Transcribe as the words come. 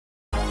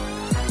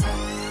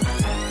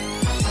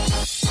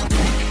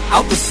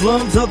Out the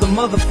slums of the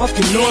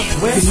motherfucking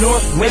Northwest,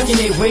 making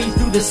their way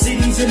through the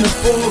cities in the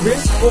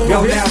forest.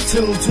 Y'all now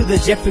tuned to the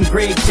Jeff and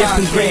Greg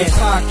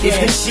podcast. It's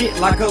the shit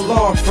like a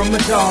log from a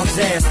dog's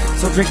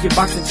ass. So drink your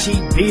box of cheap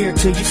beer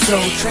till you so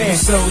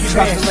trash. You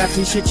about to laugh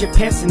and shit your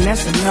pants, and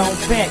that's a known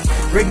fact.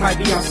 Greg might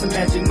be on some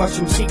magic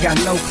mushrooms, he got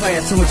no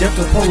class. So when Jeff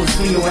the pole is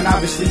swinging, and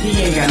obviously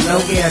he ain't got no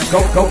gas.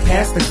 Go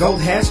past the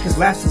gold hash, cause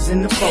laughs is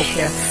in the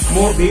forecast.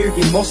 More beer,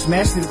 get more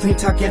smashed than clean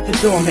talk at the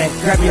doormat.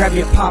 Grab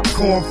your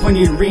popcorn,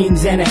 funny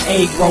rings, and an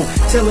egg roll.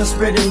 Till it's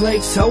spread them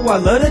legs, so I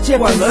love the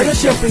Jeff and Greg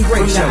show.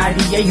 From the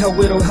IDA,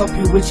 ho, it'll help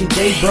you with your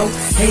day, bro.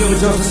 Hey, yo,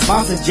 Joe's a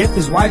sponsor, Jeff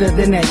is whiter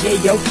than that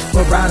yayo.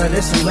 But rather,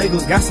 there's some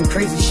Legos, got some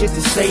crazy shit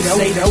to say,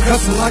 though.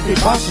 Cussing like they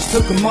bosses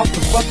took them off the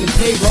fucking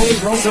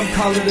payroll. Some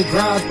call it a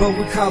grind, but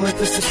we call it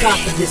the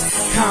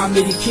sarcophagus.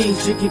 Comedy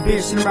kings, drinking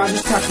beer, sitting around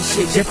this talking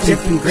shit.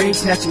 Jeff and Greg,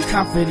 snatching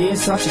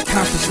confidence out your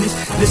consciousness.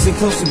 Listen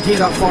close and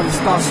get off all these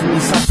thoughts from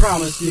this, I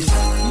promise this.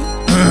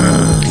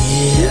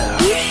 Yeah.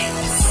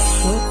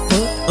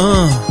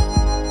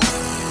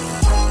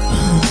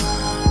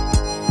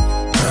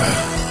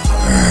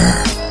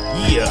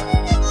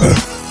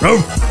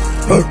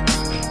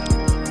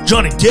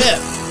 Johnny Depp.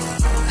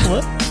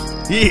 What?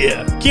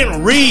 Yeah.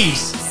 Keanu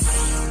Reeves.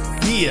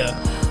 Yeah.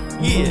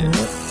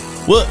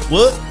 What?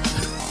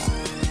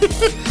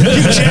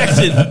 Hugh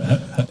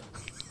Jackson.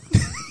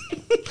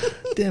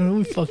 Damn it,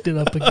 we fucked it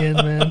up again,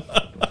 man.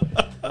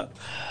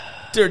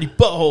 Dirty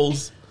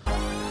buttholes.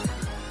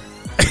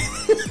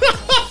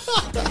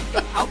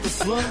 Out the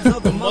slums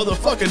of the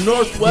Motherfucking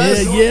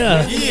Northwest.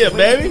 Yeah,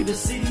 baby.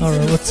 All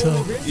right, what's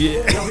up?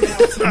 Yeah.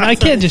 I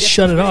can't just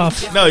shut it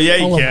off. No, yeah,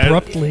 you all can.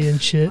 Abruptly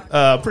and shit.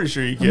 Pretty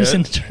sure you can.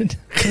 Listen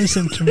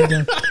to me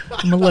down.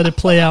 I'm gonna let it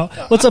play out.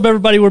 What's up,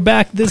 everybody? We're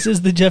back. This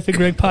is the Jeff and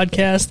Greg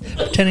podcast,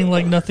 pretending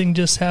like nothing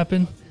just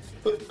happened.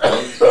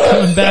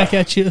 Coming back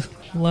at you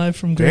live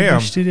from Greg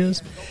Bush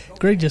Studios.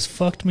 Greg just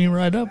fucked me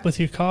right up with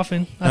your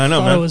coughing. I know,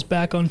 thought man. I was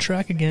back on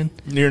track again.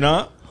 You're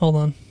not? Hold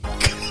on.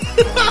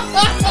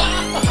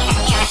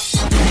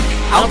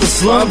 Out the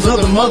slums of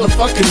the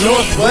motherfucking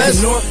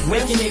Northwest,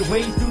 making their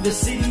way through the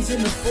cities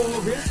in the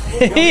forest.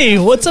 Hey,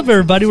 what's up,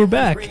 everybody? We're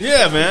back.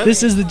 Yeah, man.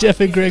 This is the Jeff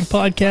and Greg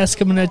podcast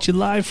coming at you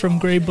live from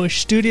Grey Bush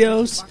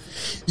Studios.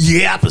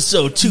 Yeah,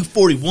 episode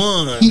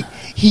 241.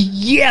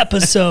 Yeah,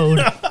 episode.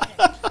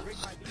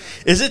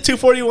 Is it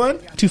 241?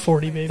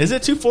 240, baby. Is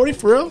it 240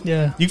 for real?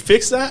 Yeah. You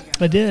fixed that?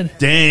 I did.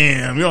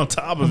 Damn, you're on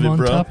top of I'm it, on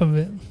bro. top of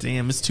it.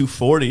 Damn, it's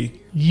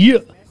 240. Yeah.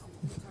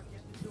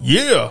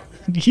 Yeah.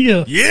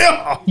 Yeah.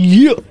 Yeah.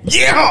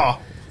 Yeah.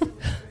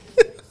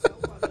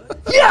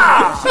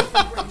 Yeah.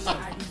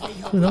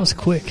 Ooh, that was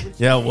quick.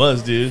 Yeah, it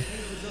was, dude.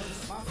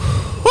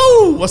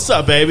 Woo! What's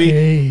up, baby?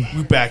 Hey.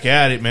 We back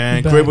at it, man.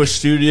 We back. Grey Bush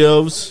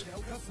Studios.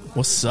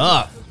 What's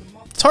up?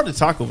 It's hard to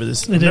talk over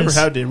this. We've never is.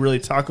 had to really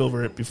talk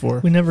over it before.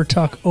 We never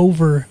talk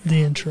over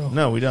the intro.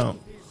 No, we don't.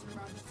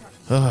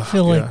 I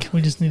feel like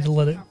we just need to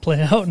let it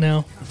play out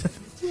now.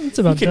 It's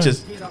about you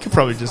done. could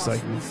probably just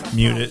like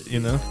mute it,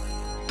 you know.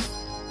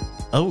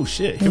 Oh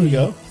shit! Here we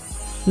go.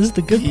 This is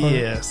the good part.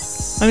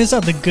 Yes. I mean, it's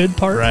not the good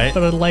part, Right.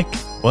 but I like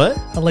What?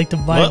 the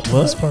vibe to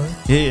this part.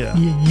 Yeah.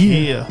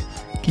 Yeah.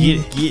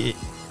 Get it.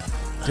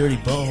 Dirty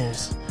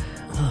balls.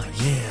 Oh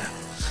yeah.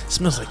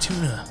 Smells like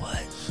tuna.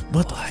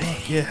 What the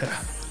fuck?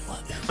 Yeah.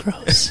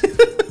 Gross.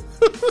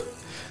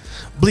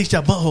 Bleached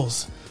out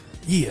buttholes.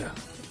 Yeah.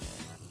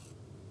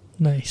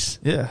 Nice.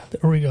 Yeah.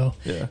 There we go.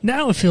 Yeah.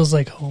 Now it feels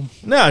like home.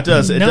 No, it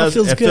does. It Now it does.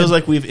 feels It good. feels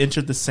like we've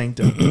entered the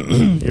sanctum.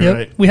 You're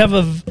right. We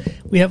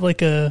have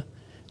like a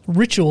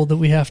ritual that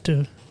we have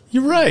to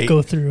You're right.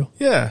 go through,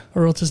 Yeah.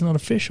 or else it's not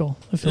official.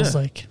 It feels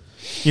Yeah. like.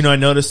 You know, I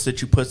noticed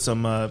that you put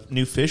some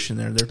new fish in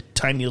there. They're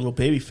tiny little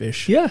baby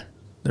fish. Yeah.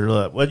 They're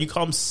what do you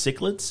call them?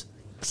 Cichlids.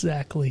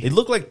 Exactly. They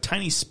look like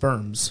tiny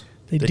sperms.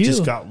 They that do.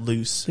 just got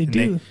loose. They and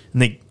do.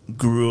 And they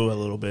grew a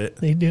little bit.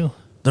 They do.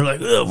 They're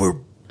like, oh, we're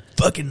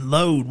fucking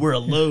load. We're a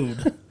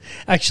load.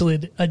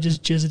 Actually, I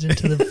just jizzed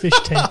into the fish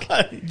tank.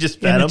 You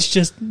just fed And them? it's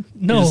just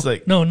no, just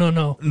like- no.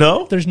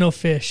 No? There's no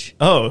fish.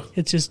 Oh.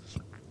 It's just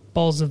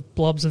blobs of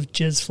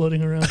jizz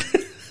floating around.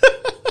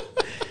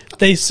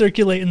 They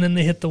circulate and then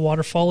they hit the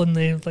waterfall and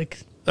they like.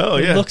 Oh,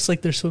 it yeah. looks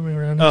like they're swimming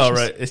around. Oh, It's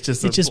right. It's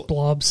just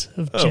blobs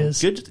of Oh,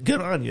 jizz.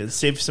 good on you.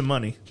 Save some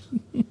money.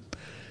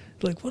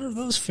 Like, what are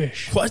those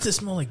fish? Why does it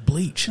smell like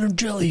bleach? They're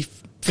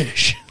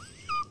jellyfish.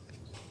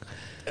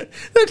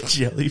 They're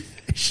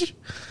jellyfish.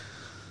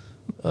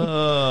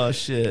 Oh,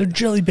 shit. They're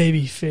jelly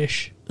baby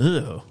fish.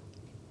 Ew.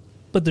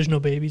 But there's no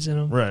babies in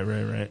them.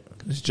 Right.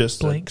 It's just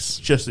Blinks.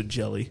 just a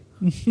jelly.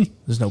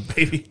 There's no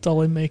baby. That's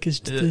all I make is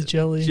the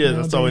jelly. Yeah,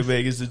 that's all we nowadays.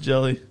 make is the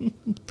jelly.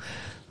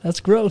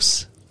 That's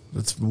gross.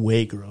 That's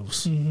way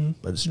gross,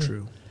 but it's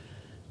true.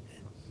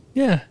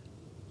 Yeah.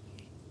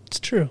 It's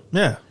true.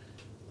 Yeah.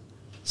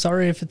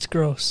 Sorry if it's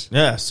gross.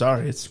 Yeah,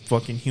 sorry. It's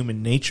fucking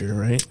human nature,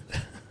 right?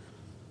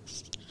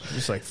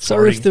 Just like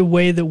Sorry if farting. the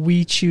way that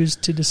we choose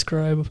to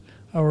describe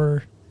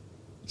our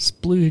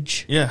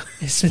splooge, Yeah.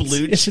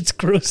 if it's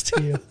gross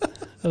to you.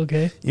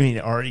 Okay. You mean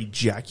our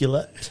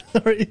ejaculate?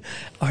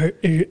 Our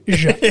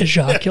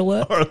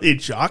ejaculate. Or the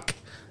jock?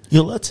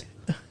 You let's.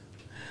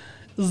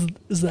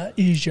 Is that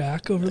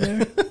Jack over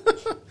there?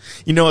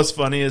 You know what's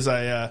funny is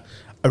I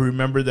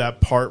remember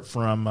that part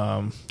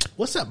from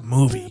what's that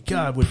movie?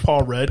 God, with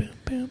Paul Rudd.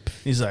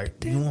 He's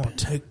like, "You want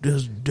to take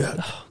this deck?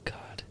 Oh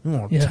God, You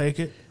want to take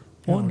it?"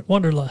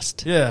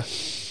 Wanderlust. Yeah.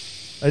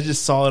 I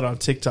just saw it on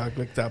TikTok.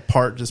 Like that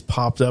part just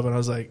popped up, and I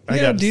was like,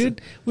 "Yeah,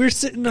 dude." We were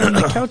sitting on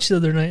the couch the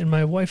other night, and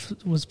my wife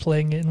was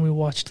playing it, and we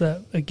watched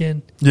that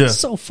again. Yeah, it's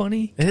so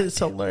funny. It's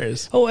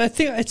hilarious. Oh, I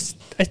think I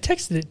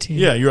texted it to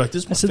you. Yeah, you're like,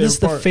 "This is my favorite this is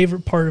the part."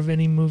 favorite part of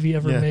any movie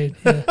ever made.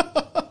 Yeah.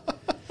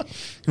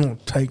 You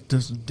want to take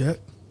this deck?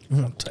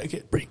 You want to take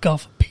it? Break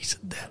off a piece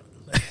of that.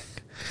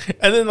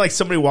 And then like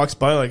somebody walks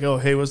by, like, "Oh,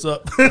 hey, what's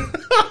up?"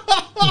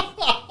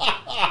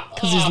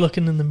 Because he's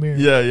looking in the mirror.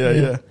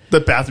 Yeah. The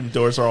bathroom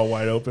doors are all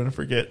wide open. I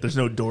forget. There's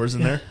no doors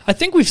in there. I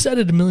think we've said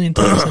it a million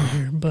times on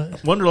here,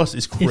 but Wanderlust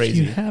is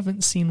crazy. if you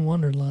haven't seen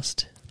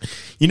Wanderlust,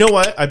 you know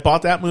what? I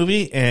bought that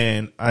movie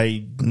and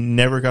I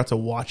never got to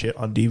watch it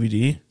on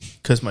DVD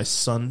because my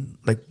son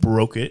like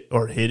broke it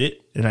or hid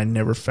it, and I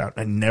never found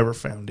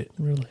it.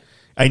 really,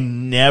 I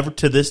never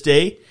to this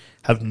day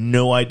have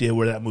no idea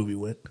where that movie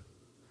went.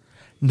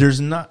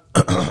 There's not.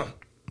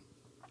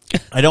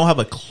 I don't have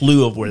a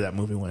clue of where that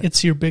movie went.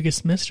 it's your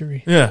biggest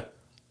mystery. Yeah.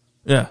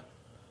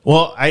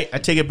 Well, I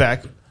take it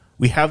back.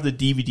 We have the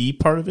DVD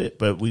part of it,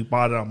 but we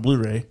bought it on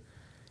Blu-ray,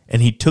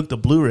 and he took the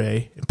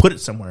Blu-ray and put it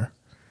somewhere.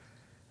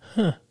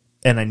 Huh.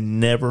 And I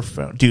never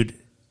found it.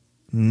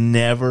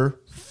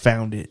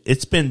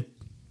 It's been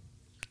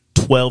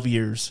 12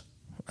 years.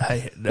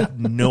 I have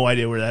no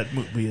idea where that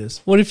movie is.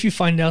 What if you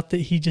find out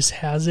that he just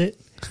has it,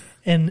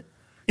 and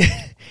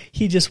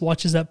he just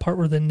watches that part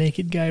where the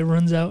naked guy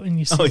runs out and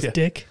you see his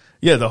dick?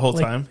 Yeah, the whole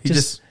Like, time. He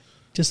just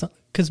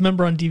because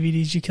remember on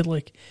DVDs you could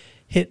like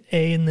hit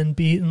A and then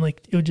B and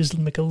like it would just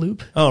make a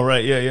loop. Oh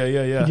right,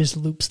 yeah. He just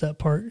loops that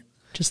part,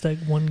 just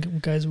that one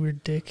guy's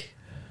weird dick,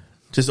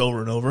 just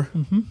over and over.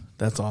 Mm-hmm.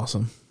 That's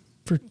awesome.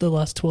 For the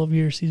last 12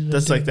 years, he's been.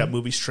 That's doing like that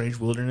movie Strange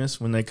Wilderness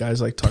when that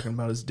guy's like talking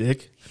about his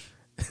dick.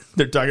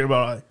 They're talking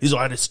about he's like,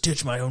 I had to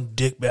stitch my own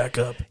dick back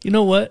up. You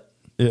know what?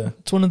 Yeah,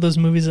 it's one of those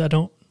movies I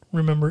don't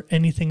remember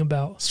anything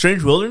about.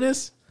 Strange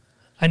Wilderness.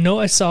 I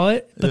know I saw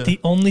it, but the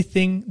only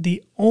thing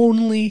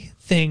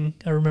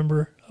I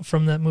remember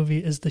from that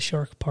movie is the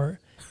shark part,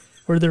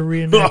 where they're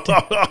reenacting.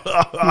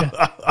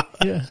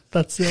 yeah,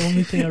 that's the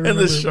only thing I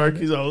remember. And the shark,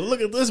 he's all,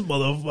 look at this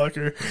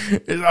motherfucker.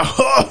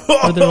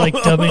 Or they're like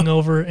dubbing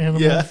over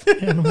animal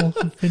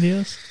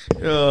videos.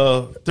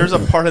 There's a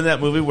part in that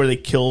movie where they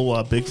kill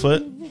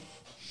Bigfoot,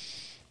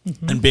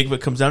 and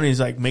Bigfoot comes down and he's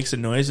like makes a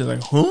noise. He's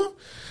like, huh?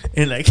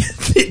 And like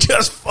they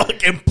just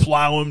fucking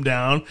plow him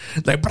down,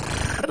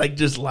 like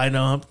just line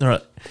up. They're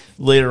like,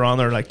 later on,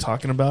 they're like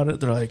talking about it.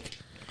 They're like,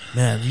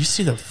 man, you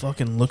see the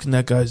fucking look in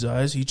that guy's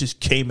eyes? He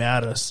just came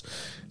at us.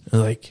 And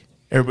like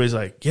everybody's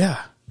like,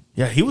 yeah,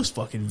 he was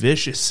fucking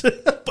vicious,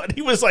 but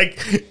he was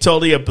like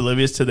totally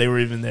oblivious to they were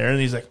even there.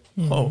 And he's like,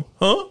 oh,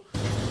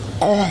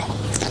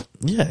 huh?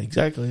 Yeah,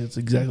 exactly. That's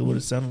exactly what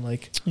it sounded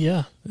like.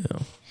 Yeah.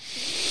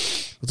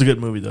 It's a good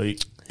movie though.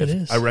 It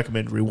is. I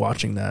recommend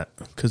rewatching that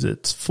because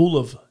it's full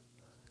of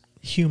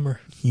humor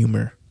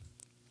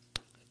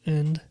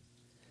and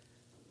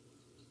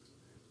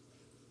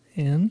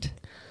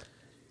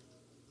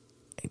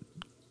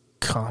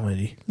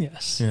comedy.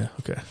 Yes. Yeah.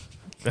 Okay.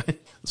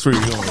 That's where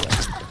you're going with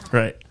that,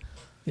 right?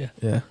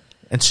 Yeah.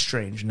 And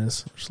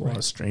strangeness. There's a lot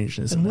of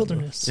strangeness and in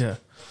wilderness. Yeah.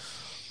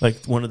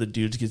 Like one of the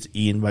dudes gets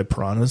eaten by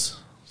piranhas,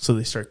 so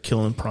they start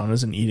killing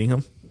piranhas and eating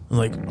them. And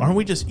like, aren't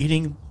we just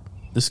eating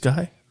this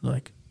guy?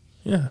 Like,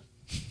 yeah.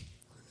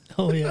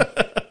 Oh, yeah.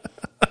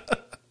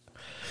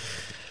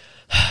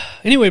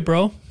 Anyway,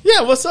 bro.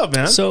 Yeah, what's up,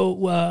 man?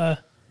 So,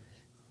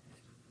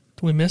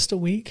 we missed a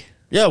week.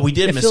 Yeah, we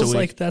did miss a week. It feels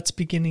like that's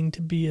beginning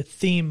to be a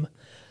theme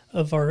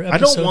of our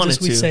episodes. I don't want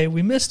it we to. Say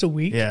we missed a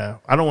week. Yeah,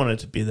 I don't want it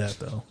to be that,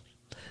 though.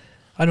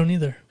 I don't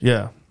either.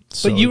 Yeah.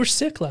 So but you were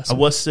sick last week.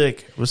 I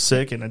was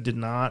sick, and I did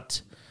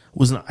not...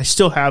 I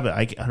still have it.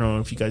 I don't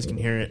know if you guys can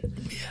hear it,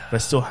 but I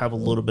still have a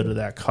little bit of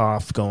that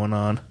cough going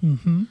on.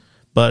 Mm-hmm.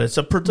 But it's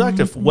a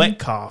productive wet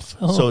cough.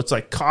 Oh. So it's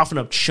like coughing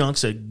up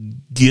chunks of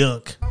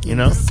gunk, you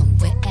know?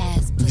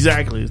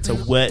 Exactly. It's a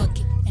wet.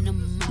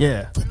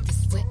 Yeah.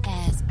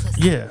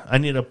 Yeah. I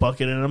need a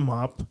bucket and a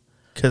mop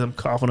because I'm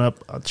coughing up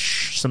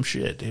some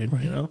shit, dude,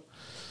 you know?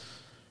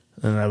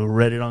 And I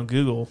read it on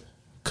Google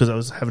because I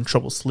was having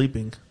trouble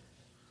sleeping.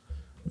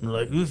 And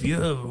like, if you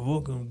have a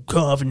fucking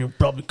cough and you're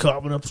probably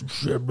coughing up some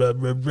shit, blah,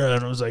 blah, blah.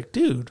 And I was like,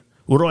 dude,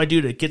 what do I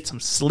do to get some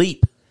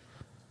sleep?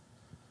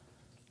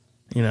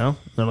 You know?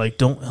 They're like,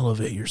 don't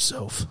elevate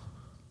yourself.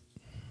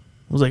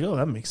 I was like, oh,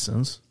 that makes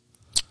sense.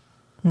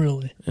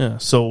 Really? Yeah.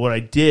 So what I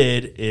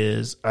did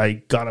is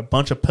I got a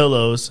bunch of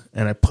pillows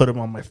and I put them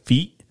on my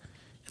feet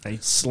and I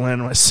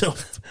slammed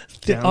myself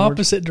the downward.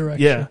 Opposite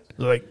direction. Yeah.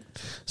 Like,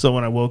 so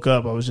when I woke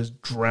up, I was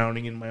just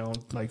drowning in my own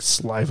like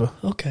saliva.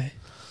 Okay.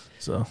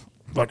 So,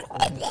 like,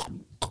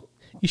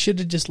 you should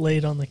have just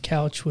laid on the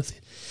couch with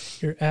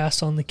your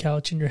ass on the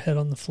couch and your head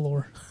on the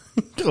floor.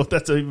 oh,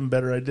 that's an even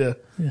better idea.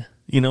 Yeah.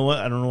 You know what?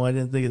 I don't know why I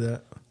didn't think of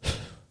that.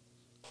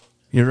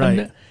 You're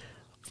right.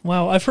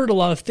 Wow, I've heard a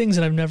lot of things,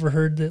 and I've never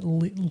heard that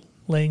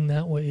laying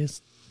that way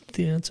is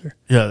the answer.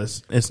 Yeah,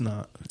 it's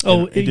not.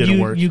 Oh, it didn't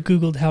work. You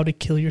Googled how to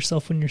kill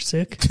yourself when you're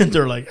sick?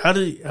 They're like, how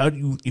do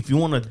you, if you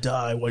want to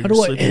die while How you're do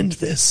sleeping? I end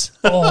this?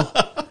 Oh,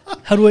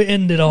 how do I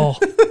end it all?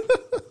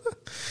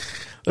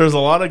 There's a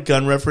lot of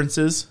gun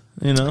references,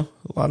 a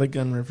lot of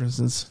gun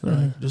references. They're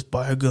like, just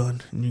buy a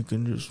gun and you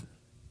can just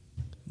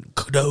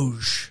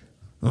kadosh.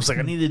 I was like,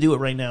 I need to do it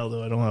right now,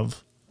 though. I don't have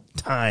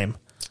time.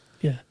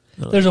 Yeah.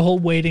 There's a whole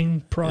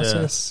waiting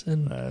process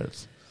and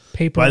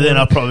paperwork. By then,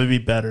 I'll probably be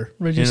better.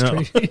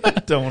 Registry. I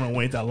don't want to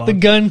wait that long. The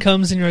gun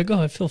comes and you're like,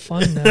 oh, I feel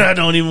fine now. I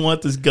don't even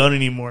want this gun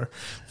anymore.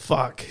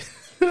 Fuck.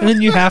 And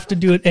then you have to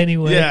do it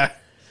anyway. Yeah.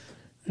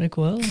 Like,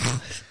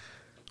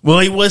 well,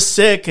 he was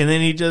sick, and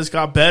then he just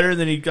got better, and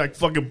then he got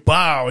fucking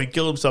he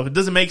killed himself. It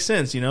doesn't make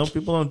sense,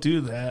 People don't do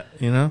that,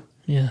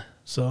 Yeah.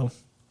 So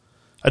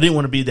I didn't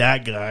want to be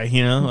that guy,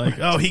 Like,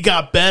 oh, he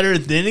got better,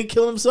 then he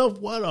killed himself?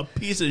 What a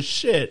piece of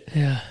shit.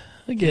 Yeah.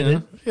 I get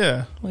it.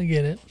 Yeah. I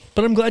get it.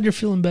 But I'm glad you're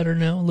feeling better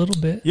now, a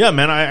little bit. Yeah,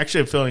 man, I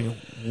actually am feeling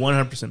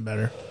 100%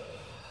 better.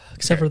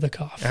 Except for the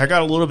cough. I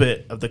got a little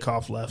bit of the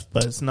cough left,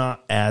 but it's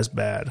not as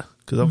bad,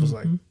 because I was,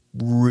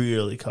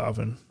 really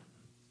coughing.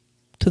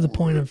 To the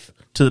point of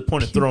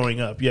throwing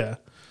up, yeah.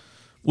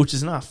 Which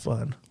is not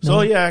fun. No.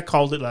 So, yeah, I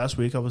called it last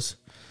week. I was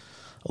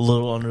a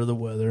little under the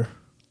weather.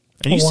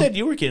 And you said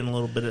you were getting a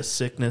little bit of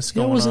sickness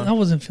going on. I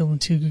wasn't feeling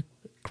too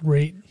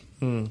great.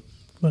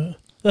 But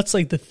that's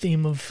like the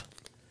theme of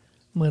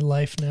my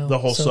life now. The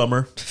whole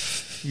summer.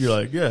 You're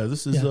like,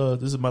 this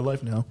is my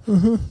life now.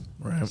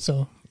 Right.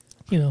 So,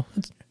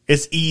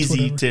 it's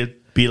easy to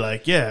be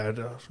like, I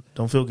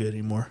don't feel good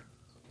anymore.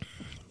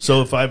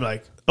 So if I'm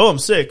like, oh, I'm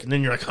sick, and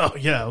then you're like, oh,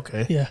 yeah,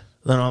 okay. Yeah.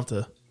 Then I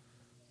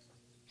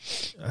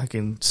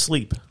can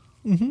sleep.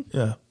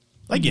 Yeah.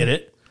 I get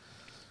it.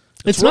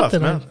 It's rough, not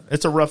that man.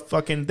 It's a rough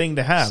fucking thing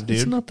to have, dude.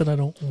 It's not that I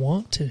don't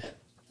want to,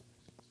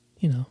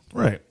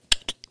 Right.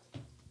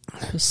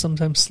 Just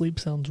sometimes sleep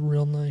sounds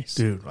real nice.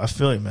 Dude, I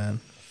feel you, man.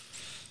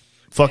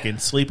 Fucking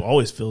sleep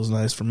always feels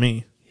nice for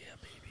me. Yeah,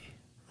 baby.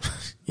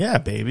 Yeah,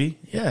 baby.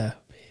 Yeah.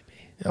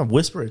 Baby. Yeah,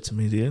 whisper it to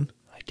me, dude.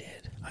 I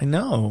did. I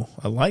know.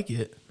 I like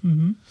it.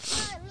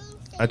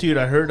 Dude,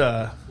 I heard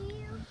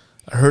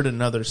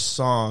another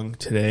song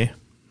today.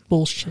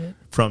 Bullshit.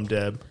 From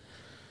Deb.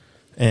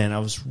 And I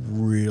was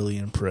really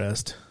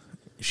impressed.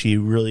 She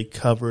really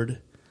covered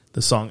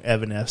the song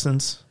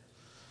Evanescence.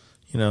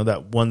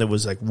 That one that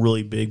was like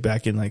really big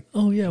back in like...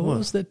 Oh, yeah. What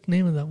was the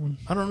name of that one?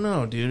 I don't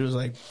know, dude. It was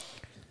like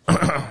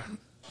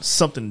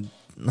something,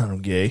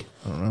 gay.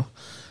 I don't know.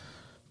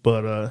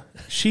 But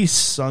she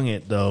sung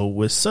it, though,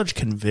 with such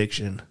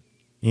conviction,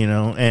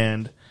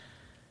 and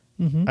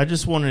I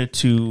just wanted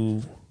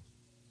to...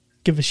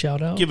 Give a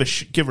shout out?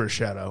 Give her a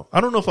shout out.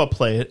 I don't know if I'll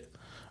play it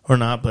or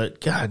not,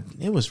 but God,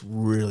 it was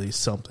really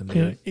something,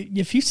 dude.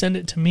 If you send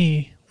it to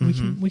me,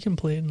 we can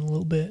play it in a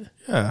little bit.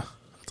 Yeah.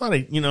 I thought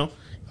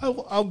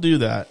I'll do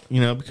that,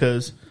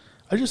 because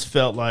I just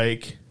felt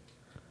like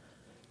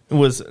it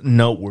was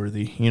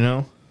noteworthy,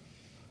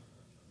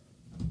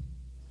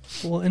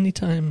 Well,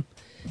 anytime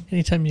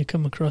you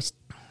come across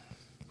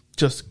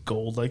just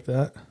gold like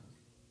that.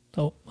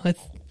 Oh, I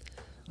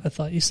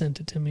thought you sent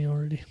it to me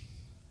already,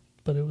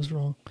 but it was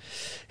wrong.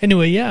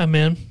 Anyway, yeah,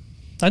 man,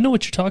 I know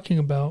what you're talking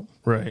about,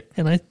 right?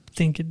 And I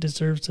think it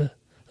deserves a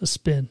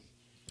spin.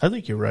 I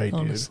think you're right,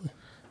 honestly. Dude.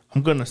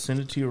 I'm gonna send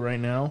it to you right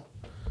now,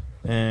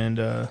 and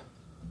okay,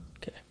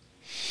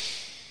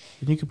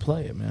 and you can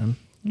play it, man.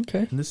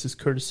 Okay. And this is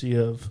courtesy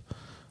of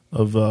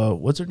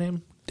what's her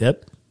name?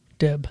 Deb.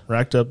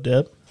 Racked Up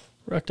Deb.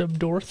 Racked Up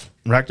Dorth.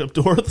 Racked Up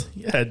Dorth.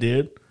 Yeah,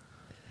 dude.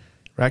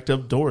 Racked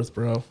Up Dorth,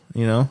 bro.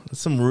 It's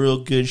some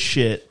real good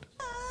shit.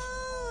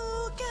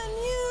 Oh, can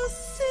you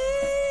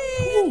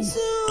see into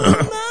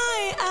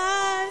my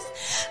eyes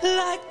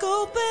like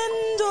open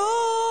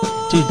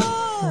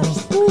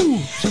doors?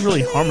 Dude, she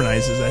really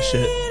harmonizes that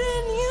shit.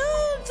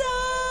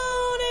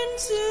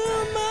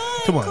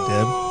 Come on,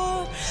 Deb.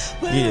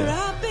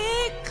 Yeah.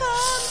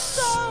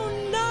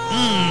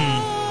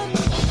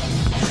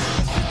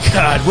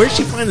 God, where'd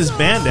she find this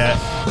band at?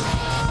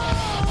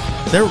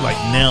 They were like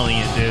nailing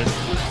it, dude.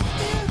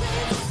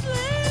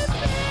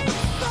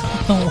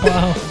 Oh,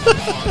 wow.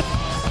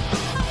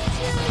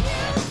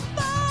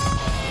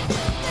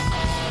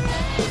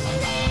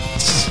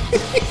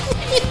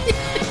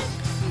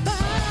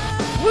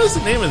 What is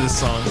the name of this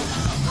song?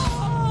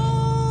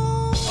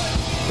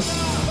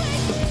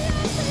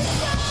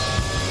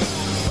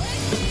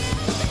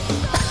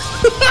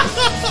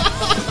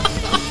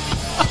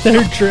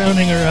 They're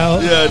drowning her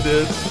out. Yeah,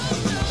 dude.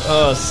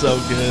 Oh, so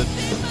good.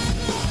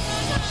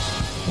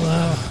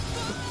 Wow.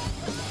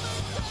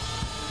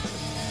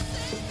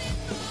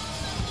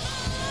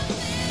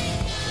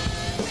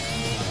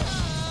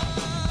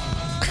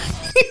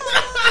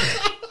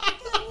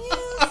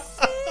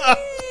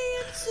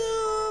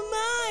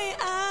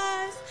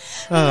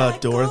 Oh,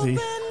 Dorothy.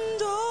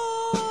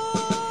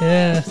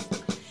 Yeah.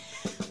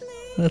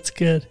 That's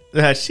good.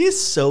 Yeah, she's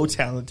so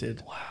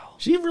talented. Wow.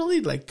 She really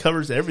like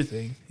covers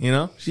everything, you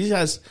know?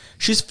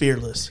 She's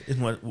fearless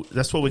in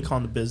that's what we call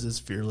in the business,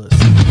 fearless.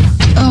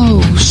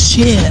 Oh,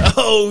 shit.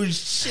 Oh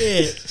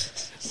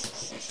shit.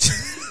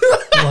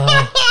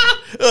 Wow.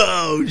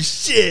 Oh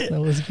shit.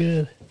 That was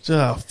good.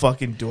 Oh,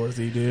 fucking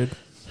Dorothy, dude.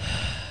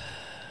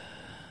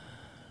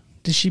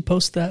 Did she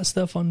post that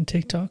stuff on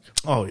TikTok?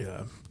 Oh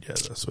yeah. Yeah,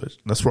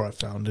 that's where I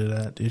found it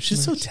at, dude.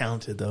 She's so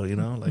talented though, you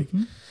know? Like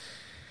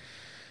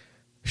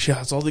she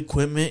has all the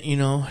equipment, you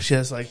know. She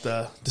has like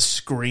the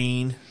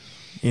screen,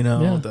 you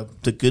know,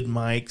 the good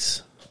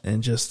mics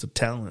and just the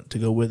talent to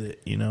go with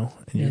it, you know.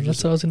 And Yeah,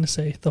 that's what I was going to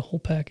say. The whole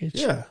package.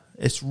 Yeah,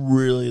 it's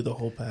really the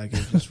whole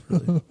package. It's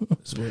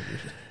really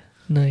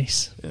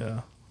nice.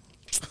 Yeah.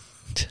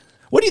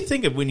 What do you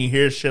think of when you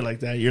hear shit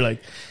like that? You're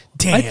like,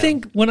 damn. I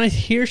think when I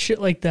hear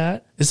shit like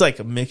that, it's like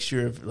a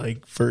mixture of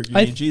like Fergie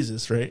and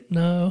Jesus, right?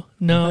 No.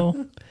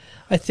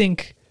 I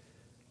think,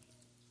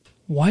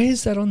 why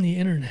is that on the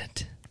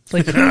internet?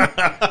 Like,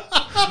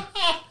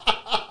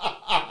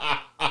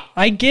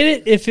 I get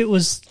it if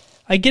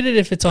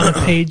it's on a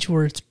page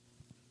where it's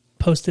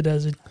posted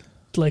as a,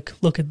 like,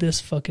 look at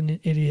this fucking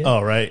idiot.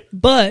 Oh, right.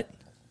 But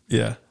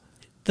yeah,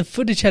 the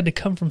footage had to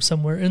come from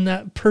somewhere, and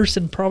that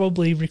person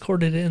probably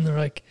recorded it, and they're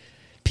like,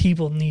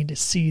 people need to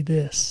see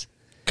this.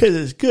 Because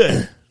it's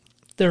good.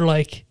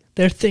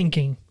 They're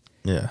thinking.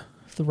 Yeah.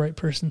 If the right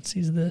person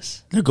sees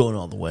this. They're going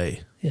all the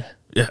way. Yeah.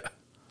 Yeah.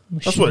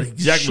 That's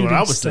exactly what I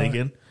was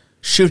thinking.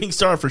 Shooting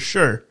star for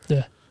sure.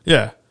 Yeah.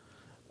 Yeah.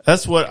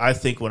 That's what I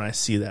think when I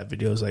see that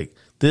video. Is like,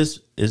 this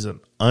is an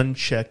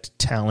unchecked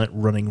talent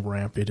running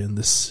rampant in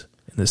this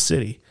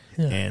city.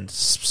 Yeah. And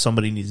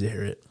somebody needs to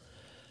hear it.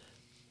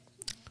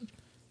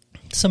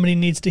 Somebody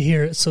needs to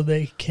hear it so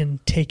they can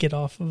take it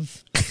off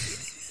of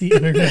the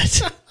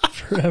internet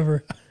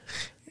forever.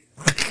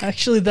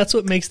 Actually, that's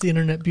what makes the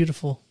internet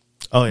beautiful.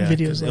 Oh yeah,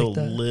 videos like it'll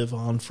that. live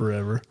on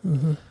forever.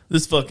 Mm-hmm.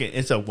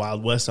 It's a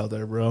Wild West out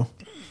there, bro.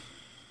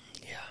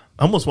 Yeah,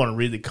 I almost want to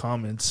read the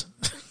comments.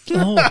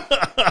 Oh,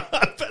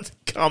 I bet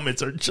the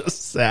comments are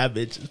just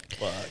savage as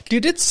fuck,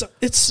 dude,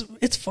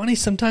 it's funny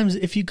sometimes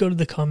if you go to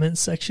the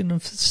comments section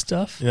of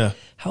stuff. Yeah,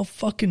 how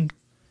fucking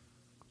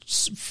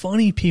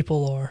funny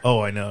people are.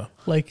 Oh, I know.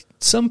 Like,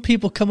 some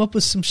people come up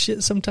with some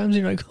shit sometimes,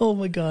 and you're like, oh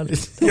my god,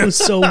 that was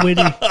so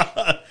witty.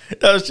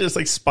 That was just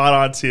like spot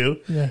on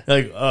too. Yeah.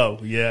 Like, oh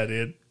yeah,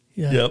 dude.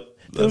 Yeah. Yep.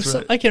 That's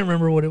right. I can't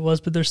remember what it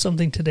was, but there's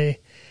something today,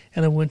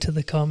 and I went to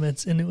the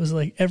comments, and it was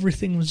like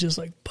everything was just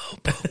like, boom,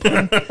 boom,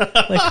 boom.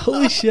 Like,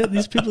 holy shit,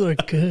 these people are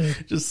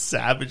good. Just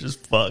savage as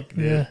fuck,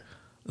 dude. Yeah.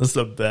 That's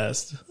the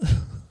best.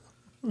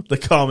 The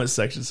comment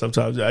section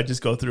sometimes I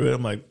just go through it.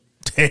 I'm like,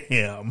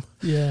 damn.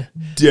 Yeah.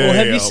 Damn. Well,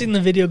 have you seen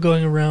the video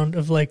going around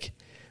of like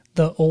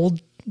the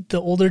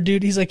older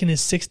dude? He's like in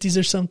his 60s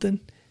or something,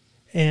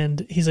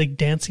 and he's like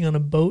dancing on a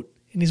boat,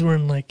 and he's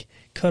wearing like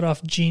cut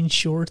off jean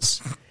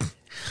shorts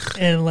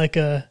and like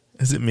a.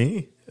 Is it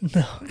me?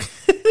 No.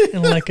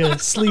 And like a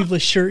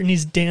sleeveless shirt, and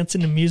he's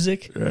dancing to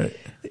music. Right.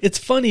 It's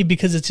funny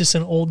because it's just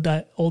an old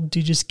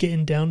dude just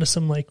getting down to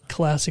some like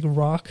classic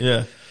rock.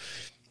 Yeah.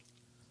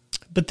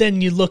 But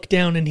then you look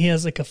down, and he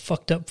has like a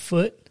fucked up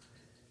foot.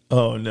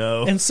 Oh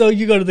no. And so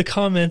you go to the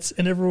comments,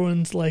 and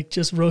everyone's like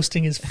just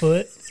roasting his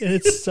foot, and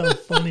it's some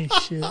funny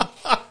shit.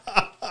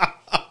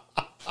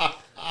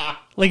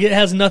 Like, it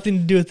has nothing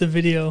to do with the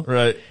video.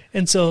 Right.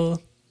 And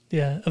so,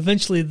 yeah,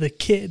 eventually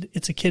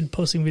it's a kid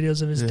posting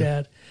videos of his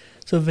dad.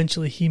 So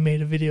eventually he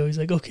made a video. He's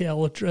like, okay,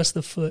 I'll address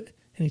the foot.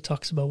 And he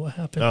talks about what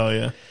happened. Oh,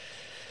 yeah.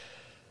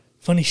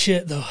 Funny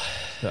shit, though.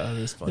 That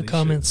is funny. The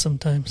comments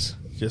sometimes.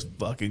 Just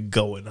fucking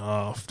going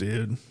off,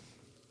 dude.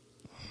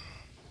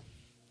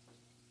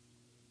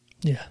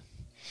 Yeah.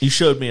 You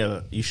showed me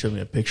a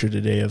picture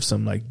today of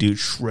some like dude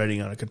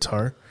shredding on a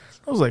guitar.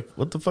 I was like,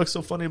 what the fuck's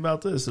so funny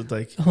about this? It's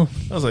like, I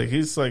was like,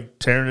 he's like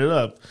tearing it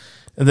up.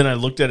 And then I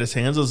looked at his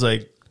hands. I was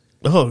like,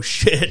 oh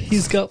shit.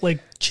 He's got like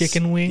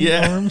chicken wing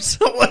arms.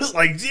 I was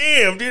like,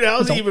 damn, dude,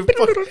 how's he even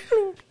fucking...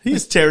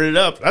 He's tearing it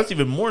up. That's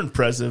even more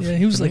impressive. Yeah,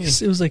 he was like,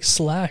 it was like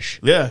Slash.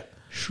 Yeah.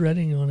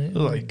 Shredding on it. I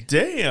was like,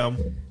 damn.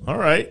 All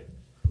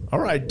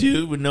right,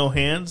 dude, with no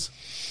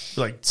hands.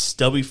 Like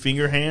stubby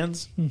finger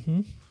hands. Mm-hmm.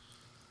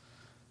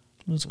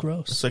 It was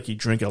gross. It's like you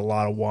drink a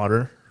lot of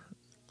water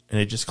and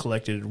it just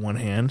collected in one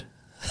hand.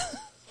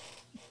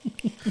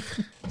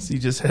 So he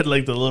just had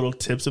like the little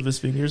tips of his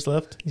fingers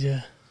left.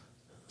 Yeah.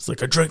 It's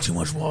like, I drank too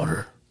much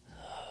water.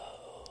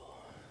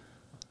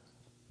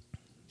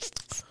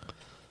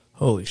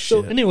 Holy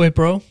shit. So anyway,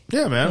 bro.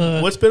 Yeah,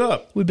 man. What's been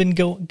up? We've been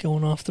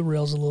going off the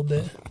rails a little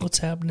bit. What's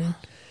happening?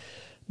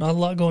 Not a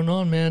lot going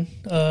on, man.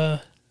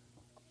 A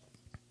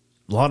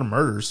lot of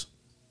murders.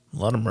 A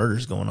lot of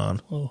murders going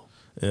on. Oh.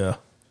 Yeah.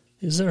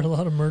 Is there a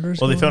lot of murders?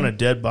 Well, they found a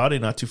dead body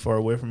not too far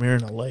away from here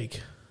in a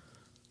lake.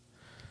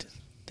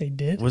 They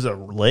did? Was it a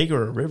lake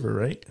or a river,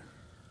 right?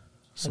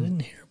 I didn't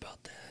hear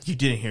about that. You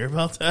didn't hear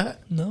about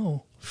that?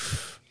 No.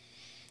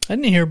 I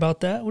didn't hear about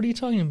that. What are you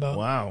talking about?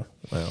 Wow.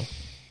 Well,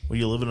 were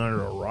you living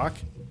under a rock?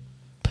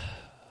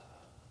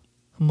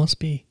 Must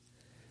be.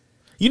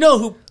 You know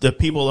who the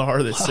people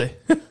are that say...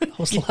 I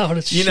was loud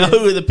as You shit. know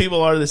who the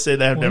people are that say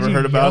that I've Why'd never you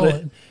heard about yell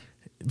it?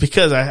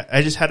 Because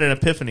I just had an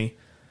epiphany.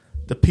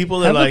 The people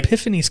that Have like...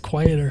 Epiphany's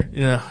quieter.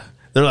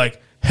 They're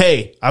like,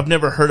 hey, I've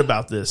never heard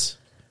about this.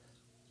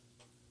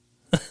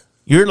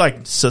 You're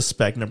like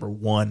suspect number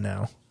 1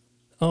 now.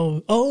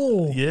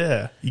 Oh.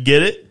 Yeah. You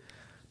get it?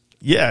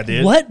 Yeah,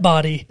 dude. Wet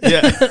body.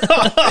 Yeah.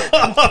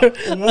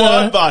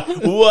 What body?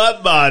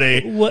 What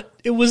body? What?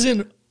 It was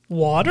in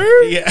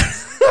water? Yeah.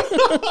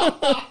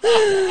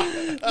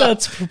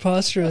 That's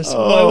preposterous.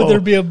 Why would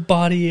there be a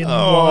body in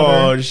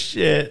water? Oh,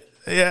 shit.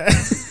 Yeah.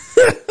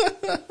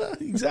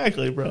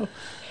 Exactly, bro.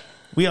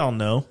 We all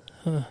know.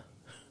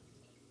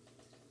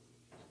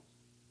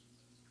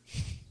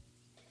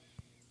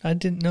 I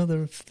didn't know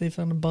that they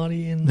found a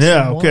body in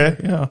Yeah, some okay.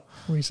 water Yeah.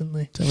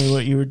 recently. Tell me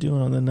what you were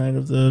doing on the night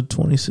of the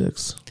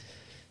 26th.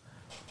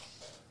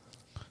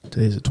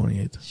 Today's the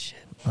 28th. Shit.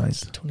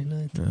 Nice.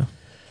 29th. Yeah.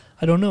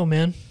 I don't know,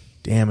 man.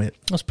 Damn it.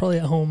 I was probably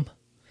at home.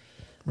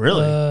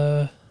 Really?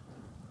 I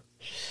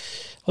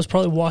was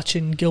probably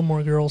watching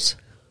Gilmore Girls.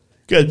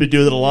 You guys been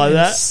doing a lot of and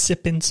that?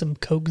 Sipping some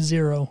Coke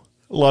Zero.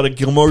 A lot of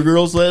Gilmore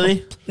Girls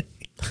lately?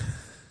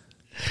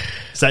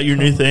 Is that your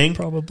new thing?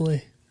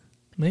 Probably.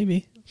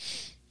 Maybe.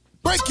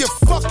 Break your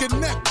fucking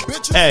neck,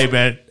 bitch. Hey,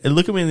 man. And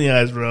look at me in the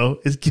eyes, bro.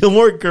 Is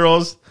Gilmore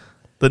Girls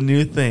the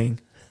new thing?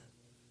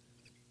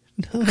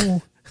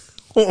 No.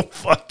 Oh,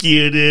 fuck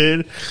you,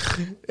 dude.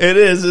 It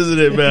is, isn't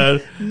it, man?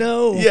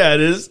 No. Yeah,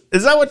 it is.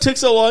 Is that what took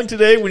so long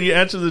today when you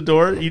answered the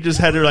door? You just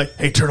had to like,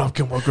 hey, turn off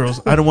Gilmore Girls.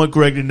 I don't want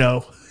Greg to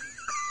know.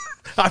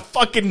 I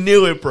fucking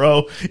knew it,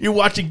 bro. You're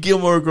watching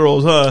Gilmore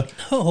Girls, huh?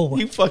 No.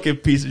 You fucking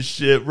piece of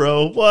shit,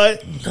 bro.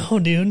 What? No,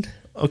 dude.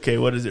 Okay,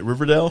 what is it,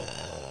 Riverdale?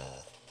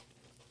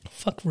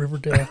 Fuck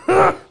Riverdale.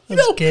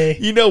 That's gay.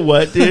 You know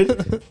what,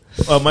 dude?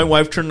 My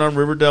wife turned on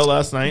Riverdale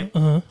last night.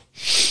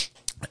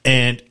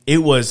 And it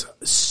was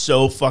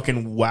so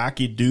fucking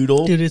wacky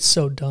doodle. Dude, it's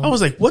so dumb. I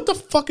was like, what the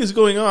fuck is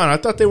going on? I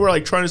thought they were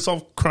like trying to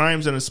solve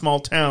crimes in a small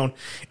town.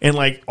 And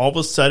like all of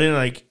a sudden,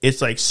 like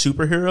it's like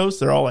superheroes.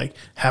 They're all like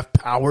have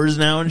powers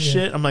now and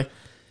shit. I'm like,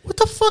 what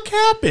the fuck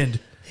happened?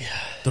 Yeah.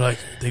 They're like,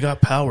 they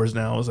got powers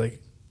now. I was like,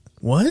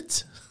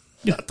 what?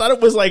 I thought it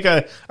was like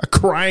a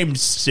crime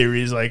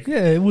series. Like,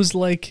 yeah, it was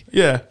like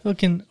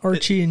fucking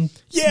Archie and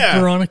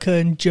Veronica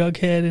and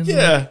Jughead. And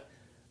like,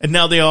 and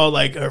now they all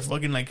like are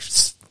fucking like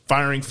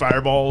firing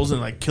fireballs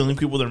and like killing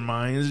people with their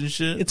minds and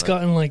shit. It's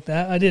gotten like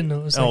that. I didn't know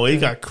it was like it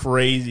got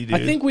crazy, dude.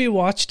 I think we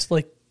watched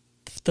like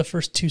the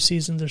first 2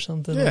 seasons or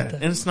something like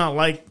that. And it's not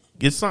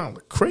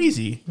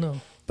crazy.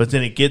 No. But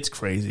then it gets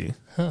crazy.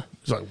 Huh.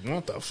 It's like,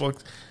 what the fuck?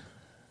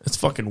 It's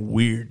fucking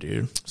weird,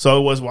 dude. So I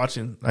was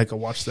watching, like I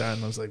watched that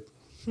and I was like,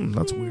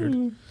 that's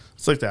weird.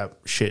 It's like that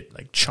shit,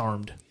 like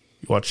Charmed.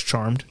 You watch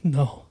Charmed?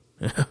 No.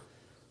 Yeah.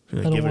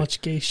 I don't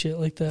watch gay shit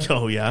like that.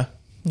 Oh, yeah?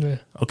 Yeah.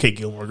 Okay,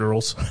 Gilmore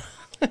Girls.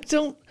 I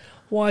don't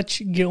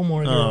watch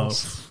Gilmore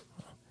Girls.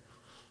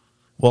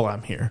 Well,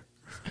 I'm here.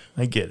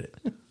 I get it.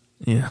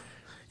 Yeah.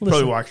 You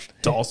probably watched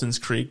Dawson's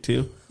Creek,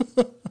 too.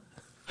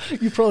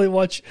 You probably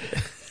watch...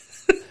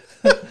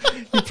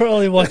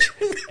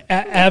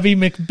 Abby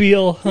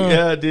McBeal, huh?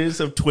 Yeah, dude.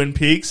 Some Twin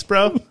Peaks,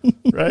 bro.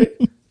 Right?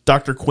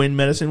 Dr. Quinn,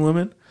 Medicine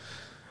Woman.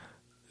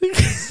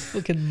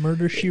 Fucking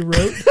Murder, She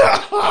Wrote.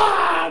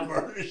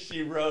 Murder,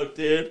 She Wrote,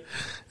 dude.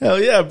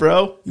 Hell yeah,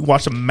 bro. You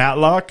watch some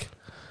Matlock?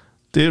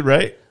 Dude,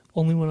 right?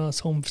 Only when I was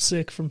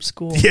homesick from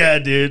school. Yeah,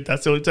 dude.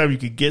 That's the only time you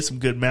could get some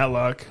good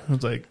Matlock. I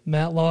was like...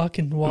 Matlock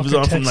and Walker, It was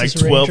on from like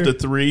Texas 12 Ranger. to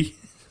 3.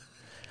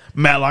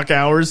 Matlock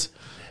hours.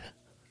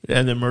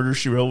 And then Murder,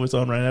 She Wrote was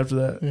on right after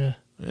that. Yeah.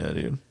 Yeah,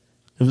 dude.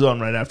 It was on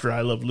right after I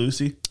Love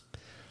Lucy.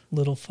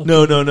 Little fucking...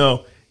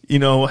 No. You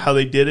know how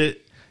they did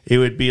it? It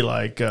would be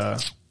like...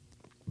 what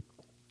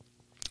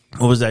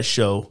was that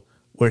show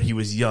where he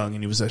was young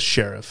and he was a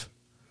sheriff?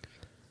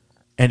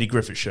 Andy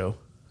Griffith Show.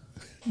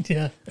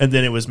 Yeah. And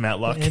then it was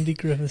Matlock. The Andy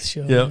Griffith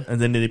Show. Yep. And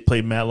then they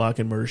played Matlock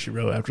and Murder, She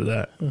Wrote after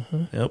that.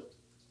 Yep.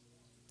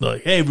 They're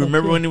like, hey,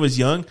 remember when he was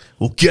young?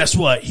 Well, guess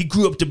what? He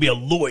grew up to be a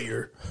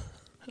lawyer.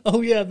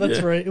 Oh, yeah,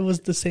 that's right. It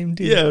was the same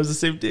dude. Yeah, it was the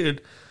same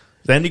dude.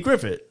 It's Andy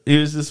Griffith. He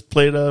was just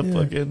played a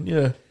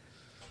fucking,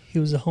 He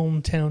was a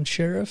hometown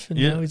sheriff, and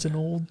now he's an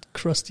old,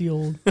 crusty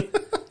old...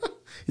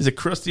 He's a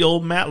crusty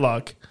old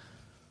Matlock.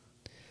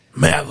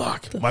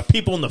 Matlock. My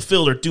people in the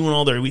field are doing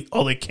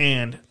all they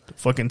can to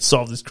fucking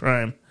solve this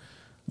crime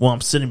while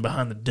I'm sitting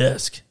behind the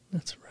desk.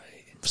 That's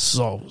right.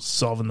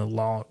 Solving the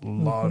law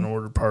and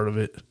order part of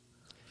it.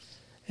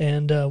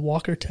 And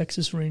Walker,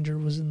 Texas Ranger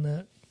was in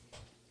that.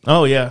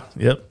 Oh, yeah.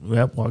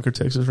 Yep. Walker,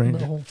 Texas Ranger.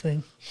 The whole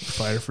thing.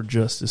 Fighter for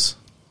justice.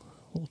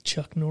 Little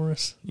Chuck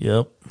Norris.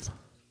 Yep.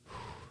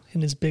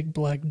 In his big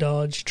black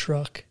Dodge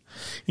truck.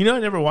 You know, I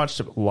never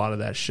watched a lot of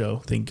that show,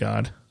 thank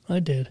God. I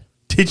did.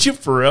 Did you,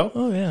 for real?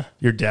 Oh, yeah.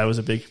 Your dad was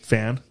a big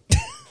fan?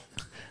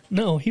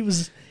 No, he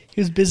was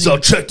busy. So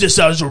check this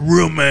out as a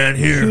real man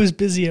here. He was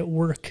busy at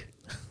work.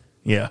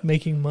 Yeah.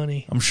 Making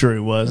money. I'm sure he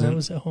was. And I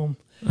was at home.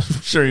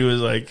 I'm sure he was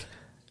like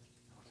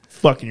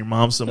fucking your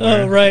mom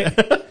somewhere. Oh, right.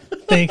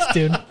 Thanks,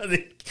 dude.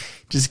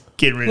 Just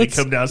getting ready Let's-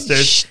 to come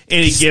downstairs Shh.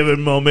 any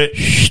given moment.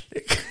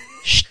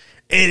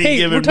 Any Hey,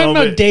 given we're talking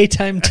moment. about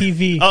daytime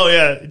TV. Oh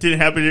yeah, it didn't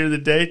happen during the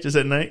day, just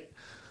at night.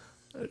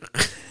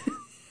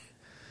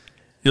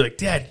 You're like,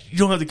 Dad, you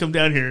don't have to come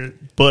down here,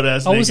 butt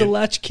ass. I was a naked.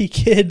 latchkey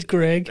kid,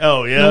 Greg.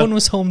 Oh, yeah? No one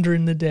was home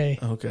during the day.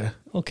 Okay,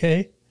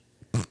 Okay.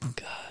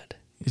 God.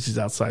 he's just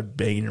outside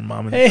banging your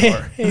mom in the Hey,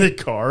 car. hey. In the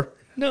car,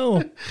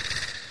 No.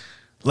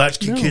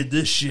 latchkey No. kid,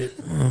 this shit.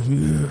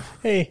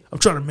 Hey. I'm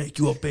trying to make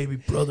you a baby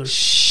brother.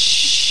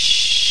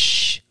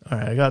 Shh. All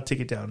right, I gotta take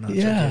it down now.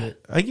 Yeah.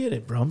 I get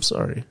it, bro. I'm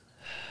sorry.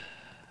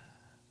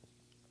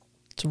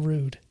 It's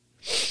rude.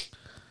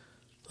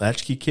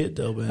 Latchkey kid,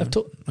 though, man. I've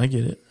told- I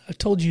get it. I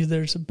told you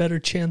there's a better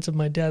chance of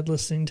my dad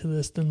listening to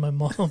this than my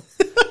mom.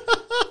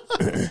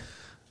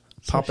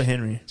 Papa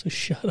Henry. So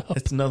shut up.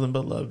 It's nothing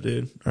but love,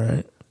 dude. All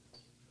right.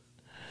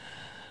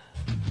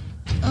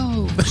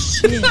 Oh,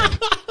 shit.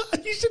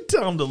 You should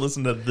tell him to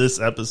listen to this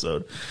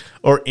episode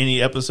or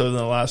any episode in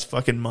the last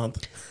fucking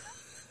month.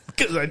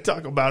 Because I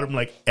talk about him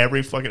like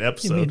every fucking You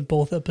episode. made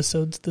both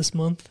episodes this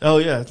month. Oh,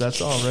 yeah,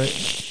 that's all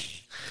right.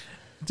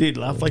 Dude,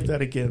 laugh like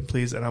that again,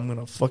 please, and I'm going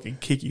to fucking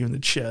kick you in the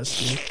chest,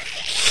 dude.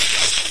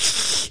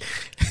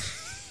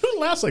 Who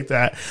laughs like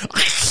that?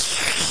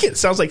 It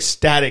sounds like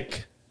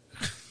static.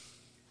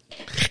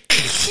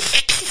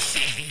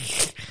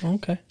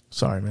 Okay.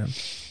 Sorry, man.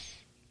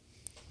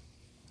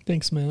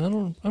 Thanks, man.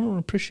 I don't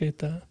appreciate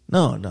that.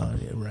 No,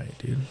 yeah, right,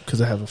 dude.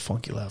 Because I have a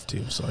funky laugh,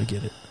 too, so I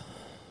get it.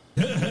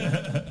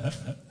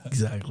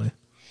 Exactly.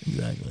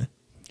 Yeah.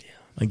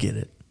 I get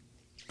it.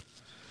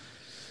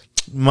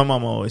 My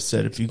mom always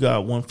said, if you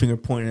got one finger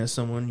pointing at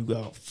someone, you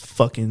got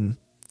fucking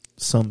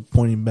some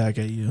pointing back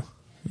at you.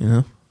 You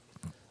know?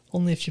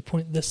 Only if you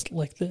point this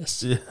like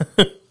this. Yeah.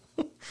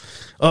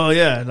 Oh,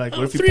 yeah. Like,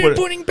 what if you Three put are it?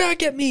 pointing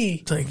back at me.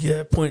 It's like,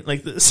 yeah, point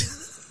like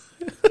this.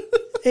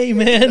 Hey,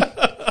 man.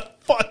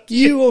 Fuck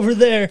You over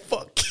there.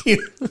 Fuck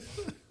you.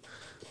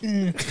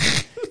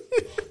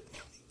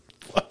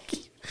 Fuck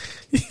you.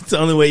 It's the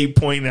only way you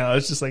point now.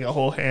 It's just like a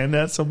whole hand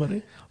at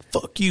somebody.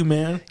 Fuck you,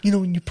 man. You know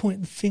when you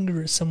point the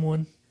finger at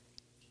someone.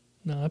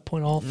 No, I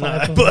point all Nah,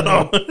 five I of put them.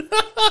 on.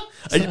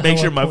 I just not make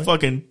how sure I my point.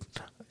 fucking.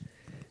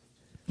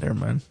 Never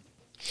mind.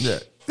 Yeah.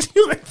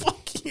 You're like,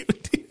 fuck you,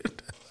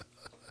 dude.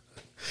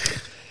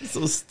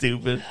 So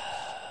stupid.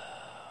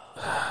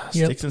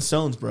 Yep. Sticks and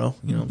stones, bro.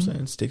 You know what I'm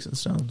saying? Sticks and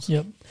stones.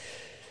 Yep.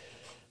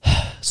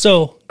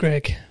 So,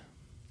 Greg,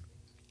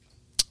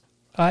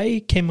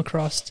 I came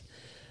across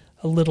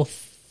a little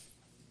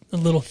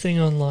thing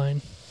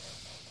online.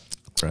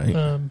 Right.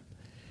 I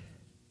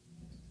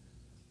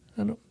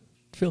don't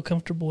feel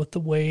comfortable with the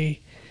way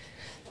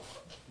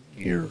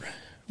you're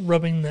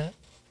rubbing that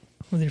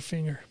with your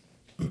finger.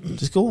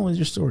 Just go on with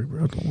your story,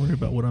 bro. Don't worry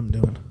about what I'm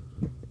doing.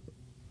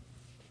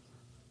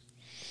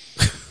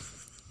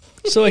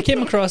 So I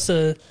came across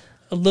a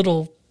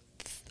little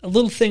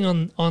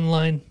thing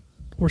online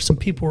where some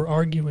people were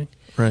arguing.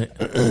 Right.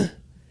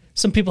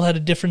 Some people had a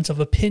difference of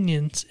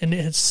opinions, and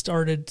it had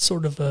started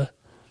sort of a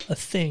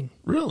thing.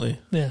 Really?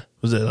 Yeah.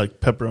 Was it like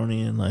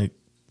pepperoni and like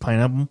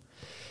pineapple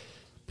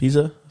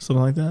pizza,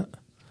 something like that?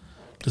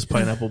 Does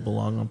pineapple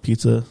belong on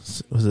pizza?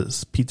 Was it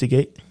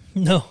Pizzagate?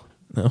 No,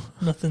 No.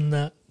 nothing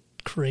that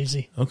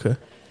crazy. Okay.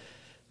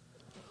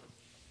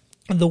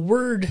 The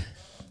word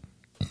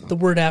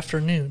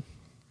afternoon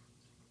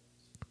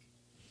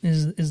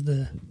is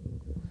the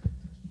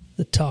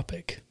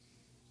topic.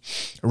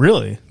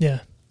 Really?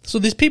 Yeah. So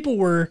these people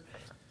were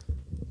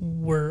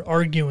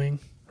arguing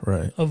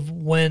Right. of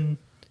when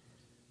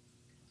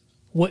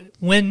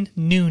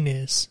noon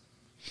is.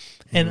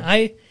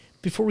 And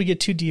before we get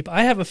too deep,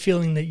 I have a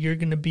feeling that you're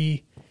going to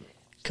be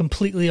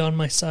completely on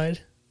my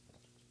side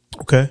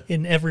Okay.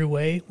 in every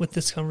way with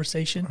this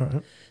conversation. All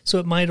right. So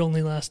it might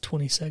only last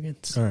 20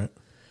 seconds. All right.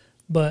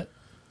 But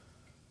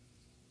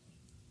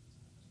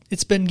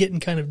it's been getting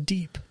kind of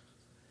deep.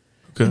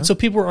 Okay. And so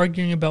people were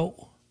arguing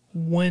about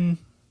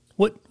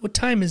what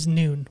time is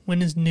noon?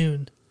 When is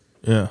noon?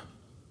 Yeah.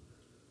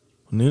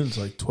 Noon's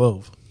like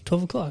 12.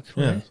 12 o'clock,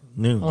 Yeah. right?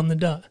 Noon. On the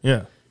dot.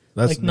 Yeah.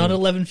 That's Like not noon.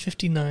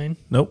 11:59.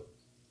 Nope.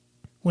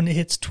 When it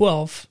hits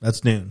 12,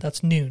 That's noon.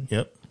 that's noon.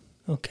 Yep.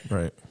 Okay.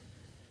 Right.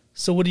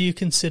 So what do you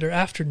consider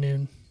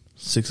afternoon?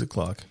 6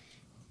 o'clock.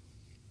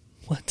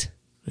 What?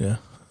 Yeah.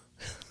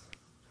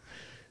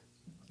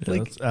 Yeah,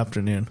 Like- that's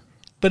afternoon.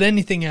 But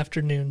anything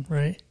afternoon,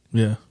 right?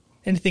 Yeah.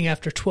 Anything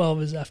after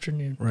 12 is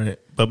afternoon. Right.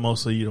 But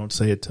mostly you don't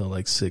say it till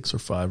like 6 or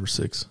 5 or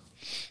 6.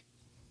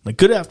 Like,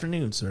 good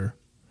afternoon, sir.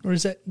 Or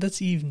is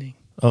that's evening?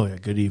 Oh, yeah.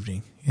 Good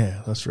evening.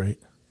 Yeah, that's right.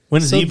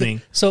 When is So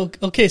evening? so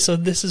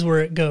this is where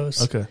it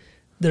goes. Okay.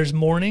 There's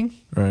morning,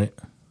 Right.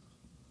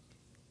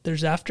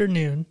 there's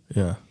afternoon,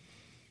 Yeah.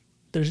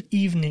 there's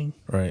evening,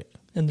 Right.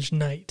 and there's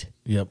night.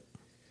 Yep.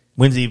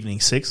 When's evening?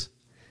 6?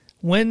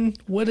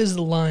 What is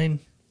the line?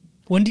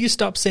 When do you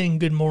stop saying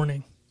good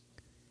morning?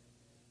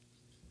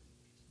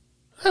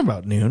 How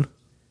about noon?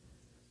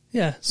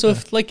 Yeah. So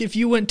if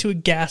you went to a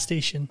gas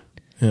station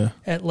Yeah.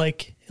 at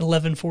like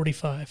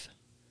 11:45,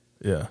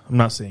 Yeah. I'm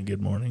not saying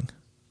good morning.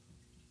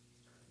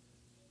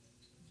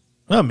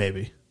 Well,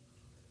 maybe.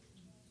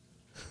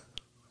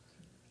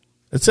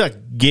 It's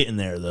like getting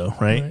there, though,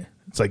 right?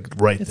 It's like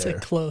It's there.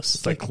 like close.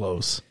 It's like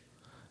close.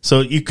 So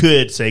you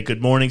could say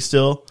good morning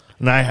still.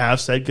 And I have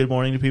said good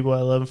morning to people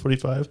at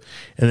 11:45.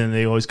 And then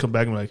they always come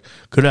back and be like,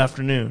 good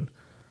afternoon.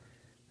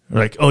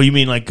 Like, oh, you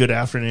mean like good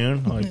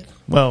afternoon? I'm like,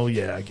 well,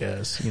 yeah, I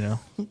guess,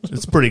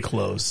 It's pretty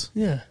close,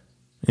 Yeah.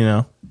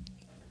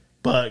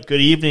 But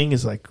good evening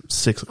is like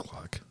 6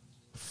 o'clock.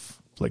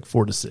 Like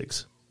 4 to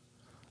 6.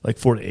 Like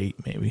 4 to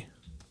 8, maybe.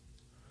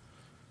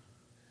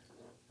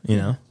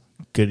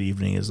 Good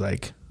evening is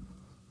like...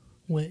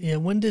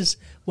 When does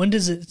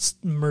it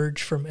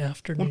merge from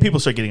afternoon? When people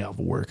start getting off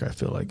of work, I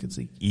feel like it's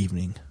the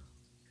evening.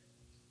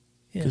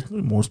 Yeah. 'Cause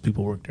most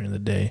people work during the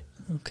day.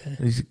 Okay.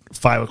 It's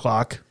 5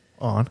 o'clock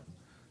on.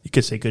 You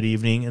could say good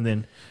evening, and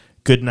then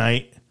good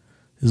night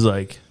is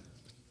like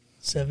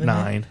 7,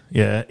 9.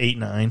 Yeah, 8,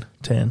 9,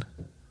 10.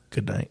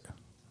 Good night.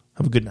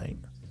 Have a good night.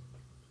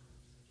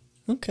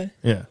 Okay.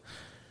 Yeah.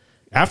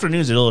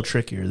 Afternoon's a little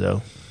trickier,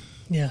 though,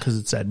 Yeah. because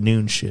it's that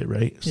noon shit,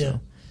 right? Yeah.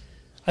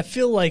 I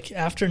feel like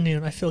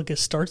afternoon, I feel like it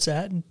starts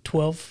at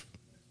 12.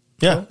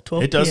 Yeah,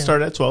 12 it does PM.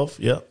 start at 12.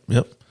 Yep.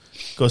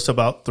 Goes to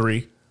about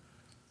 3,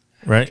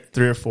 right?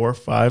 3 or 4,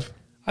 5.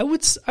 I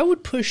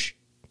would push.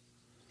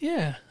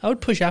 Yeah, I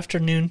would push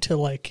afternoon to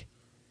like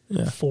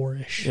Yeah.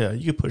 4-ish. Yeah,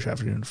 you could push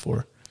afternoon to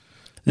 4.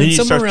 Then you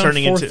somewhere start around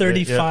turning into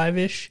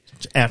 4:35-ish.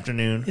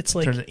 Afternoon. It's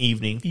like turns into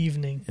evening.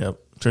 Evening. Yep.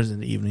 Turns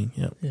into evening.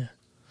 Yep. Yeah.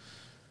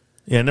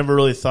 Yeah, I never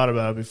really thought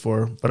about it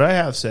before, but I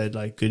have said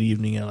like good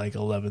evening at like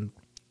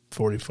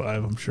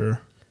 11:45, I'm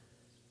sure.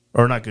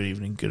 Or not good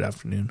evening, good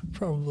afternoon.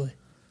 Probably.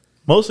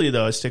 Mostly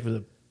though, I stick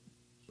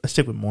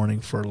with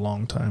morning for a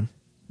long time.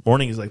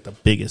 Morning is like the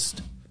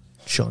biggest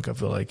chunk, I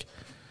feel like.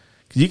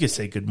 Cuz you could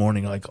say good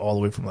morning like all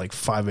the way from like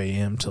 5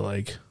 a.m. to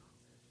like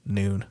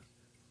noon.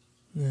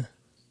 Yeah.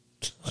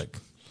 Like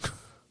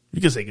you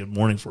could say good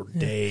morning for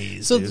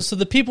days. So dude. so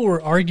the people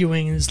were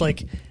arguing is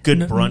like Good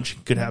no- brunch,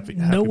 good happy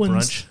No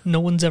brunch.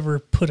 one's ever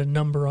put a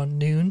number on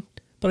noon,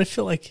 but I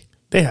feel like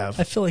They have.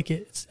 it's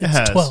It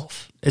has.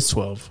 12. It's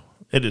 12.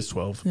 It is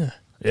 12. Yeah.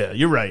 Yeah,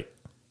 you're right.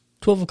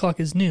 12 o'clock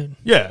is noon.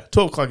 Yeah,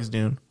 12 o'clock is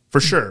noon. For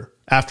sure.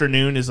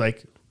 Afternoon is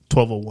like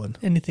 12:01.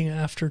 Anything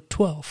after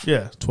 12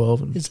 Yeah,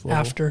 12 and is 12.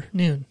 after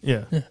noon.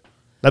 Yeah. Yeah.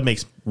 That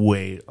makes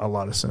a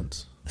lot of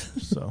sense.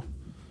 So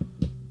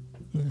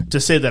to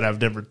say that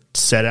I've never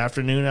said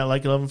afternoon at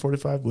like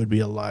 11:45 would be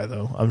a lie,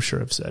 though. I'm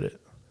sure I've said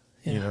it.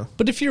 Yeah.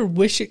 But if you're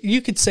wishing,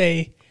 you could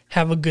say,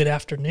 have a good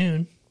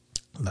afternoon.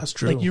 That's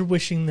true. Like you're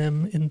wishing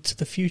them into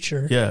the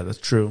future. Yeah, that's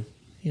true.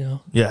 Yeah,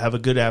 have a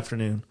good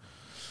afternoon.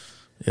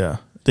 Yeah.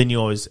 Then you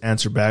always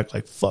answer back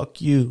like, fuck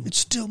you. It's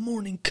still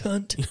morning,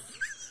 cunt.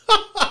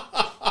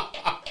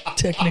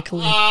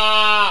 Technically.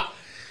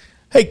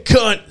 Hey,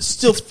 cunt.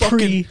 Still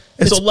fucking.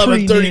 It's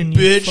 11:30, pre-noon,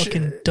 bitch. You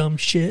fucking dumb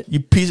shit. You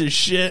piece of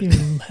shit.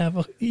 You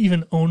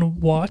even own a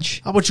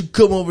watch. How about you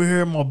come over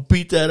here and I'm going to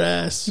beat that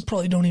ass? You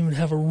probably don't even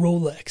have a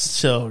Rolex.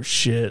 So,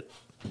 shit.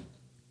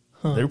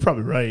 They're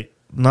probably right.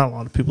 Not a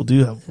lot of people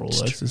do have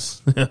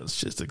Rolexes. It's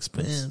just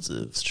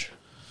expensive. It's true.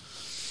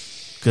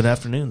 Good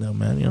afternoon, though,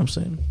 man. You know what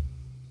I'm saying?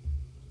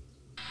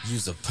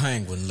 You's a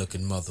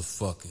penguin-looking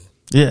motherfucker.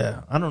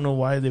 Yeah. I don't know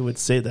why they would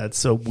say that. It's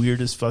so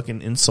weirdest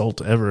fucking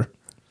insult ever.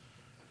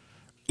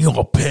 You're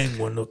a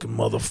penguin-looking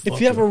motherfucker. If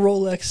you have a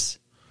Rolex,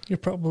 you're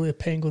probably a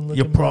penguin-looking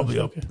You're probably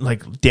motherfucker.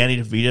 like Danny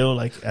DeVito,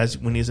 like as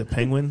when he's a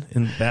penguin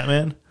in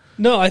Batman.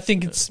 No, I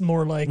think it's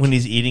more like When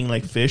he's eating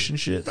like fish and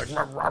shit. Like,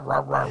 rah, rah,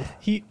 rah, rah.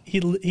 he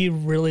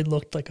really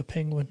looked like a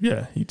penguin.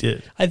 Yeah, he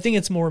did. I think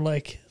it's more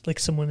like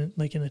someone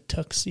in a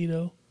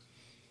tuxedo.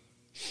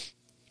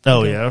 Oh,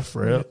 Like yeah,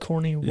 for real. a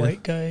corny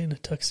white guy in a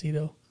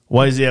tuxedo.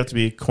 Why does he have to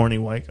be a corny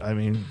white? I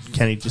mean,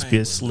 can't he just be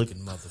a slick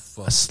Penguin-looking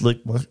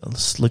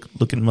motherfucker.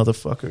 looking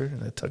motherfucker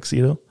in a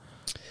tuxedo?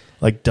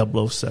 Like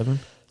 007?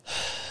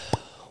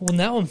 Well,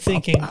 now I'm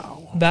thinking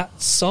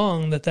that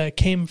song that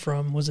came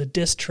from was a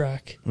diss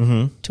track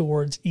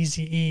towards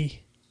Eazy-E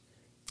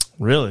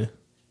Really?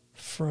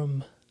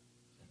 from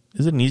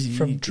Is it an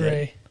easy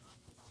Dre.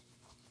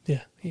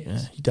 Yeah, he Yeah,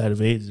 is. he died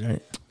of AIDS,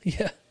 right?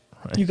 Yeah.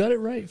 Right. You got it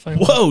right.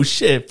 Finally. Whoa,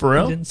 shit, for I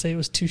real? didn't say it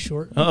was too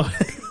short. Oh,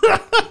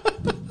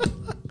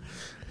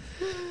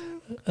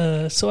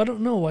 So I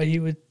don't know why he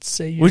would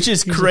say. which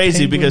is he's a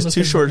crazy because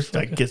Too penguin-looking Short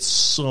motherfucker. gets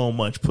so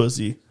much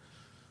pussy.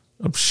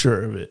 I'm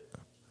sure of it.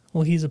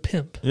 Well, he's a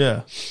pimp.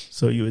 Yeah.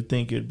 So you would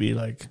think it would be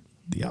like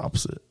the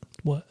opposite.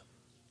 What?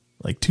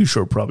 Like Too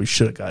Short probably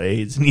should have got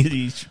AIDS and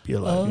he should be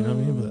alive. You know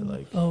what I mean? But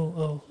like,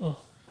 Oh.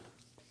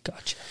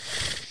 Gotcha.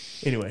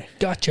 anyway,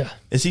 Gotcha.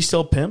 is he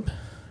still a pimp?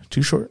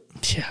 Too Short?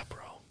 Yeah, bro.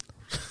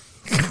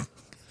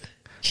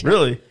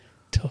 Really?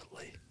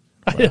 Totally.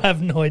 I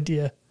have no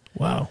idea.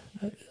 Wow.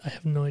 I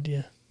have no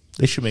idea.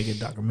 They should make a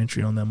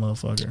documentary on that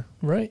motherfucker.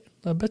 Right?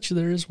 I bet you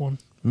there is one.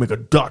 Make a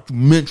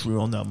documentary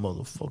on that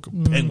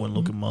motherfucker. Penguin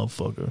looking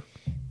motherfucker.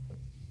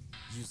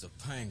 You's a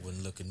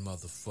penguin-looking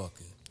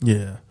motherfucker.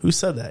 Yeah. Who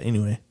said that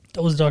anyway?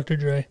 That was Dr.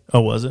 Dre.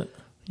 Oh, was it?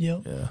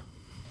 Yep. Yeah.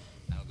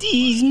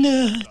 These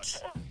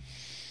nuts.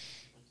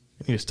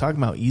 He was talking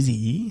about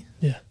Eazy-E?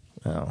 Yeah.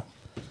 Oh.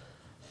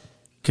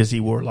 Because he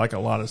wore like a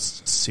lot of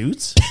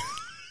suits.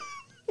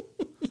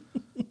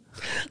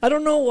 I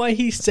don't know why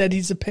he said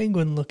he's a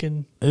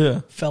penguin-looking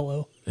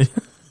fellow.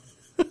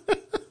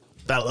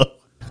 Fellow.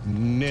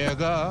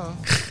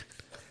 Nigga.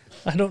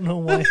 I don't know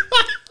why.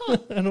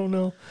 I don't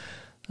know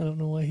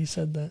why he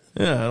said that.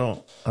 Yeah,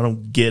 I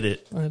don't get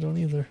it. I don't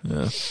either.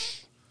 Yeah.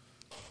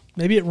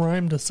 Maybe it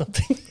rhymed with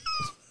something.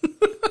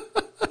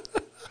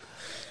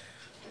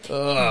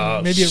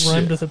 Oh, Maybe it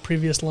rhymed shit. with a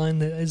previous line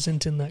that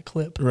isn't in that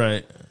clip.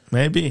 Right.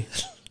 Maybe.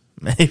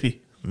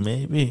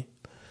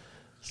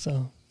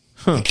 So,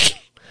 Huh.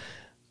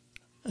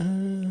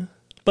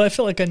 but I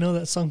feel like I know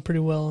that song pretty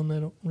well, and I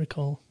don't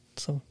recall.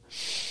 So,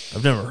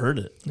 I've never heard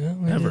it. yeah,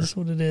 Never. it is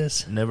what it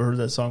is. Never heard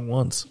that song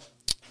once.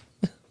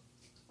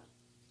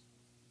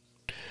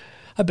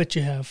 I bet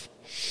you have.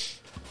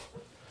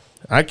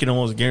 I can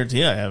almost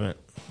guarantee I haven't.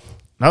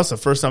 That was the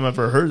first time I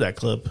ever heard that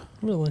clip.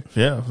 Really?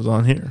 Yeah, it was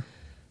on here.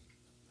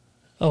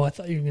 Oh, I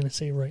thought you were going to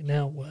say right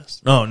now it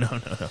was. Oh, no.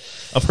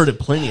 I've heard it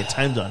plenty of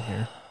times on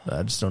here.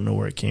 I just don't know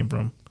where it came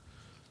from.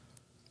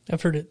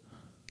 I've heard it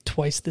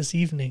twice this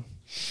evening.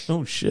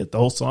 Oh, shit. The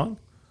whole song?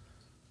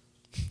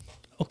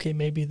 Okay,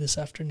 maybe this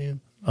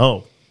afternoon.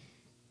 Oh.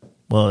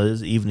 Well, it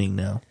is evening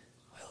now.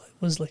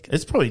 It was like,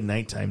 It's probably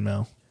nighttime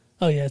now.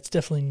 oh yeah, it's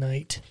definitely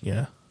night.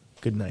 Yeah.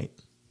 Good night.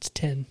 It's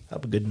 10.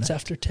 Have a good night. It's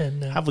after 10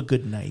 now. Have a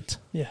good night.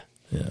 Yeah.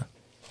 Yeah.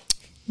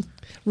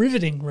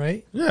 Riveting,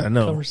 right? Yeah,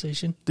 no.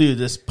 Conversation. Dude,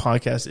 this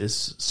podcast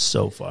is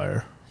so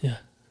fire. Yeah.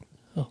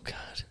 Oh,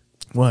 God.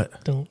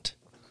 What? Don't.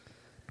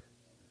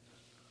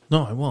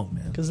 No, I won't,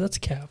 man. Because that's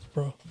cap,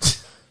 bro.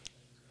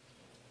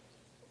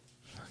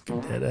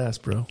 Dead ass,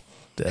 bro.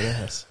 Dead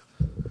ass.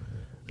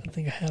 I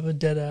think I have a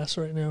dead ass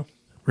right now.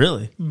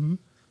 Really?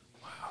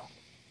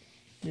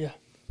 Yeah.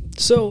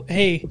 So,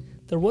 hey,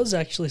 there was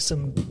actually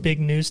some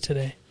big news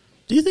today.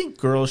 Do you think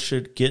girls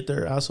should get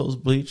their assholes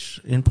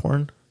bleached in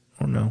porn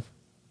or no?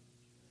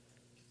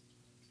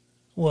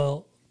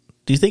 Well,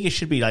 Do you think it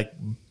should be like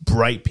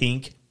bright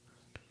pink?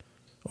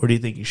 Or do you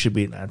think it should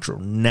be a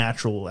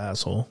natural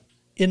asshole?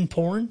 in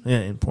porn Yeah,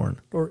 in porn.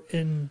 or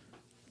in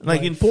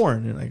Like in life?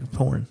 porn. Like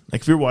porn.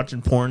 Like if you're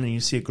watching porn and you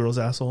see a girl's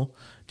asshole,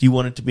 do you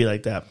want it to be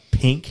like that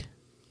pink?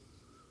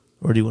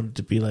 Or do you want it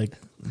to be like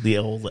the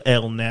old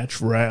El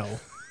Natural?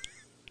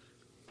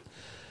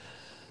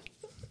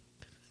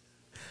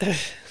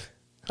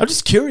 I'm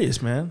just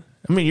curious, man.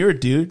 I mean, you're a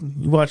dude.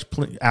 You watch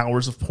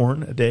hours of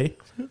porn a day.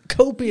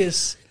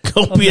 Copious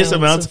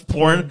Amounts of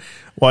porn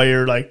while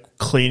you're like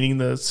cleaning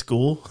the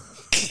school.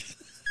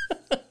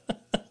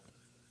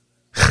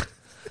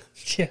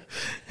 Yeah.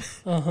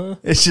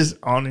 It's just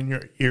on in your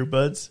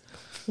earbuds.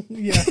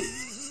 Yeah.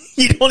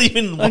 You don't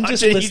even watch I'm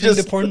just it. listening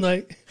to porn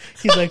like,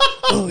 he's like,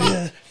 oh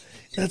yeah,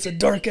 that's a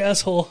dark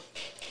asshole.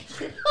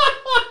 You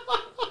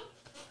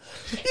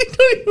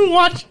don't even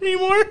watch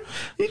anymore.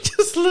 You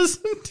just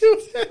listen to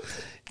it.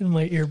 In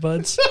my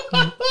earbuds.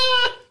 I'm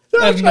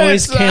I have trying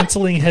noise to talk-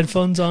 canceling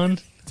headphones on.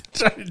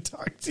 Trying to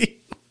talk to you.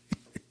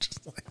 You're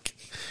just like,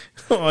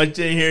 oh, I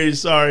didn't hear you.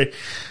 Sorry.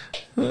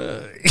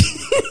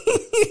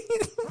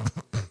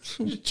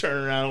 You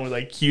turn around with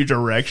like huge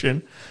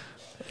erection.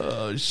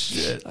 Oh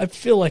shit! I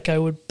feel like I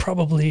would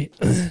probably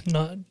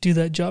not do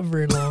that job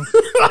very long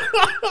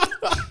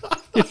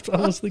if that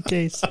was the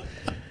case.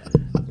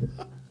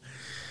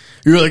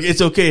 You're like,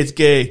 it's okay. It's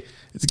gay.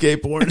 It's gay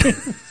porn.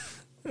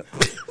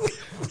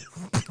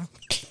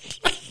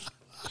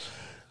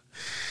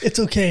 It's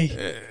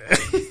okay.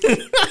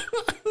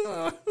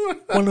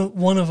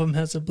 One of them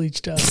has a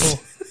bleached asshole.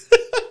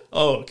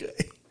 Oh, okay.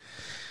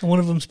 And one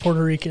of them's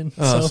Puerto Rican.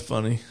 Oh, that's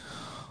funny.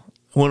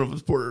 One of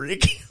them's Puerto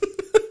Rican.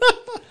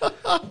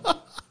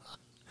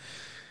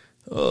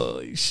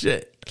 Holy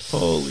shit!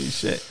 Holy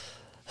shit!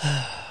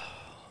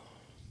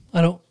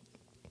 I don't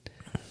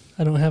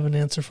have an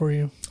answer for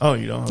you. Oh,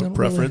 you don't have a Not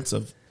preference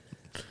of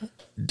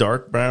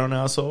dark brown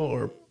asshole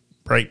or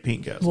bright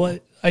pink asshole?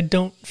 What I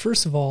don't.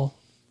 First of all,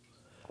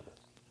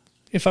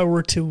 if I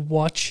were to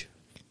watch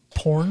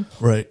porn,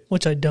 Right.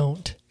 which I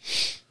don't,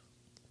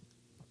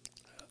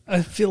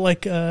 I feel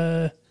like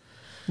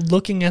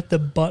looking at the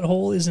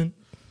butthole isn't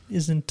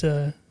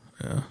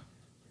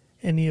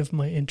any of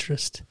my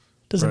interest.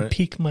 Doesn't Right.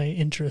 pique my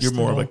interest. You're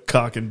more at of all. a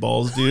cock and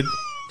balls dude.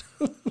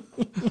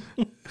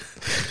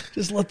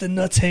 Just let the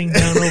nuts hang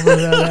down over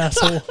that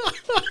asshole.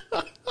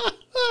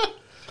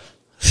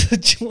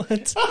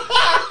 What?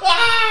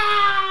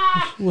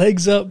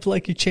 Legs up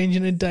like you're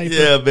changing a diaper.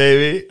 Yeah,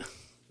 baby.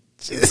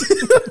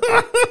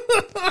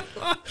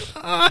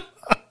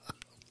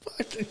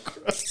 Fucking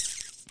gross.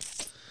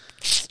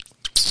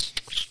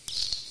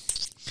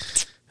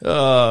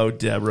 Oh,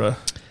 Deborah.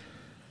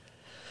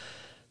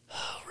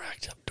 Oh,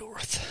 racked up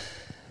Dorth.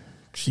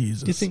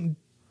 Jesus.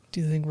 Do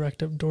you think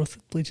racked up Dorth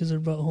bleaches her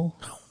butthole?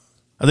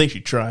 I think she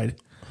tried.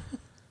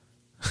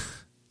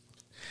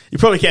 You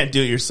probably can't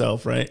do it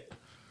yourself, right?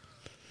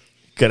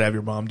 Gotta have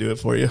your mom do it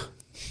for you.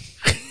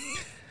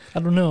 I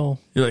don't know.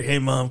 You're like, hey,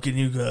 Mom, can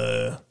you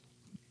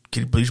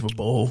bleach my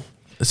bowl?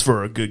 It's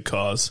for a good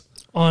cause.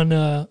 On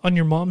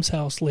your mom's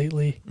house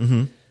lately,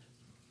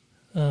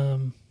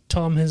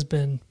 Tom has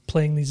been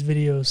playing these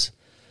videos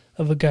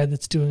of a guy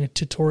that's doing a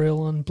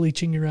tutorial on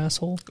bleaching your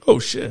asshole. Oh,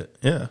 shit.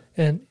 Yeah.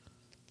 And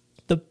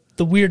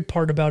the weird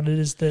part about it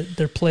is that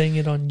they're playing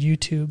it on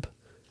YouTube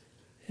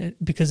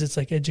because it's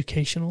like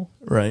educational.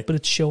 Right. But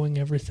it's showing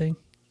everything.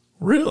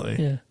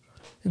 Really? Yeah.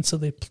 And so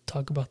they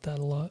talk about that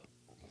a lot.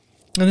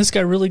 And this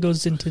guy really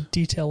goes into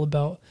detail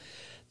about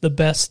the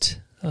best,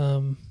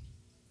 like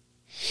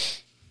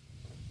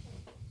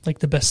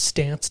the best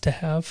stance to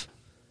have,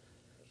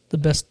 the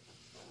best,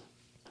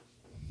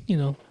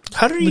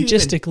 How do you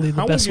logistically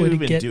the best way to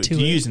get to it. Do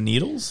you use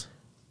needles?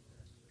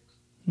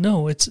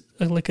 No, it's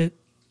like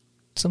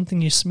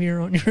something you smear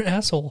on your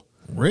asshole.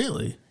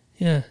 Really?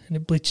 Yeah, and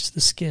it bleaches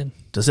the skin.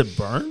 Does it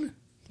burn?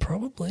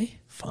 Probably.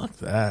 Fuck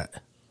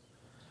that.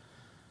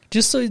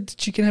 Just so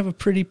that you can have a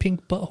pretty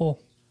pink butthole.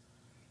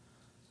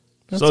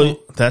 That's So all.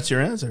 that's your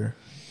answer.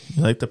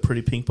 You like the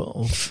pretty pink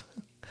butthole?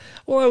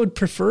 Well, I would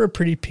prefer a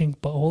pretty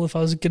pink butthole if I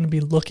was going to be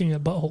looking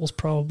at buttholes,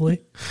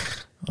 probably.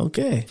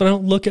 Okay. But I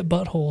don't look at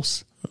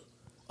buttholes.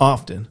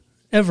 Often.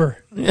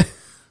 Ever.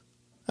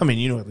 I mean,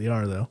 you know what they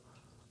are, though.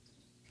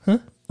 Huh?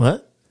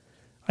 What?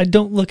 I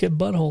don't look at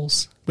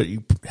buttholes. But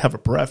you have a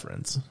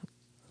preference.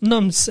 No,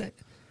 I'm saying...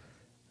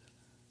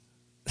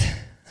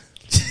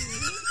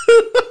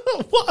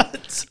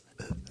 What?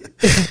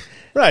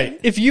 Right.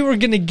 If you were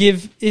going to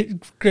give...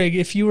 Greg,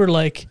 if you were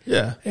like,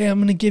 Yeah. hey, I'm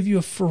going to give you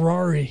a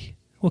Ferrari.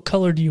 What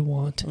color do you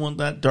want? I want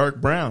that dark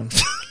brown.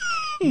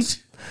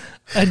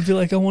 I'd be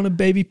like, I want a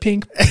baby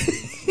pink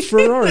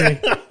Ferrari.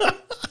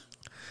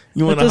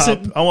 You want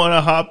doesn't- I want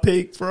a hot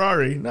pink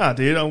Ferrari. Nah,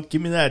 dude, don't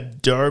give me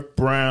that dark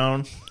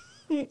brown.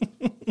 Give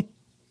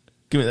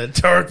me that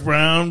dark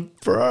brown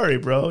Ferrari,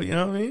 bro. You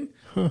know what I mean?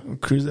 I'll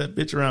cruise that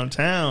bitch around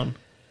town.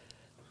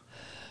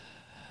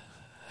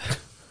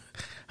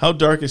 How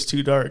dark is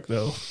too dark,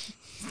 though?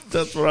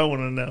 That's what I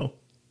want to know.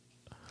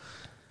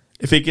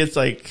 If it gets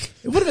like,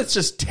 what if it's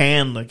just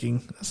tan looking?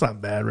 That's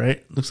not bad,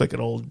 right? Looks like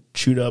an old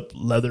chewed up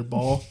leather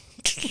ball.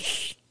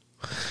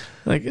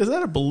 Like, is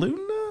that a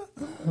balloon now?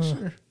 I'm not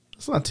sure.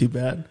 It's not too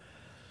bad.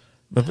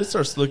 But if it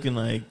starts looking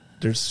like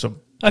there's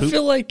some I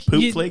feel like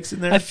poop flakes in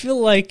there. I feel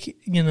like,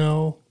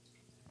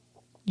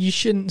 you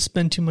shouldn't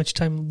spend too much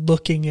time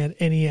looking at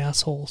any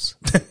assholes.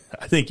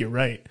 I think you're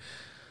right.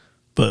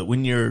 But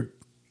when you're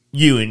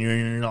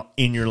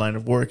in your line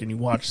of work and you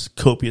watch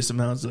copious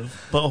amounts of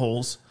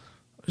buttholes,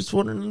 I just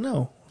wanted to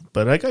know.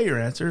 But I got your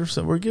answer,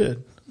 so we're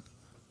good.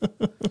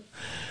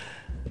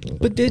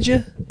 But did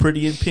you?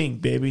 Pretty in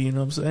pink, baby. You know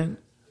what I'm saying?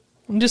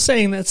 I'm just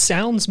saying that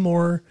sounds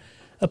more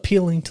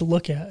appealing to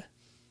look at.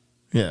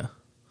 Yeah.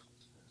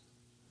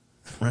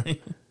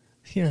 Right?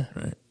 Yeah.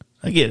 Right.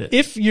 I get it.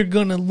 If you're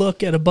going to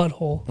look at a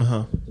butthole,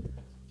 Uh-huh.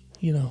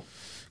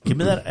 Give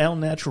me that al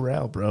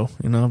natural, bro.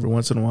 Every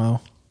once in a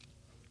while.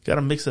 Got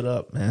to mix it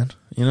up, man.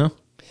 Well,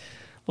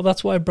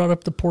 that's why I brought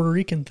up the Puerto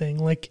Rican thing.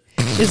 Like,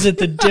 is it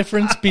the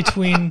difference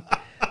between,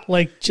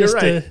 like, just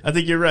You're right. I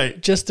think you're right.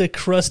 just a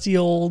crusty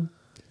old,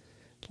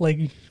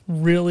 like,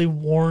 really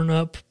worn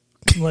up,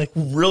 like,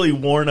 Really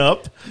worn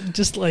up.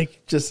 just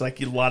like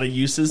A lot of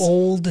uses.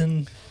 old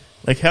and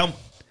Like how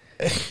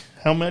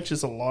much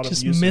is a lot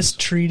just of uses?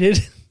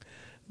 mistreated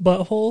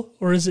butthole?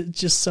 Or is it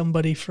just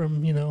somebody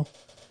from,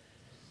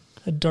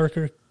 a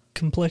darker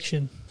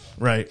complexion?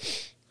 Right.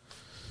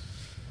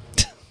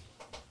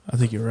 I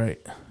think you're right.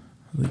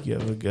 I think you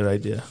have a good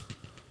idea.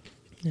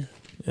 Yeah.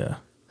 Yeah.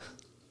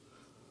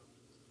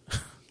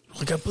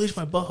 Like, I bleached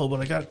my butthole, but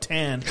I got a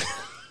tan.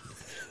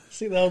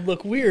 See, that would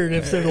look weird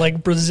if they're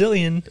like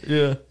Brazilian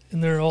Yeah.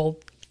 and they're all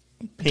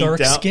Pinked dark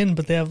out. skin,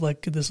 but they have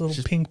like this little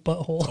Just pink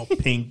butthole. All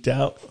pinked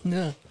out.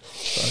 Yeah.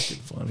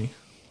 Fucking funny.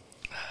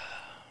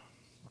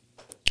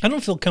 I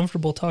don't feel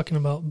comfortable talking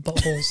about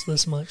buttholes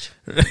this much.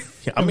 Yeah,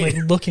 I I'm mean,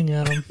 like looking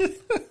at them.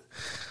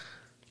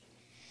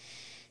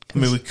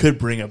 we could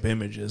bring up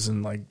images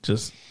and like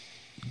just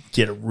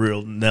get a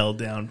real nailed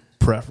down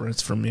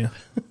preference from you.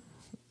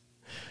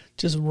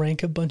 Just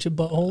rank a bunch of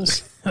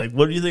buttholes. Like,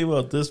 what do you think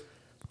about this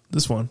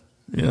one?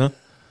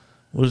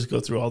 We'll just go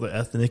through all the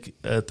ethnic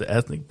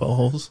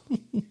buttholes.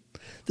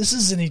 This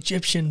is an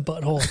Egyptian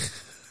butthole.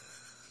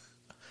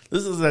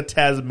 This is a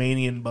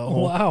Tasmanian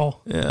butthole.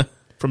 Wow. Yeah,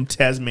 from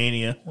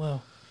Tasmania.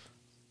 Wow.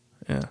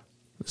 Yeah,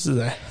 this is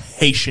a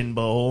Haitian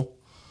butthole.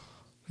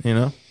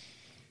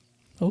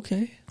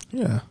 Okay.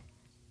 Yeah.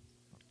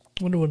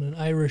 Wonder what an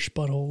Irish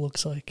butthole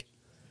looks like.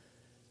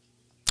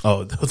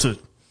 Oh, those are.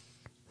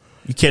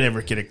 You can't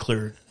ever get a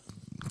clear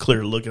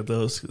look at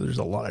those. 'Cause there's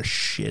a lot of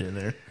shit in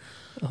there.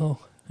 Oh.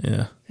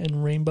 Yeah,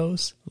 And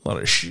rainbows. a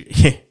lot of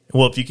shit.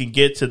 Well, if you can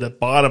get to the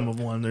bottom of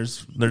one,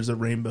 there's a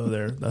rainbow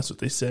there. That's what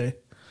they say.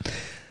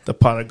 The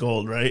pot of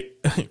gold, right?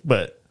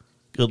 But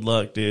good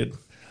luck, dude.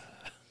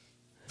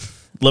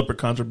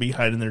 Leprechauns will be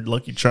hiding their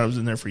Lucky Charms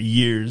in there for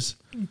years.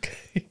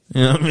 Okay.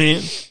 You know what I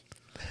mean?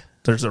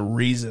 There's a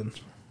reason.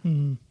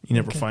 Mm, You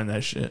never okay. find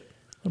that shit.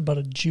 What about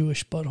a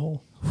Jewish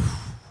butthole?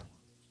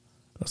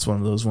 That's one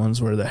of those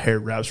ones where the hair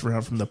wraps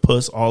around from the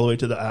puss all the way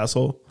to the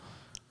asshole.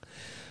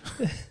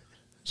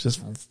 It's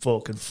just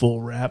fucking full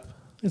wrap.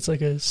 It's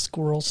like a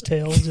squirrel's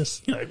tail.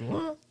 Just You're like,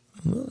 what?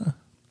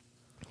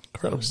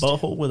 got a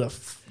butthole with a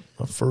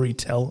furry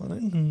tail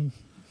on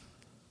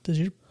it. Does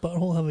your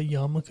butthole have a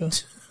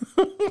yarmulke?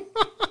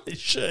 It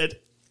should.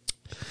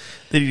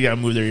 Then you gotta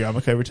move their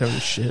yarmulke every time you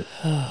shit.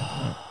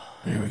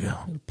 There we go.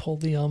 Pull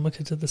the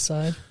yarmulke to the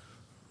side.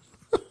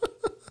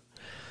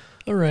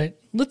 All right,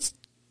 let's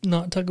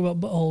not talk about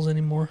buttholes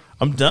anymore.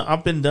 I'm done.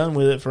 I've been done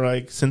with it for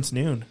like since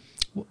noon.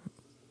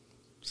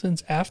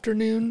 Since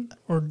afternoon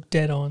or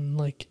dead on?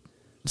 Like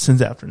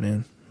Since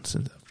afternoon.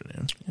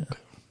 Yeah.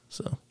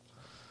 So,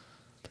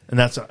 and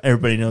that's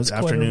everybody knows.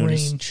 quite a Afternoon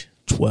is range.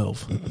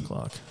 12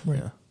 o'clock. Right.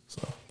 Yeah.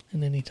 So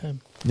And any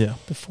time yeah,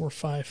 before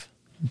 5.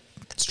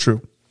 it's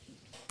true.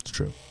 It's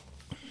true.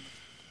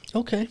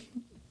 Okay.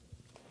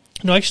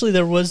 No, actually,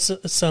 there was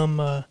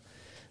some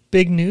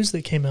big news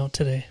that came out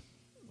today.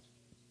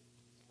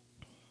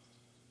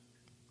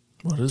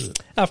 What is it?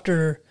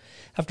 After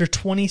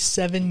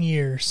 27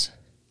 years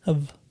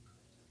of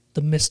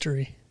the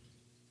mystery,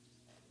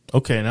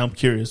 Okay, now I'm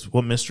curious.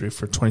 What mystery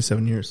for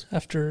 27 years?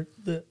 after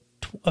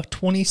a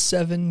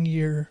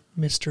 27-year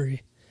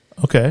mystery,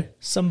 Okay.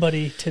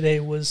 somebody today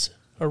was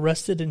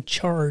arrested and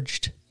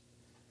charged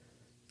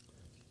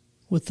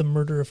with the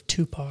murder of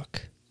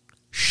Tupac.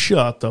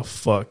 Shut the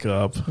fuck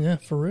up. Yeah,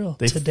 for real.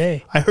 They-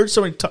 Today. I heard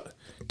somebody talk.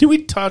 Did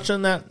we touch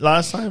on that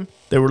last time?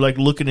 They were like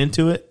looking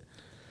into it.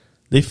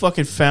 They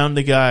fucking found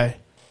the guy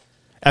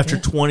after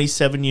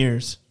 27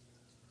 years.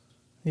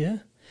 Yeah.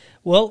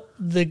 Well,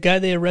 the guy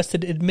they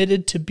arrested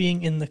admitted to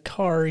being in the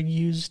car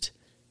used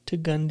to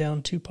gun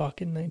down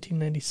Tupac in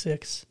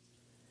 1996.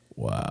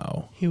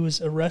 Wow. He was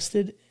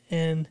arrested,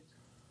 and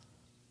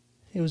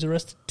he was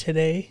arrested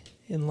today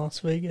in Las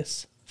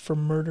Vegas for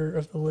murder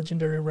of the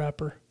legendary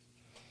rapper.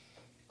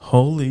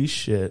 Holy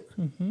shit.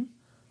 Mm-hmm.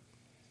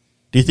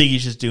 Do you think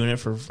he's just doing it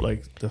for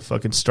like the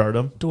fucking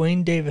stardom?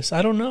 Dwayne Davis.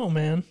 I don't know,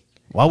 man.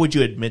 Why would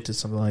you admit to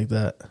something like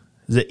that?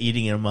 Is it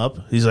eating him up?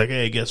 He's like,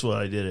 hey, guess what?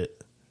 I did it.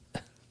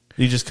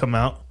 Did he just come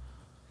out?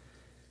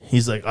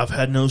 He's like, I've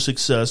had no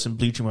success in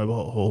bleaching my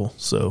butthole,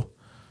 so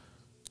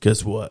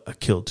guess what? I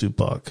killed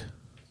Tupac.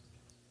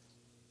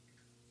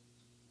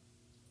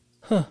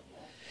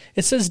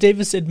 It says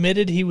Davis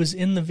admitted he was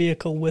in the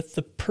vehicle with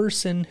the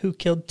person who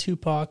killed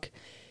Tupac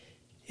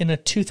in a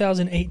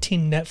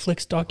 2018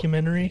 Netflix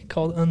documentary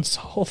called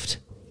Unsolved.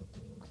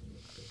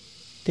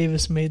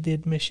 Davis made the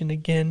admission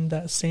again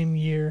that same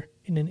year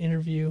in an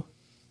interview.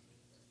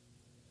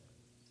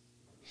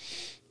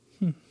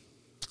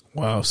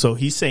 Wow. So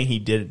he's saying he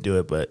didn't do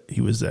it, but he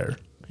was there.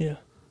 Yeah. And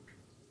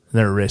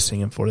they're arresting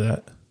him for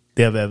that.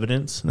 They have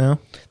evidence now?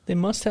 They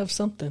must have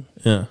something.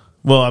 Yeah.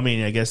 Well, I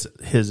mean, I guess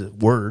his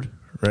word,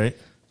 right?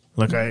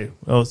 Like, I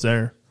was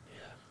there.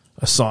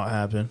 I saw it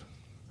happen,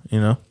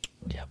 you know?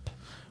 Yep.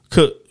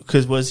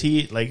 Because was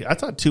he, like, I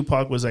thought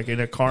Tupac was, like,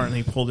 in a car and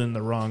he pulled in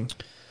the wrong,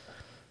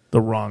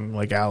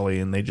 like, alley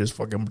and they just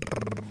fucking...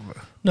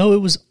 No,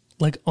 it was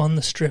like on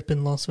the strip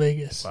in Las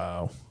Vegas.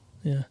 Wow.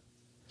 Yeah.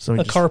 So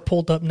A car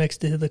pulled up next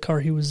to the car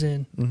he was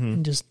in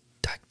and just...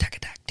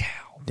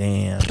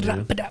 Damn,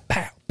 dude.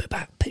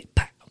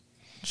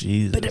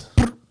 Jesus.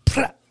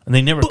 And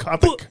they never caught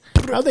the...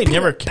 How they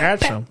never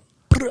catch him?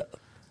 Hold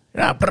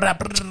on, I have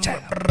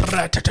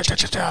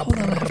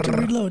to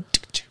reload.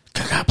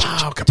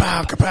 Kapow,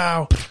 kapow,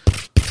 kapow.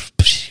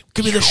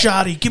 Give me the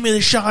shotty. Give me the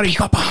shotty.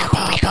 Pow, pow,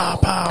 pow, pow,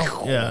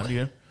 pow. Yeah,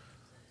 dude.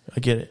 I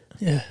get it.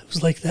 Yeah, it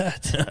was like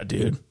that. Yeah,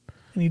 dude.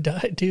 And he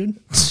died, dude.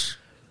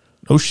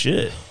 Oh,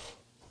 shit.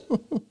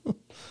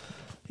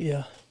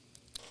 Yeah.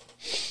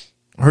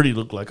 I heard he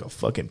looked like a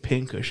fucking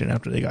pincushion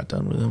after they got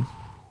done with him.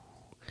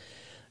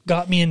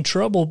 Got me in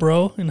trouble,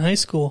 bro, in high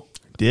school.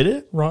 Did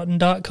it?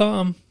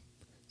 Rotten.com.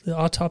 The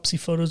autopsy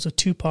photos of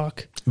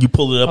Tupac. You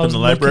pulled it up I in was the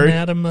library? looking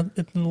at him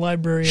in the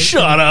library.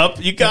 Shut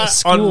up. You got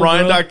school, on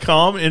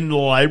Ryan.com in the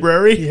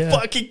library? Yeah.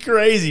 Fucking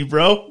crazy,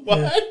 bro.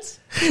 What?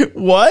 Yeah.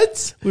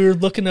 What? We were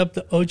looking up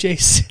the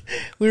OJ.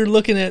 We were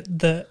looking at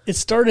it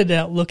started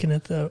out looking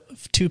at the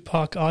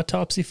Tupac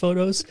autopsy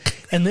photos,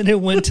 and then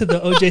it went to the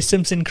OJ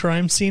Simpson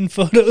crime scene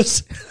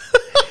photos.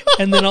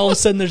 And then all of a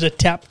sudden there's a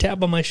tap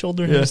on my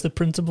shoulder, and Yeah. it was the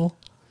principal.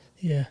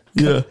 Yeah.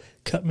 Yeah.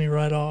 Cut me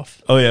right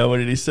off. Oh, yeah. What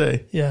did he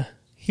say? Yeah.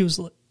 He was.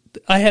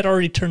 I had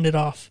already turned it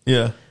off,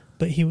 Yeah.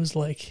 but he was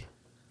like,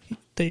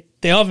 they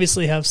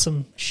obviously have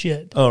some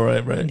shit, Oh,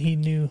 right, right. and he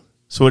knew.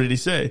 So what did he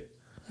say?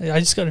 I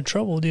just got in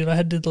trouble, dude. I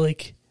had to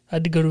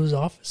go to his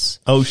office.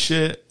 Oh,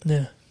 shit.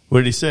 Yeah. What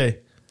did he say?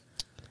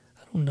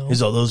 I don't know.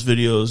 Is all those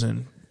videos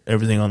and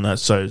everything on that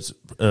site is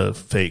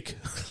fake?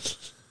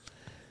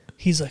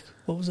 He's like,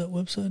 what was that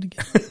website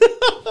again?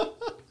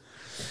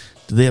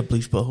 Do they have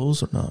bleached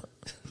buttholes or not?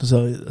 That's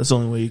the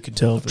only way you can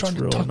tell if it's Trying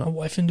to real or talk my not.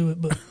 wife into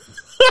it, but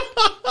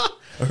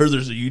I heard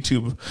there's a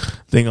YouTube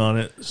thing on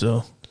it,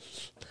 so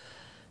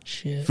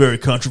shit. very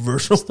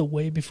controversial. It's the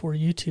way before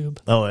YouTube.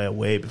 Oh, yeah,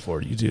 way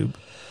before YouTube.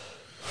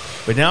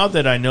 But now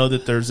that I know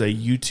that there's a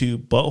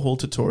YouTube butthole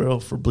tutorial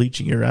for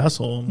bleaching your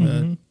asshole, I'm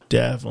going to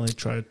definitely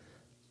try to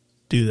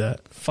do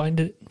that. Find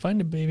it,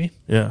 baby.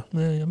 Yeah.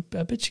 Yeah,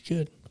 I bet you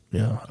could.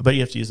 Yeah. I bet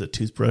you have to use a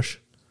toothbrush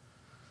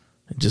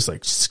and just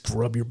like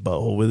scrub your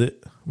butthole with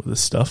it, with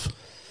this stuff.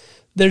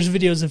 There's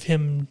videos of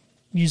him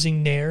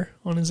using Nair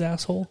on his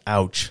asshole.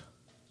 Ouch.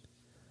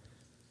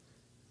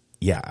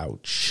 Yeah,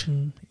 ouch.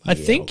 I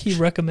think ouch. he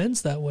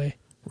recommends that way.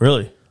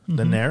 Really?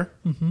 The Nair?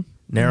 Mm-hmm.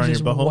 Nair on your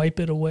Just butthole? wipe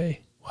it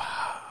away.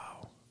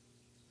 Wow.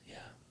 Yeah.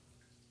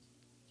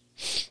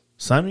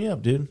 Sign me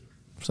up, dude.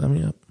 Sign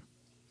me up.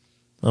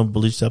 I'll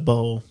bleach that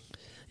butthole.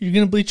 You're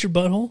going to bleach your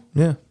butthole?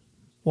 Yeah.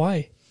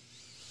 Why?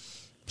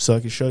 So I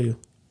can show you.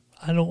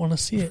 I don't want to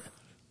see it.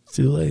 It's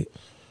too late.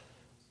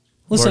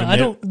 Listen, Already I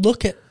made don't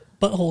look at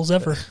buttholes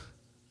ever.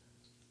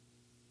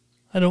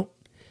 I don't.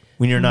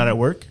 When you're not at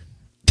work?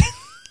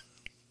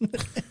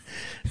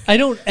 I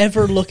don't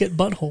ever look at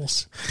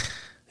buttholes.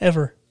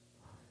 Ever.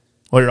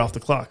 Well, you're off the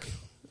clock.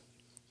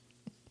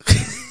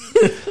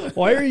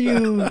 Why are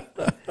you...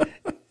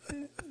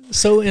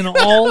 So in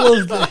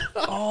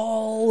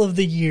all of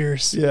the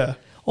years, Yeah.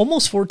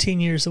 almost 14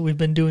 years that we've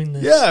been doing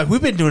this. Yeah,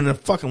 we've been doing it a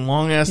fucking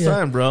long-ass Yeah.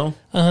 time, bro.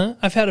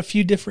 I've had a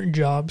few different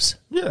jobs,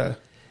 Yeah.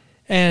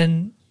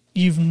 and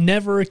you've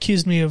never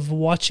accused me of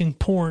watching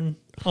porn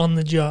on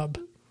the job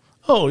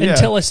Oh, yeah.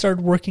 until I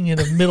started working at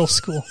a middle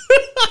school.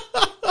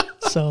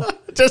 So,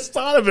 I just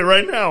thought of it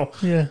right now.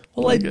 yeah.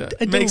 Well, I Yeah.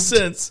 don't. Makes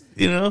sense,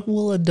 you know?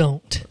 Well, I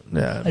don't.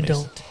 Yeah, it I makes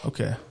don't. sense.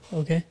 Okay.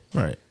 Okay?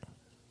 Right.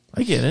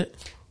 I get it.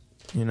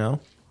 You know?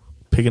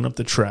 Picking up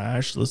the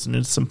trash,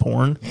 listening to some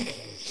porn.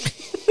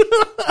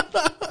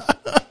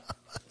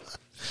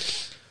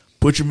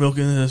 Put your milk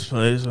in this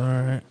place. All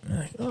right.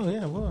 Like, oh,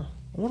 yeah. Well,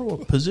 I wonder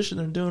what position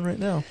they're doing right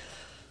now.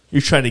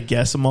 You're trying to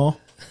guess them all.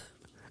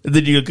 And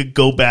then you could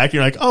go back.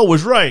 You're like, oh, I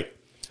was right.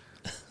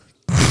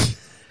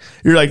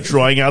 You're like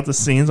drawing out the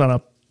scenes on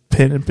a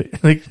pen and paper.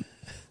 Like,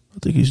 I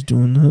think he's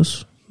doing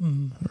this. All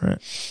right.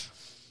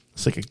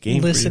 It's like a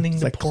game. Listening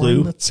it's to like porn,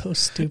 Clue. that's so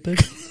stupid.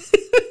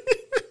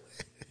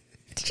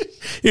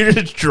 You're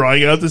just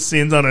drawing out the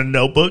scenes on a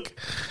notebook.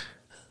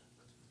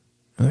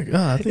 Like,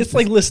 I think It's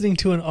like listening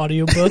to an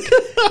audiobook.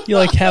 You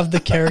like have the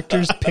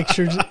characters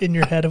pictures in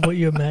your head of what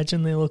you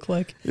imagine they look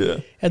like. yeah.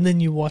 And then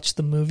you watch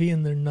the movie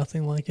and they're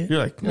nothing like it. You're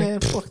like,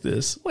 man, fuck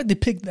this. Why'd they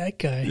pick that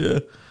guy? Yeah.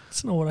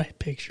 That's not what I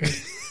pictured.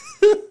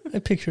 I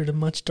pictured a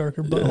much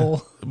darker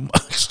butthole.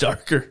 Much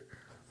darker.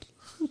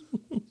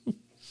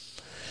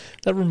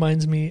 That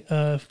reminds me,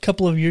 a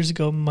couple of years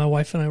ago, my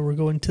wife and I were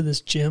going to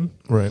this gym,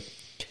 Right.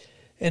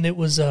 and it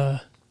was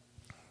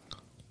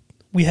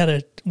we had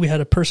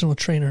a personal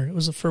trainer. It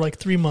was for like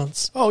 3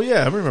 months, Oh,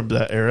 yeah. I remember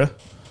that era.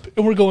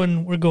 and we're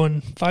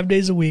going 5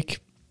 days a week,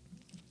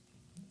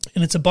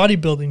 and it's a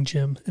bodybuilding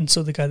gym. And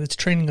so the guy that's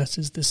training us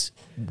is this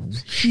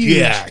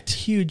Jacked.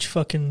 huge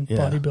fucking Yeah.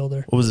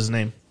 bodybuilder, What was his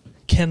name?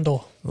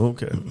 Kendall.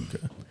 Okay.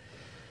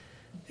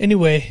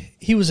 Anyway,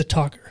 he was a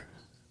talker,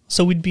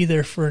 so we'd be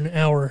there for an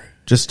hour.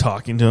 Just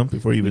talking to him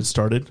before you even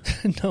started?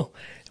 No,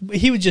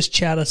 he would just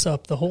chat us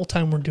up the whole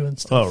time we're doing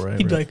stuff. Oh, right,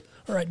 He'd be right. like,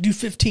 all right, do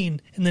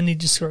 15. And then he'd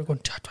just start going,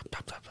 chop, chop,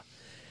 chop, chop.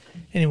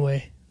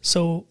 Anyway,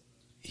 so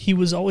he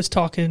was always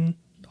talking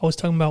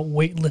about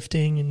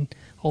weightlifting and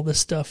all this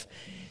stuff.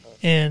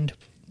 And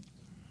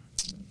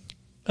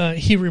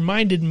he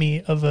reminded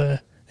me of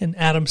an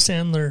Adam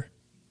Sandler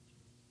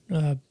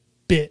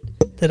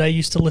bit that I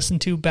used to listen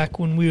to back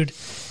when we would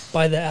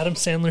buy the Adam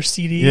Sandler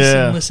CDs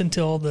Yeah. and listen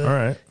to all the... All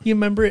right. You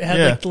remember it had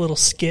Yeah. like the little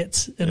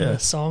skits and Yeah. the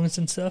songs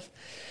and stuff?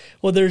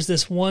 Well, there's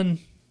this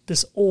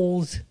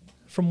old,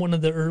 from one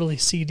of the early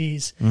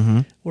CDs,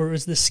 where it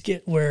was this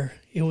skit where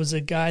it was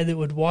a guy that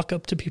would walk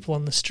up to people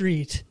on the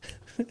street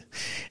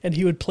and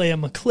he would play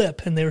them a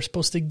clip, and they were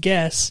supposed to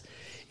guess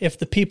if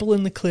the people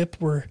in the clip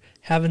were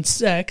having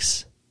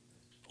sex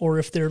or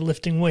if they're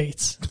lifting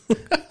weights.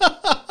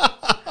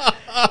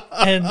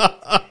 And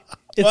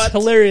it's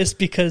hilarious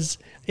because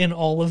in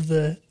all of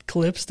the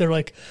clips, they're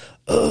like,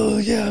 "Oh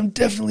yeah, I'm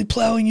definitely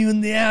plowing you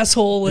in the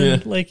asshole,"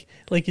 and Yeah.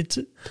 like it's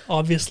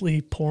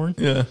obviously porn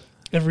Yeah.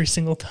 every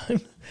single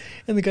time.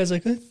 And the guy's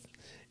like,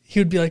 he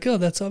would be like, "Oh,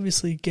 that's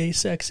obviously gay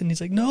sex," and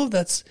he's like, "No,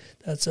 that's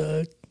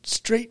a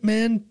straight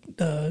man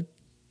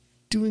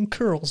doing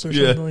curls or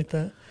Yeah. something like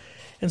that."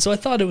 And so I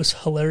thought it was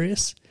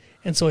hilarious,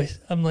 and so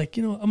I'm like,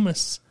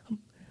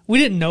 we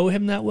didn't know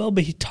him that well,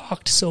 but he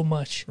talked so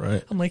much.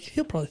 Right. I'm like,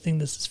 he'll probably think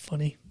this is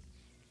funny.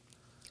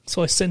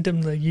 So I sent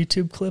him the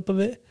YouTube clip of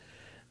it.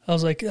 I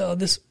was like, oh,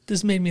 this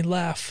made me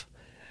laugh.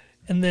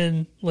 And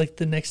then, like,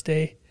 the next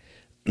day,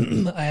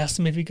 I asked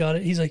him if he got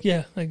it. He's like,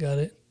 yeah, I got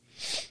it.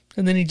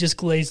 And then he just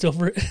glazed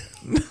over it.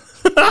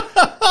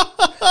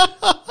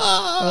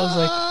 I was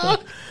like,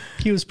 fuck.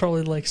 He was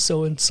probably, like,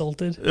 so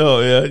insulted.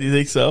 Oh, yeah. Do you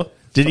think so?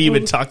 Did he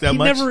even talk that he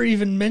much? He never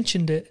even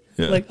mentioned it.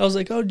 Yeah. Like, I was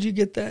like, oh, did you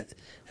get that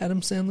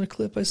Adam Sandler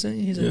clip I sent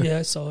you? He's like, Yeah. yeah,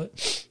 I saw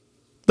it.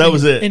 That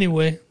was it.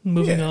 Anyway,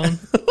 moving on.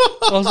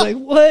 I was like,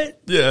 what?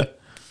 Yeah.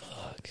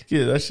 Fuck.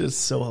 Yeah, that's just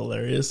so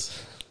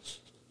hilarious.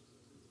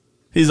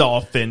 He's all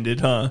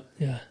offended, huh?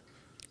 Yeah.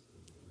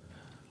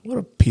 What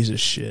a piece of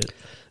shit.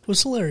 It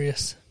was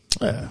hilarious.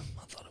 Yeah.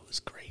 I thought it was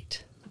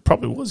great.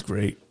 Probably was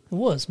great. It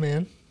was,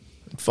 man.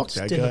 Fuck Just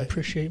that didn't guy.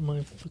 appreciate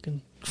my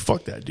fucking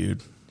Fuck that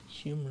dude.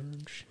 humor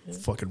and shit.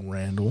 Fucking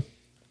Randall.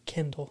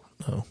 Kendall.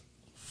 Oh.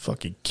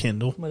 Fucking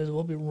Kendall. Might as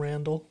well be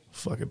Randall.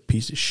 Fucking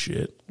piece of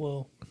shit.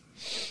 Whoa.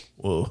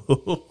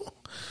 Whoa.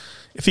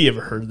 If he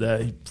ever heard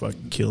that, he'd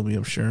fucking kill me,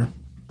 I'm sure.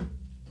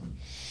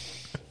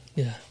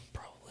 Yeah,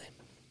 probably.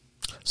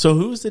 So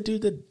who was the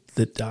dude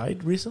that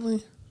died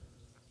recently?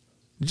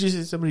 Did you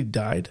say somebody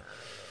died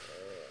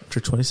after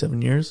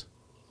 27 years?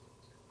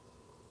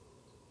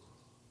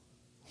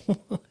 Do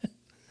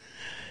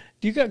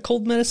you got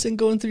cold medicine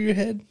going through your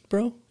head,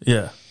 bro?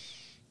 Yeah.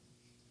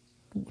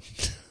 Yeah,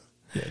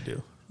 I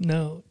do.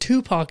 No.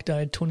 Tupac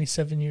died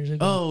 27 years ago.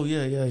 Oh,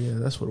 yeah.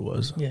 That's what it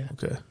was. Yeah.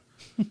 Okay.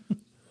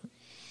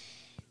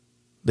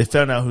 They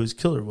found out who his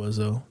killer was,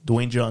 though.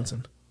 Dwayne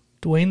Johnson.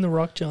 Dwayne The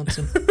Rock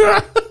Johnson.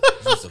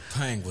 He's a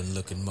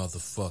penguin-looking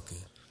motherfucker.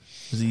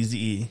 It was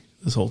Eazy-E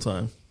this whole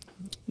time.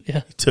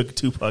 Yeah. He took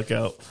Tupac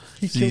out.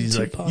 He killed He's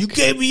Tupac. like, you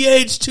gave me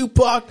AIDS,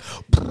 Tupac.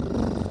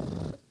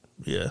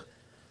 Yeah.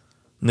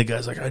 And the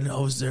guy's like, I know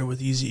I was there with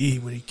Eazy-E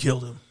when he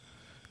killed him.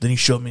 Then he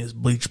showed me his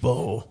bleach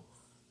bowl.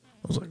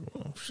 I was like,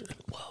 oh, shit.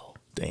 Whoa.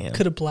 Damn.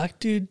 Could a black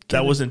dude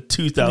That was in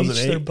 2008.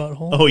 bleach their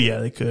butthole? Oh, yeah,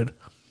 they could.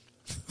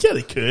 Yeah,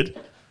 they could.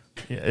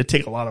 Yeah, it'd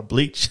take a lot of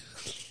bleach.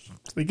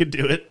 They could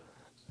do it.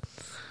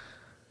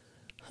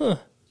 Huh.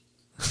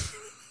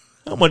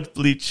 How much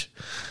bleach?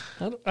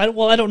 I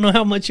don't know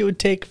how much it would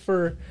take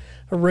for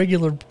a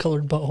regular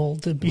colored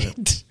butthole to be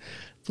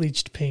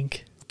bleached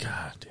pink.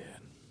 God, dude.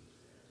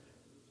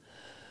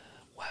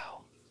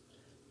 Wow.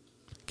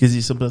 Gives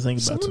you something to think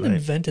about Someone tonight.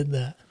 invented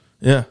that.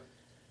 Yeah.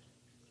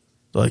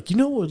 Like, you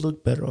know what would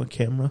look better on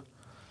camera?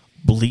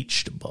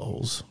 Bleached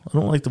buttholes. I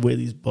don't like the way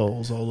these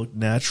buttholes all look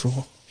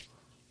natural.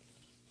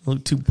 They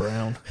look too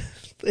brown.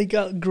 They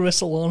got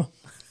gristle on them.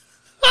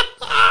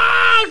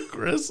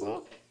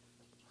 Gristle.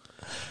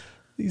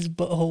 These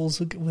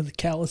buttholes with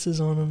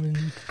calluses on them and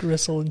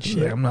gristle and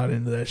shit. Like, I'm not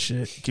into that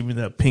shit. Give me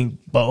that pink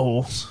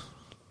buttholes.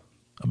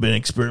 I've been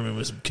experimenting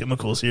with some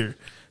chemicals here.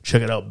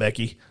 Check it out,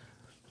 Becky.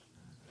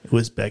 It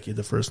was Becky,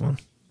 the first one,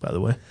 by the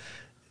way.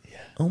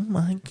 Yeah. Oh,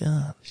 my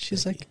God.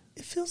 She's like,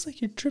 it feels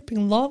like you're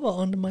dripping lava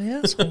onto my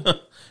asshole.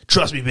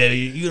 Trust me, baby.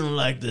 You're going to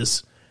like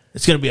this.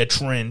 It's going to be a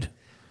trend.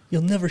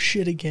 You'll never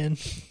shit again.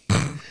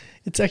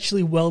 It's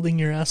actually welding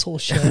your asshole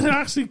It shut.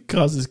 actually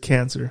causes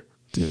cancer,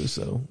 too,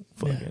 so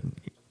fucking...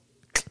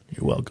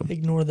 You're welcome.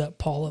 Ignore that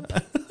polyp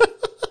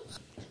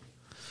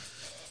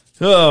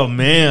Oh,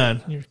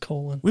 man. in your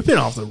colon. We've been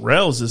off the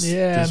rails this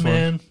Yeah,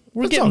 man. one.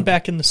 We're It's getting all-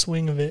 back in the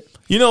swing of it.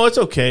 You know, it's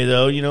okay,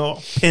 though. You know,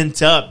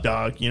 pent up,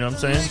 dog. You know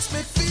what I'm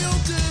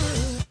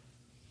saying?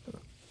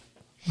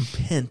 I'm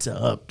pent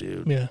up,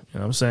 dude. Yeah. You know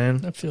what I'm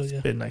saying? I feel you.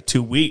 It's been like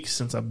 2 weeks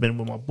since I've been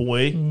with my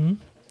boy Mm-hmm.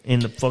 in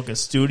the fucking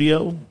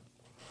studio.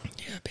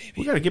 Yeah, We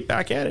baby. got to get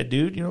back at it,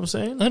 dude. You know what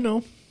I'm saying? I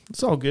know.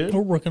 It's all good.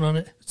 We're working on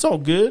it. It's all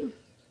good.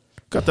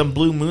 Got them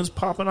blue moons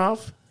popping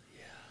off.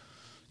 Yeah.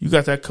 You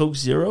got that Coke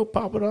Zero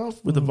popping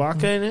off with the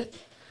vodka in it.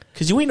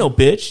 Because you ain't no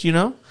bitch, you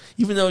know?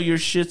 Even though your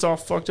shit's all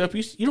fucked up,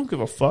 you don't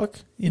give a fuck.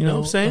 You know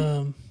what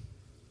I'm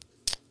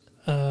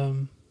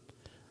saying?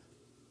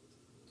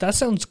 That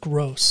sounds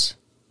gross,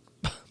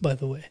 by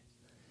the way.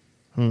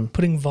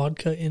 Putting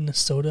vodka in a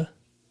soda.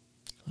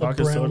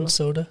 Vodka a brown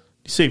soda?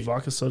 You say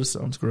vodka soda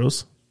sounds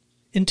gross?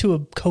 Into a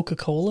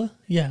Coca-Cola?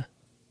 Yeah.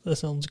 That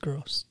sounds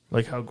gross.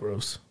 Like how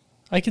gross?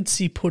 I could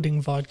see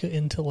putting vodka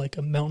into like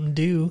a Mountain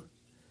Dew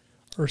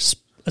or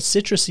a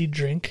citrusy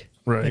drink,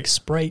 Right. like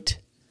Sprite,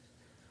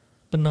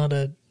 but not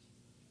a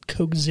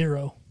Coke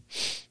Zero.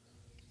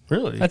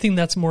 Really? I think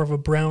that's more of a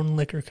brown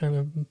liquor kind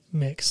of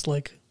mix,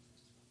 like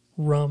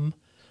rum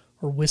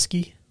or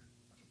whiskey,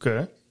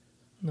 Okay.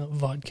 not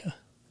vodka.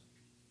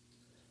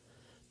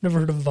 Never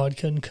heard of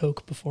vodka and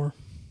Coke before.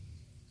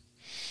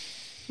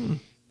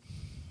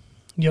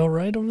 You all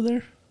right over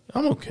there?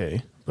 I'm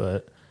okay,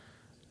 but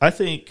I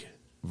think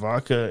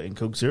vodka and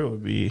Coke Zero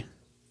would be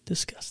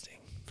Disgusting.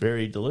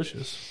 very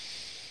delicious.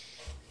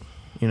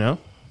 You know?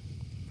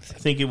 I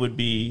think it would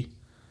be...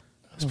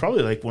 It's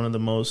probably like one of the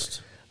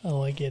most...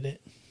 Oh, I get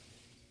it.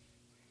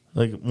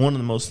 Like one of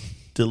the most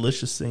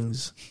delicious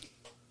things.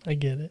 I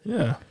get it.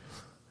 Yeah.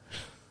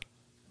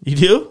 You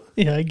do?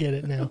 Yeah, I get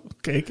it now.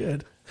 Okay,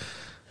 good.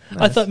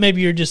 I thought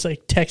maybe you're just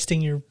like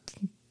texting your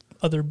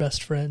other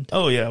best friend.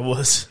 Oh, yeah, it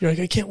was. You're like,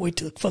 I can't wait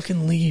to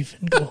fucking leave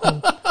and go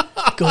home.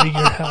 Go to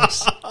your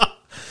house. I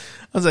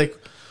was like,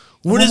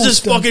 when is this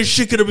almost done. fucking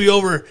shit going to be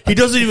over? He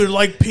doesn't even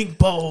like pink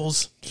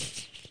balls.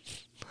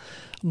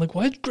 I'm like,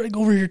 why is Greg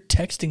over here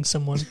texting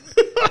someone?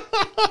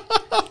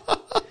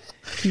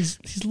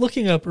 He's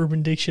looking up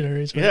Urban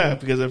Dictionaries. Right Yeah, now.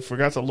 because I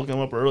forgot to look him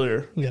up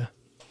earlier. Yeah.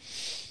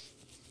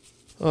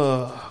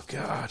 Oh,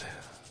 God.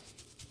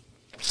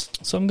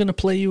 So I'm going to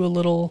play you a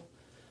little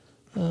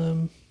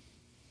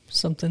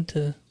something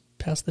to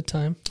pass the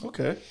time.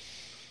 Okay.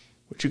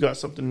 But you got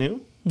something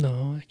new?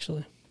 No,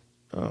 actually.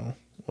 Oh,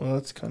 well,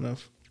 that's kind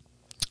of...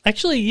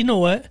 Actually, you know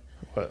what?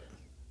 What?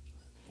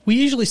 We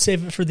usually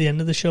save it for the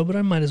end of the show, but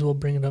I might as well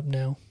bring it up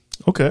now.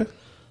 Okay.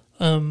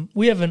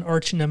 We have an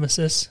arch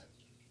nemesis.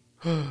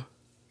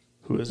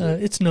 Who is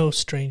it? It's no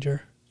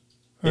stranger.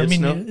 Or, It's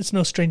no- it's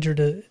no stranger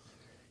to...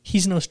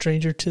 He's no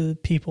stranger to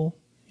people,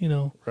 you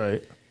know.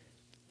 Right.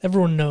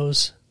 Everyone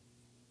knows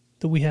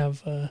that we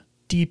have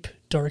deep,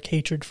 dark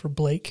hatred for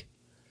Blake.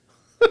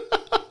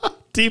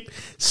 Deep.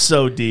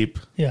 So deep.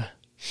 Yeah.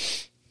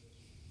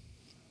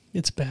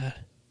 It's bad.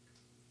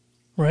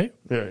 Right?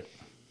 Right.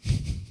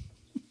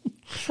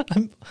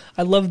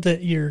 I love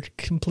that you're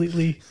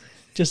completely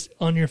just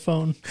on your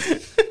phone.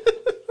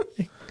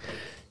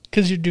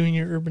 Because you're doing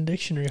your Urban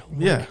Dictionary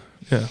homework. Yeah.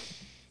 Yeah.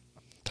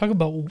 Talk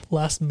about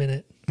last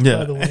minute, Yeah.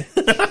 by the way.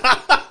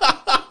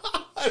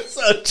 That's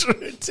so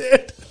true,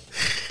 dude.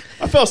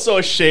 I felt so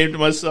ashamed of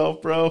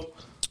myself, bro.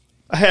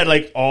 I had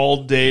like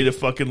all day to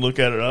fucking look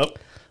at it up,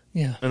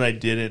 Yeah. and I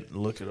didn't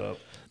look it up.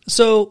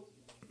 So,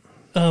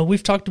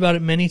 we've talked about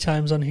it many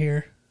times on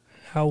here,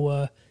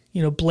 how,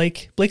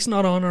 Blake's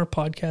not on our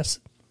podcast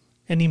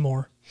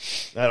anymore.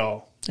 At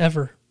all.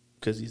 Ever.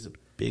 Because he's a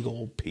big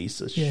old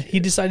piece of shit. Yeah, he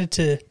decided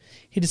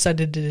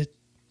to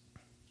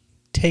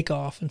take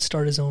off and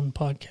start his own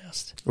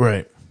podcast.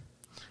 Right.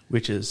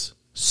 Which is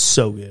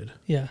so good.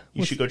 Yeah.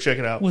 You should go check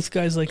it out. With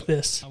guys like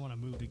this. I want to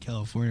move to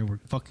California where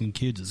fucking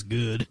kids is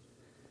good.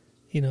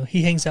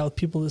 He hangs out with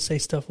people that say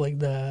stuff like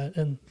that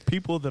and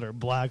People that are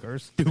black are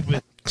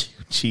stupid.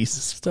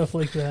 Jesus. stuff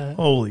like that.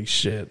 Holy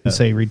shit. I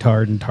say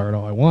retard and tard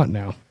all I want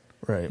now.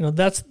 Right.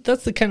 That's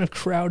the kind of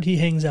crowd he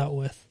hangs out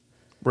with.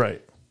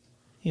 Right.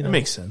 That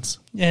makes sense.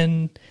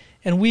 And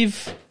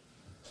we've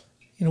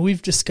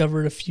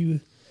discovered a few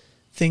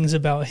things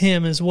about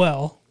him as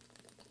well.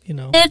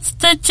 It's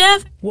the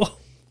Jeff. Whoa,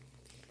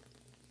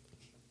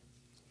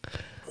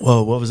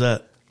 Whoa, what was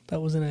that? that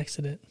was an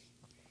accident.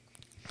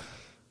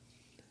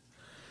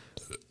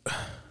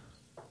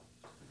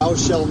 Thou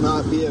shalt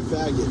not be a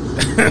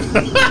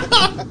faggot.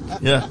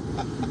 Yeah.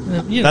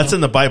 You That's know,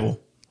 in the Bible.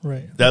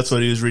 right. That's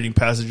what he was reading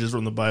passages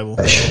from the Bible.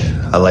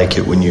 I like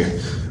it when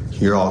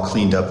you're all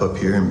cleaned up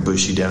here and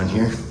bushy down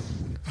here.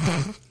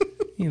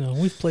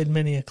 We've played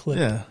many a clip.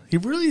 Yeah. He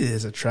really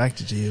is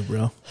attracted to you,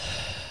 bro.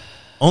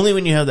 Only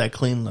when you have that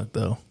clean look,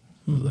 though.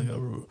 Like,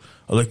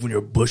 I like when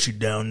you're bushy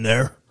down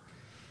there.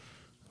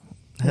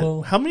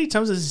 Well, How many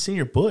times has he seen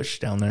your bush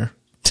down there?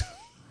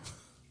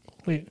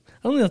 wait, I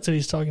don't think that's what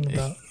he's talking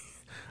about.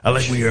 I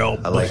like when you're all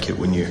I like it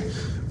when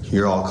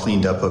you're all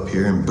cleaned up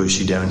here and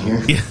bushy down here.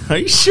 Yeah. Are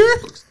you sure?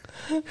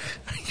 Are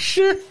you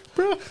sure,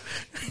 bro?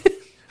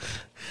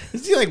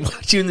 Is he like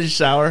watching you in the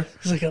shower?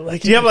 He's like, I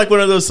like Do you have like one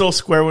of those little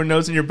square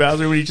windows in your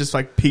bathroom where he just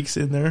like peeks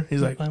in there?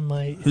 He's like, I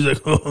might. he's like,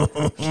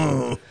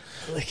 I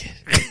like it.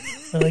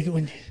 I like it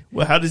when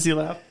well, how does he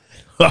laugh?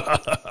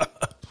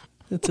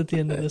 it's at the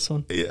end of this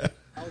one. Yeah.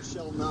 Thou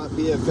shalt not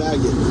be a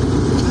faggot.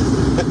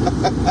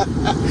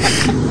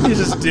 He's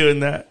just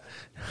doing that.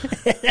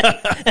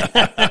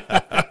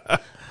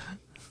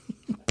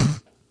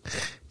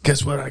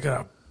 Guess what? I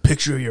got a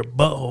picture of your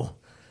butthole.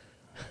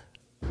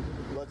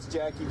 Let's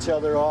jack each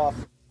other off.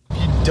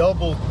 You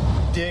double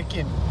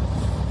dicking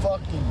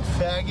fucking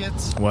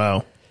faggots.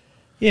 Wow.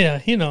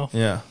 Yeah,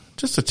 Yeah.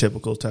 Just a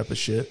typical type of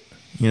shit,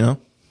 you know?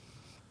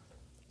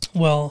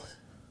 Well,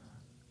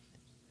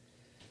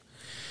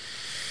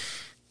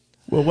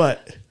 Well,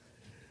 what?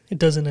 it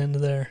doesn't end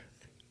there.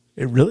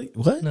 It really?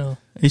 What? No. Are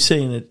you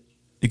saying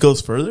it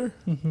goes further?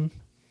 Mm-hmm.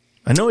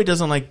 I know he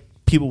doesn't like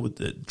people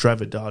that drive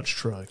a Dodge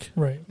truck.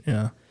 Right.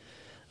 Yeah.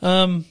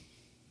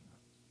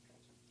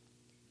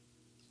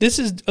 This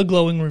is a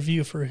glowing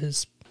review for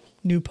his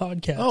new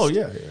podcast. Oh,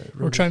 yeah.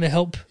 We're trying to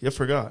help. I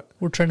forgot.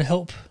 We're trying to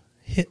help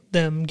hit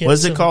them get. What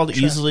is it some called?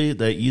 tra-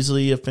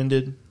 Easily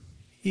offended?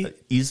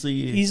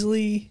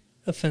 Easily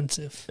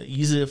offensive.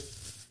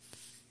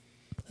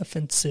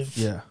 Offensive.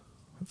 Yeah.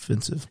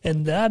 Offensive.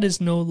 And that is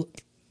no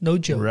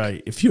joke.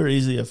 Right. If you're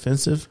easily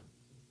offensive,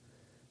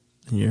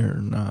 then you're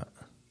not.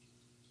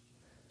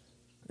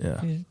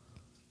 Yeah.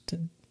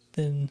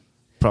 Then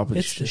Probably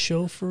it's the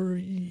show for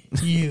you.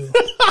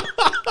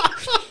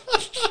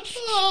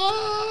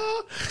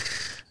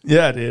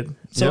 Yeah, dude.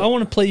 So Yep. I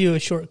want to play you a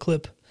short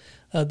clip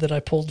that I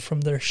pulled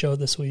from their show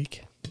this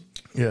week.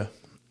 Yeah.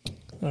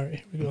 All right,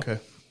 here we go. Okay.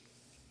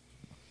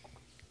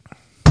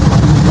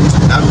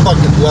 I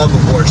fucking love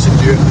abortion,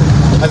 dude.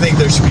 I think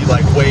there should be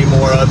like way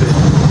more of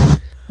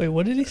it. Wait,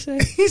 what did he say?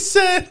 He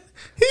said,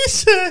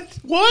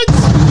 what?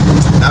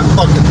 I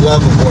fucking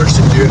love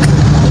abortion, dude.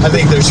 I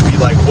think there should be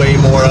like way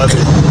more of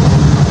it.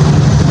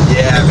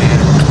 Yeah, man.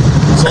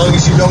 As long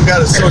as you don't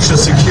got a social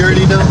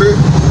security number,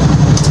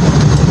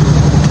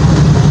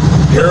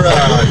 your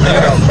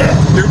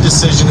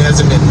decision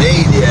hasn't been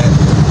made yet.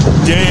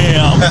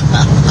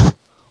 Damn.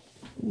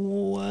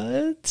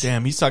 What?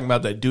 Damn, he's talking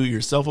about that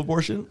do-it-yourself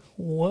abortion?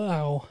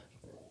 Wow.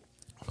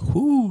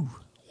 Whoo.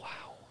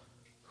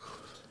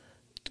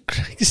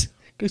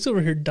 Greg's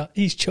over here.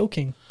 He's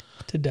choking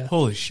to death.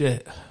 Holy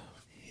shit.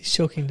 He's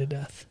choking to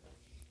death.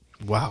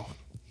 Wow.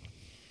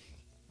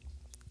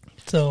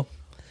 So,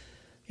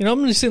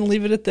 I'm just going to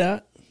leave it at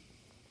that.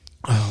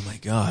 Oh, my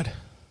God.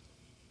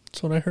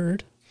 That's what I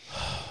heard.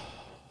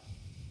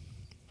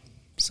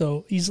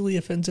 So, Easily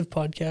Offensive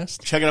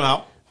Podcast. Checking them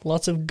out.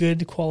 Lots of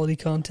good quality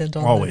content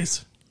on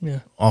Always. there. Yeah.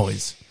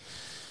 Always.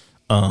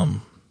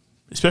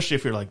 Especially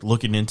if you're like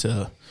looking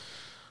into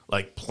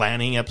like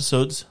planning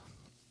episodes.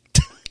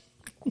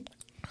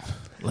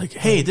 Like,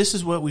 hey, this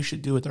is what we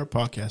should do with our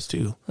podcast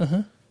too.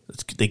 Uh-huh.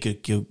 They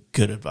could give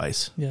good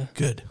advice. Yeah.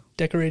 Good.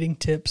 decorating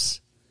tips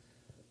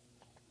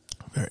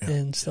Very,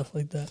 and stuff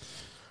like that.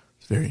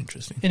 it's very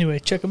interesting. Anyway,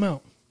 check them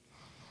out.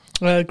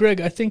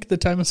 Greg, I think the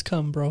time has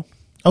come, bro.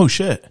 Oh,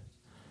 shit.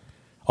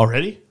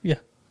 Already? Yeah.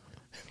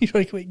 You're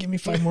like, wait, give me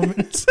 5 more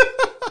minutes.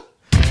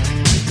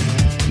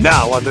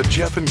 Now on the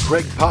Jeff and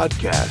Greg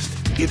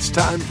podcast, it's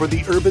time for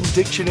the Urban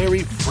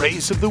Dictionary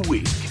Phrase of the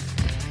Week.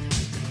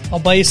 I'll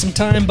buy you some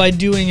time by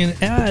doing an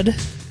ad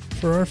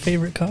for our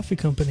favorite coffee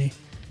company.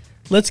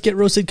 Let's Get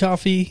Roasted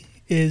Coffee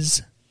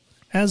is,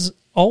 as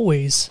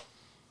always,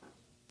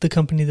 the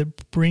company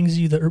that brings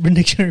you the Urban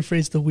Dictionary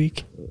Phrase of the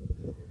Week.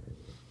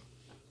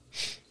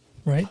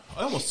 Right?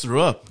 I almost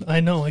threw up.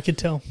 I know, I could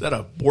tell. That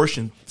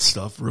abortion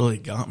stuff really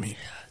got me.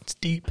 It's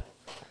deep.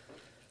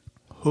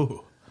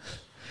 Ooh.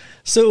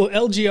 So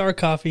LGR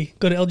Coffee,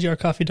 go to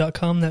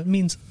lgrcoffee.com. That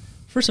means,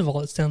 first of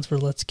all, it stands for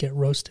Let's Get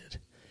Roasted.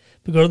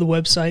 But go to the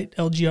website,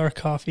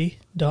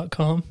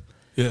 lgrcoffee.com.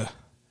 Yeah.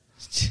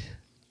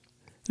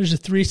 There's a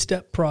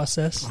 3-step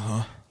process.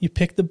 You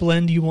pick the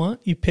blend you want.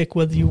 You pick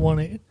whether you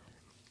want it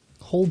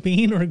whole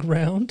bean or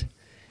ground,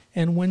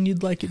 and when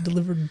you'd like it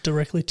delivered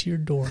directly to your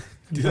door.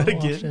 Do that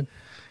again? Often.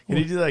 Can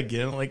you do that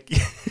again? Like,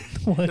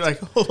 What? you're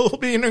like, oh,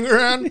 being in the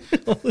ground.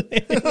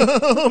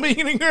 Oh, being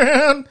in the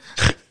ground.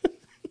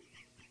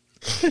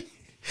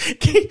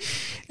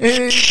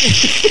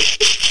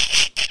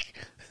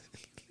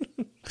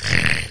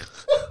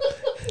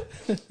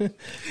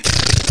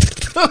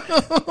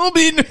 I'll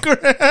be in the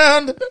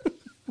ground.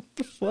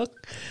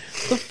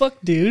 The fuck,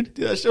 dude?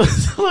 Dude, that show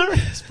is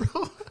hilarious,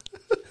 bro.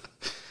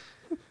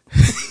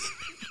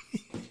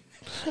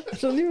 I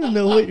don't even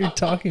know what you're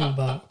talking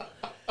about.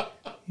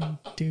 You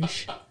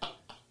douche.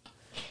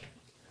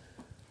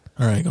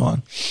 All right, go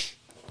on.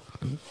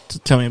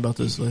 Tell me about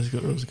this. Let's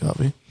Get Roasted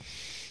Coffee.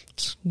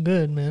 It's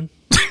good, man.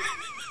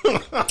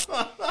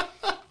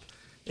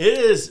 It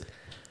is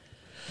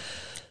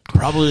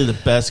probably the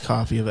best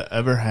coffee I've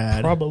ever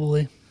had.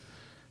 Probably.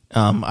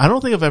 I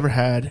don't think I've ever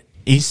had,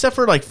 except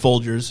for like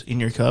Folgers in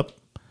your cup,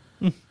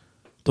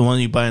 the one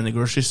you buy in the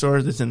grocery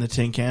store that's in the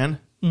tin can.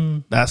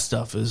 That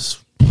stuff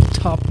is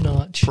top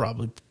notch.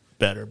 Probably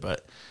better,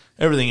 but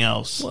everything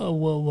else.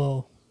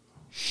 Whoa.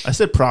 I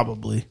said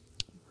probably.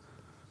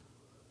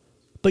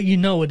 But you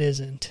know it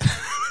isn't.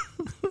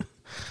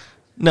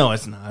 No,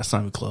 it's not. It's not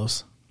even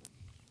close.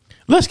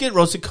 Let's Get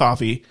Roasted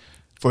Coffee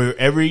for your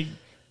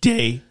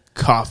everyday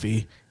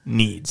coffee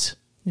needs.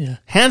 Yeah.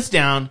 Hands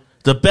down,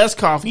 the best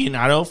coffee in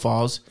Idaho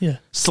Falls. Yeah.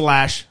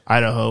 /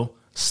 Idaho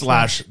 /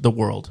 the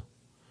world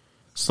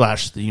 /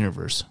 the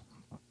universe.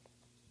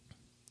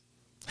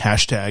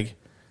 Hashtag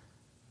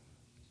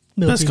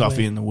best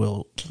coffee in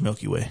the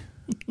Milky Way.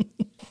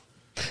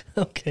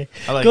 Okay.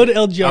 Go to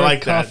LGRcoffee.com. I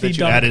like that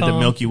you added the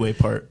Milky Way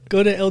part.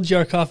 Go to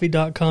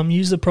lgrcoffee.com.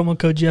 Use the promo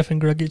code Jeff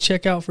and Greg at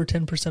checkout for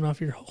 10%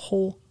 off your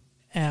whole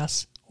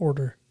ass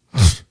order.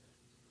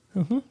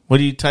 What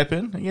do you type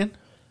in again?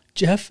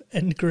 Jeff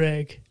and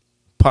Greg.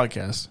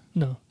 Podcast.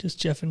 No, just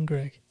Jeff and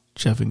Greg.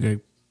 Jeff and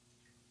Greg.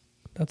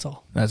 That's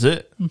all. That's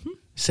it?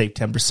 Save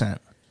 10%.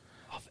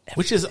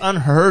 Which is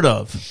unheard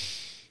of.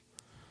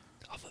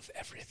 Off of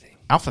everything.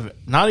 Off of it.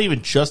 Not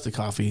even just the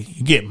coffee.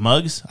 You get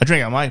mugs. I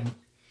drink out my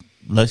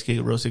Let's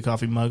Get Roasted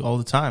Coffee mug all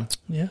the time.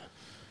 Yeah.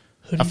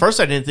 Hoodie. At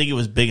first, I didn't think it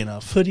was big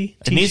enough. Hoodie,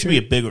 It needs to be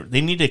a t-shirt. bigger.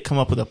 They need to come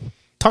up with a.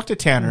 Talk to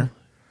Tanner.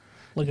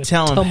 Like a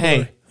Tell him, tumbler.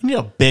 hey, we need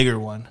a bigger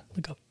one.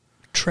 Like a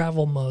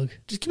travel mug.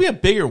 Just give me a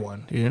bigger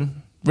one, dude.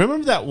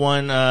 Remember that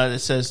one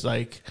that says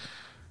like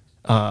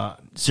 0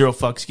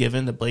 fucks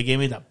given that Blake gave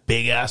me? That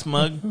big ass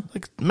mug.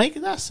 Like, make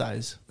it that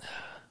size.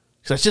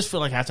 Because I just feel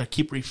like I have to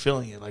keep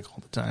refilling it like all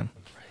the time.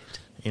 Right.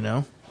 You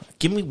know,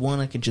 give me one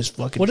I can just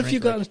fucking. What if drink you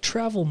got like. a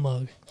travel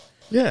mug?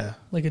 Yeah,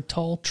 like a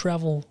tall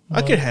travel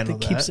mug I could handle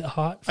that. Keeps it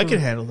hot. I could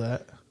handle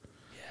that. Yeah.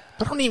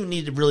 I don't even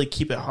need to really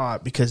keep it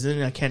hot because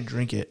then I can't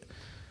drink it.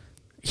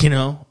 You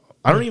know,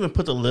 I don't even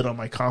put the lid on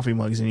my coffee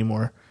mugs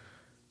anymore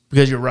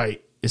because you're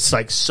right. It's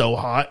like so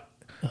hot,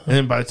 and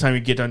then by the time you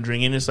get done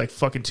drinking, it's like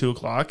fucking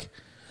 2:00. I'm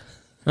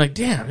like,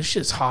 damn, this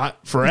shit's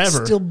hot forever.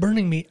 It's still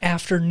burning me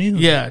afternoon.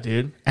 Yeah,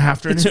 dude.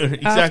 Afternoon. It's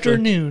exactly.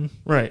 afternoon.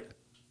 Right.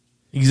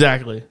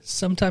 Exactly.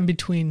 Sometime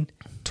between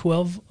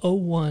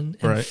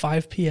 12:01 and Right.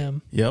 5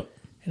 p.m. Yep.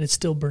 And it's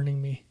still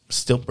burning me.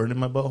 Still burning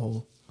my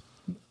butthole.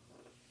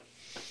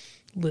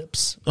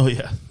 Lips. Oh,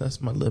 yeah. That's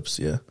my lips,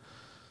 yeah.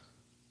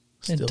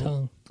 And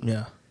tongue.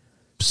 Yeah.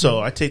 So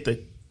I take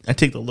the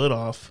lid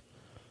off.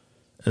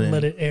 And then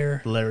Let it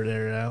air. Let it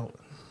air out.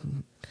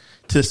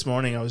 This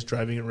morning I was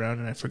driving around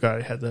and I forgot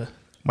I had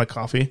my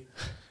coffee.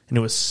 And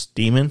it was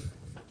steaming.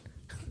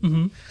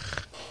 Mm-hmm.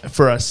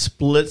 For a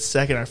split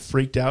second I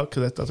freaked out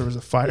because I thought there was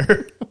a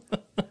fire.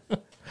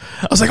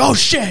 I was like, oh,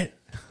 shit.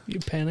 You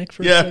panic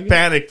for a second? Yeah,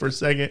 panic for a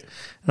second.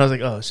 And I was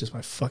like, oh, it's just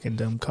my fucking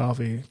dumb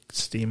coffee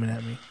steaming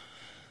at me.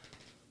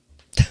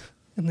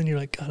 And then you're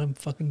like, God, I'm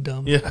fucking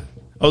dumb. Yeah.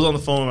 I was on the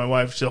phone with my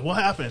wife. She's like, what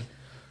happened?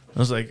 I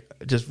was like,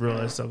 I just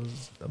realized I'm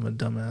a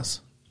dumbass.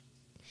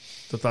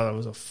 I thought that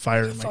was a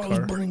fire in my car. I was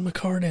burning my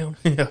car down.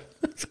 Yeah.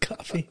 It's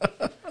coffee.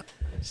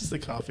 It's just the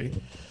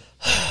coffee.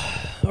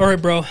 All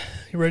right, bro.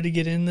 You ready to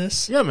get in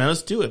this? Yeah, man.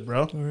 Let's do it,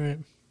 bro. All right.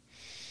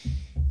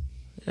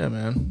 Yeah,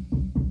 man.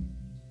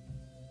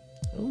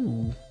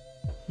 Ooh.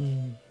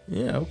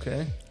 Yeah,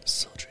 okay.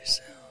 Sultry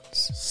sounds.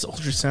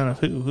 Sultry sound of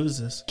who? Who's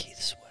this? Keith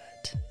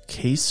Sweat.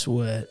 Keith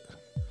Sweat.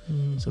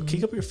 So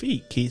kick up your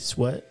feet, Keith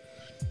Sweat.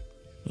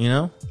 You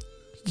know?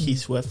 Keith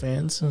Sweat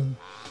fans. I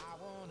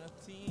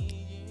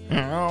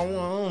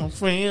wanna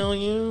feel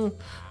you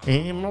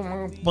in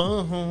my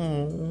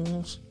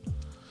bones.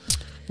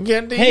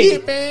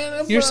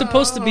 Hey, you're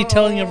supposed to be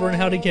telling everyone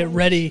how to get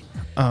ready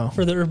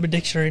for the Urban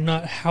Dictionary,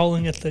 not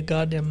howling at the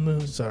goddamn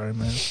moon. Sorry,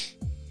 man.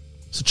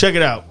 So check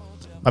it out.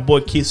 My boy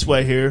Keith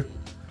Sweat here.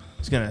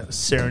 He's gonna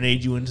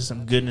serenade you into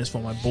some goodness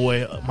while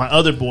my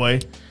other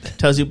boy,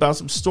 tells you about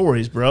some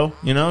stories, bro.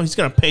 You know, he's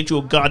gonna paint you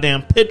a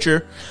goddamn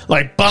picture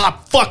like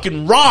Bob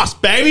fucking Ross,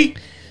 baby.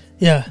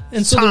 Yeah,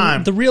 and so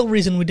the real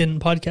reason we didn't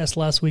podcast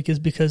last week is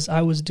because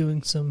I was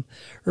doing some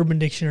Urban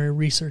Dictionary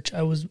research.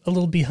 I was a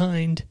little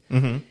behind,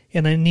 and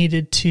I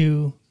needed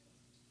to,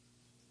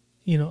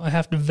 I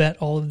have to vet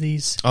all of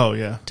these. Oh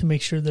yeah, to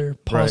make sure they're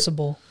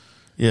possible.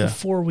 Right. Yeah,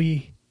 before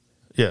we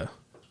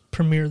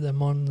premiere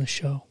them on the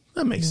show.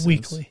 That makes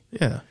weekly.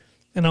 Sense. Yeah,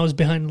 and I was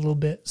behind a little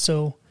bit,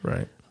 so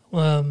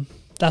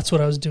that's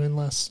what I was doing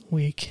last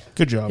week.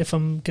 Good job. If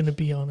I'm going to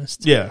be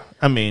honest. Yeah,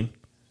 I mean,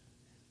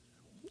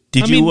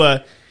 did you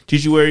wear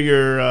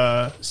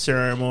your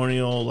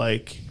ceremonial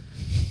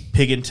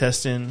pig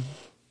intestine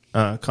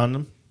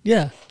condom?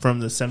 Yeah, from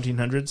the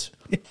 1700s.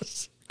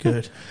 Yes,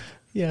 good.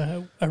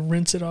 Yeah, I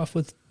rinse it off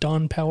with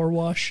Dawn Power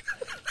Wash.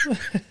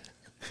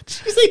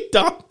 Did you say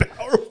Dawn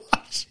Power Wash?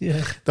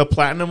 Yeah, the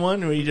platinum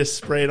one where you just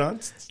spray it on.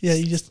 Yeah,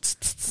 you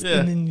just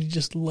and then you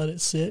just let it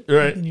sit.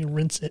 Right, and you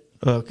rinse it.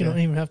 Okay, you don't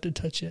even have to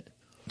touch it.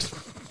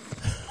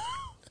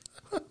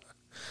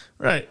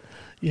 Right.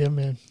 Yeah,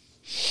 man.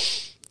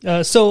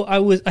 So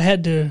I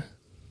had to,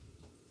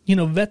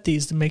 vet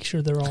these to make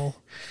sure they're all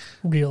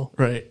real.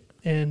 Right.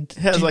 And it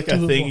has a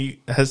thing.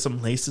 It has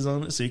some laces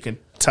on it, so you can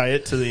tie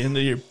it to the end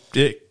of your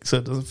dick so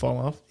it doesn't fall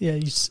off. Yeah,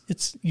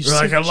 You're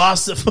like, I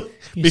lost it.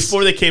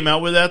 Before they came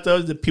out with that,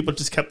 though, the people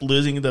just kept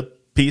losing the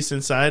piece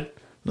inside.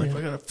 Like,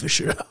 I gotta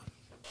fish it out.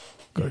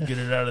 Gotta get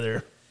it out of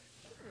there.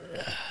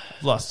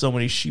 I've lost so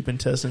many sheep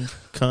intestine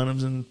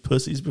condoms and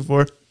pussies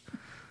before.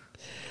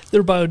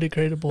 They're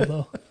biodegradable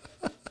though,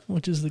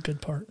 which is the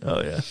good part.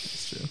 Oh yeah,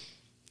 that's true.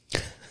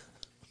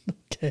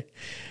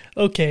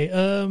 Okay.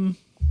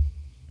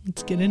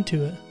 Let's get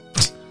into it.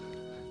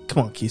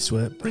 Come on, Keith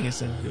Sweat, bring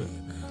us into it.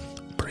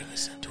 Bring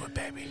us into it,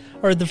 baby.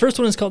 All right, the first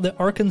one is called the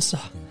Arkansas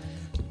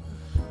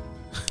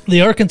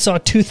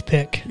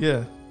toothpick.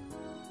 Yeah.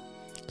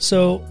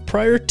 So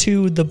prior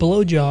to the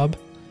blowjob,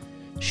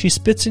 she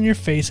spits in your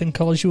face and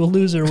calls you a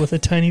loser with a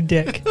tiny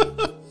dick.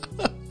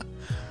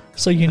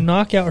 So you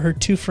knock out her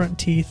 2 front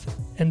teeth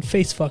and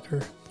face fuck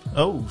her.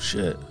 Oh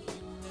shit!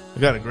 I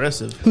got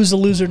aggressive. Who's the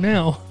loser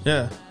now?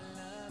 Yeah,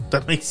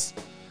 that makes.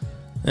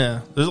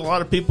 Yeah, there's a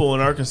lot of people in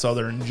Arkansas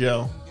that are in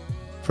jail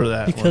for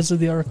that because of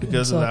the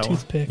Arkansas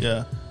toothpick.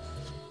 Yeah,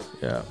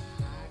 yeah.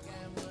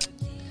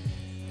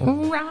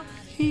 Right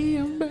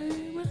here,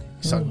 baby.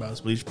 He's talking about his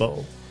bleach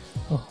bowl.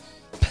 Oh.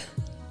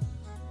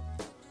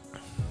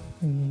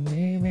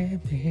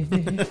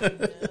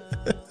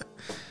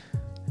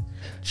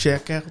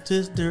 Check out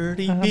this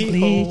dirty I beehole.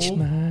 bleach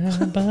my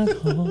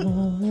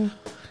butthole.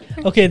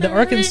 Okay, the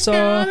Arkansas.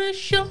 All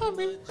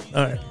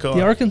right, go on.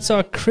 The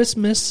Arkansas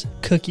Christmas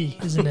cookie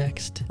is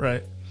next.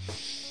 Right.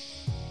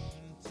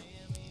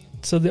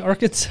 So the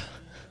Arkansas.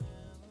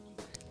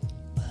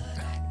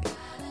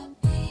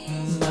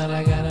 But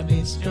I gotta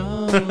be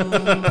strong.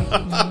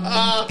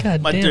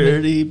 God my damn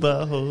dirty it.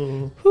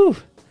 butthole. Whew.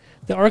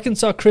 The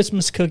Arkansas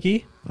Christmas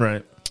cookie.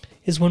 Right.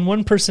 Is when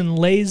one person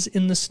lays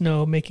in the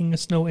snow making a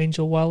snow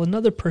angel while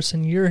another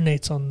person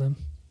urinates on them.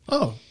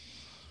 Oh.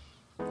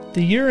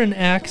 The urine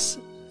acts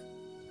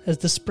as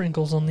the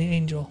sprinkles on the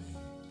angel.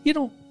 You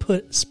don't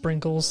put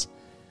sprinkles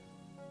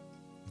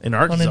in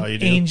Arkansas, on an you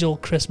do. angel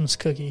Christmas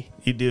cookie.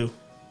 You do.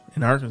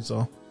 In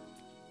Arkansas.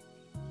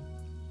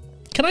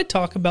 Can I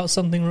talk about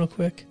something real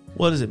quick?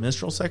 What is it,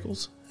 menstrual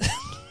cycles?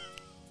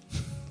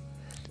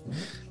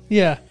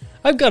 Yeah.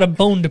 I've got a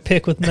bone to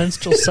pick with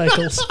menstrual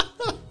cycles.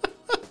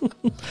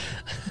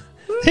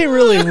 They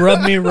really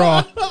rub me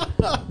raw.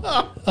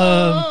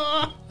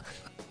 All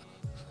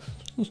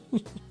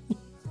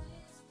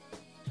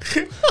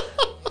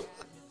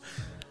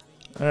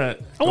right.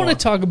 I want to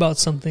talk about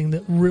something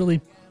that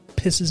really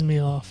pisses me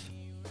off.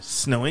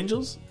 Snow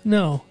angels?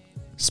 No.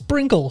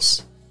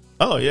 Sprinkles.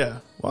 Oh, yeah.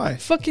 Why?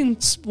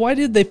 Why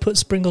did they put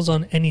sprinkles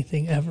on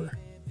anything ever?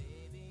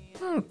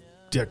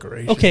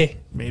 Decoration. Okay.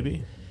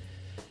 Maybe.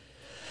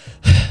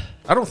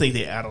 I don't think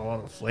they add a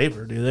lot of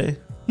flavor, do they?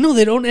 No,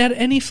 they don't add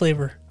any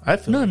flavor. I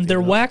feel none. Like they're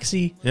don't.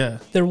 Waxy. Yeah.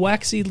 They're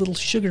waxy little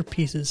sugar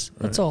pieces.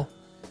 That's all.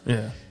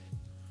 Yeah.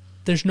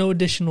 There's no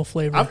additional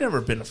flavor. I've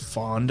never been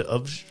fond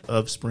of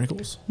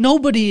sprinkles.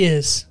 Nobody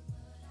is.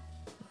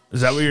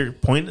 Is that what your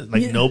point is?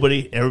 Like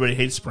everybody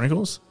hates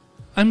sprinkles?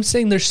 I'm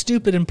saying they're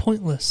stupid and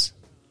pointless.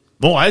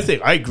 Well, I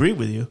agree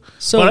with you.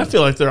 But I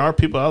feel like there are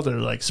people out there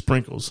that like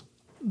sprinkles.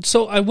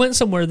 So I went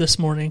somewhere this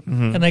morning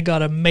and I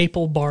got a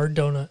maple bar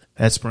donut.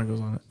 Had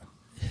sprinkles on it.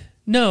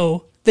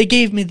 No, they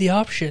gave me the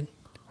option.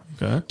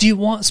 Okay. Do you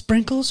want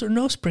sprinkles or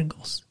no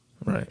sprinkles?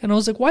 Right. And I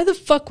was like, why the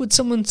fuck would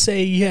someone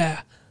say,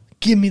 yeah,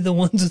 give me the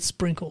ones with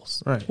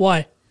sprinkles? Right.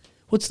 Why?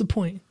 What's the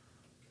point?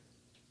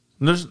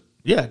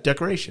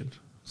 Decoration.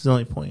 It's the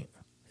only point.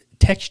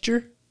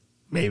 Texture?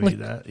 Maybe Like,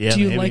 that. Yeah, do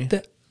you maybe. like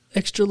that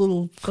extra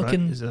little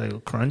fucking... Is it like a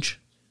crunch?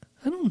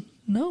 I don't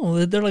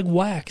know. They're like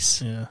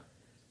wax. Yeah.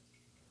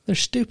 They're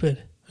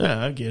stupid.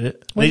 Yeah, I get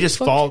it. Why They the just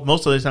fuck? fall.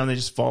 Most of the time, they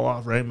just fall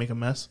off, right? Make a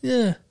mess.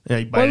 Yeah. Yeah,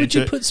 you bite Why would into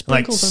you it, put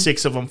sprinkles like on...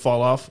 6 of them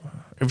fall off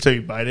every time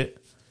you bite it.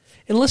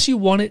 Unless you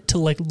want it to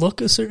like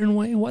look a certain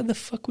way, why the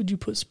fuck would you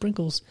put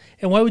sprinkles?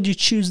 And why would you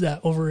choose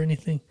that over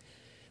anything?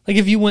 Like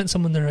if you went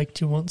someone, they're like,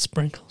 do you want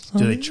sprinkles?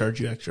 Do they charge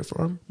you extra for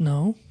them?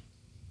 No.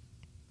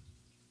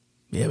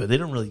 Yeah, but they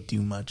don't really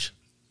do much.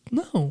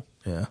 No.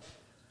 Yeah.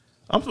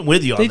 I'm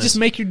with you on They this. just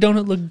make your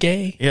donut look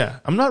gay. Yeah.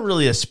 I'm not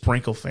really a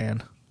sprinkle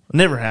fan. I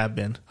never have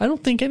been. I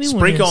don't think anyone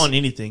Sprinkle is. on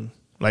anything.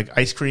 Like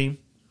ice cream?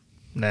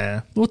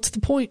 Nah. What's the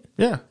point?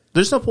 Yeah.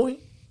 There's no point.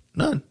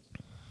 None.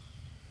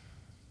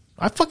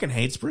 I fucking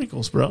hate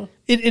sprinkles, bro.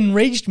 It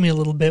enraged me a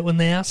little bit when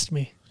they asked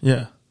me.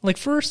 Yeah. Like,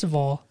 first of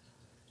all,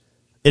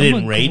 It I'm a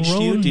enraged you?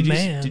 grown Did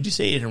man. you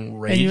say it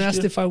enraged and you? you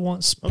asked if I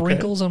want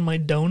sprinkles on my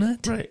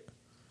donut? Right.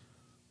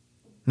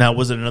 Now,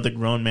 was it another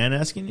grown man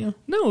asking you?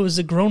 No, it was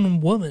a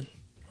grown woman.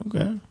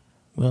 Okay.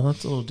 Well,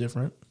 that's a little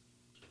different.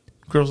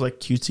 Girls like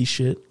cutesy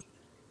shit.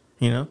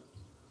 You know?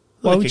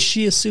 Why Like would a-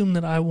 she assume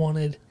that I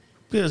wanted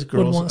Because would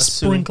girls want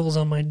assume, sprinkles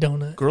on my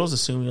donut? girls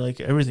assume you like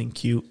everything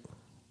cute.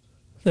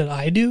 That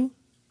I do?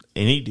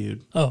 Any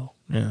dude. Oh.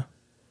 Yeah.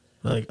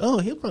 They're like, oh,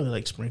 he'll probably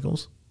like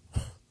sprinkles.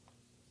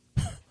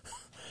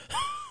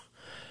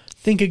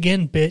 Think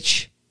again,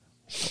 bitch.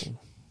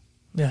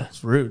 Yeah.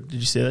 It's rude. Did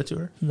you say that to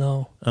her?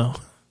 No. Oh.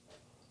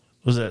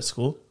 Was it at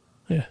school?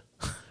 Yeah.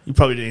 You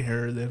probably didn't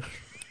hear her then.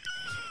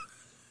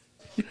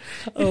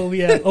 Oh,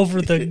 yeah.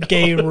 Over the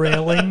gay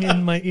railing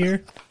in my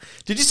ear.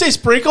 Did you say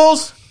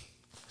sprinkles?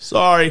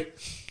 Sorry.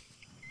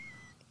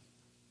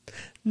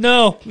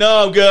 No.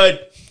 No, I'm good.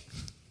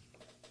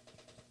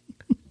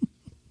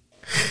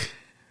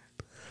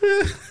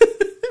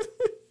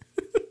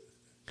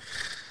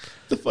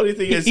 The funny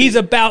thing is, He's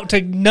about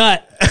to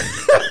nut.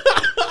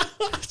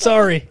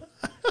 Sorry.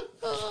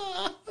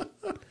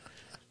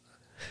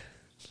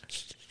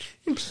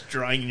 just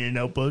drawing in your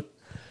notebook.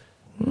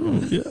 Oh,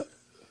 yeah.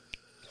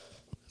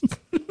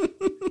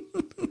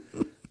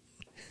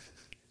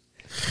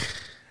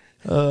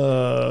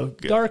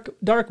 Dark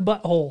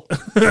butthole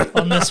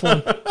on this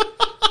one.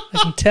 I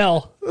can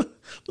tell.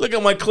 Look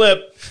at my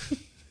clip.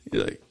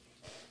 You're like,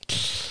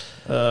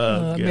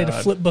 I made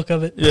a flip book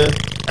of it. yeah.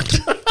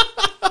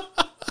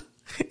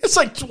 It's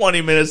like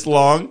 20 minutes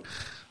long.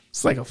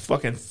 It's like a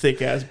fucking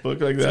thick ass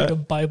book like It's that. like a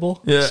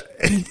Bible. Yeah.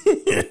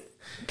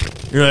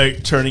 You're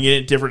like turning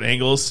it at different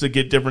angles to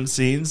get different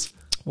scenes.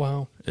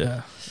 Wow.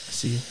 Yeah. I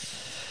see.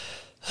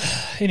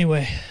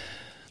 Anyway,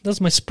 that's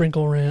my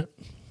sprinkle rant.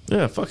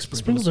 Yeah, fuck sprinkles.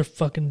 Sprinkles are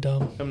fucking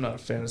dumb. I'm not a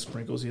fan of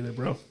sprinkles either,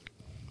 bro.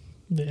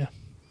 Yeah.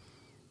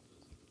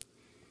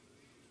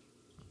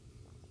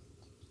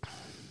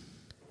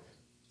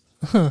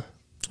 Huh.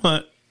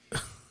 What?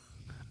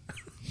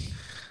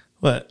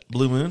 What?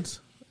 Blue moons?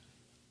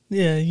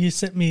 Yeah, you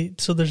sent me.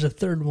 So there's a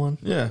third one.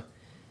 Yeah.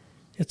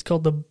 It's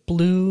called the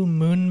Blue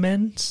Moon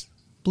Men's.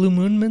 Blue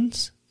Moon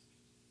Men's?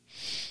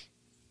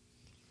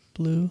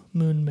 Blue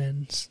Moon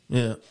Men's.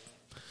 Yeah.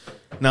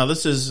 Now,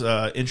 this is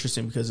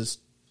interesting because it's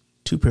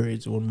 2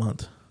 periods in 1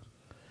 month,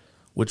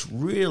 which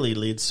really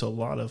leads to a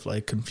lot of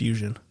like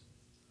confusion.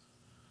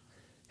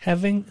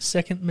 Having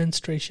second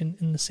menstruation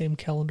in the same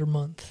calendar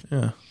month.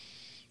 Yeah.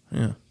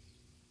 Yeah.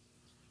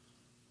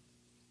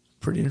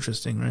 Pretty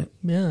interesting, right?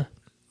 Yeah.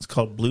 It's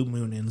called blue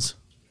moon-ins.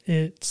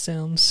 It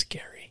sounds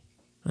scary.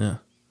 Yeah.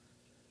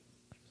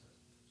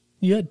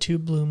 You had 2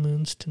 blue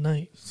moons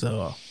tonight.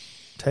 So,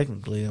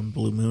 technically, I'm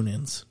blue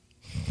moon-ins.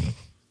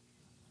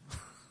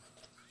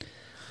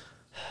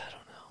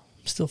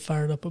 I'm still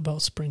fired up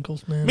about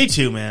sprinkles, man. Me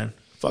too, man.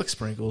 Fuck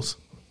sprinkles.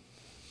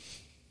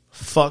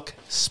 Fuck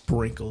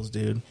sprinkles,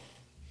 dude.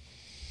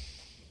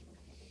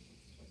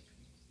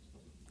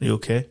 You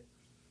okay?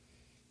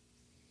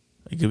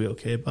 You could be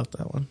okay about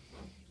that one.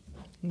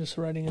 I'm just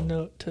writing a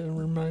note to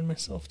remind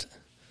myself to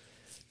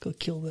go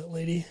kill that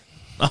lady.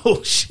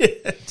 Oh,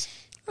 shit.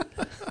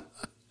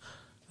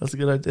 That's a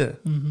good idea.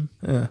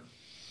 Mm-hmm. Yeah.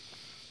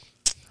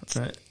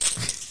 All right.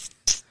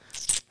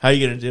 How are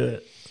you going to do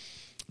it?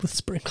 With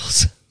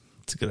sprinkles.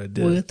 That's a good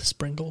idea. With the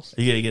sprinkles.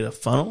 Are you going to get a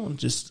funnel and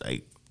just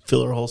like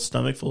fill her whole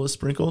stomach full of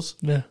sprinkles?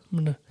 Yeah,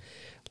 I'm going to,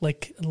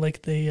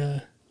 like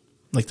they,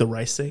 Like the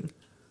rice thing?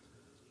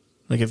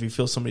 Like if you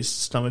fill somebody's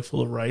stomach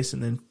full of rice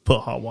and then put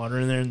hot water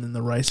in there and then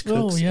the rice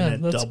cooks Oh, yeah, and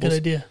it that's a doubles. good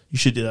idea. You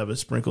should do that with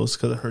sprinkles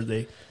because I heard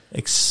they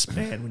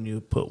expand when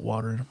you put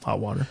water in hot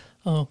water.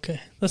 oh,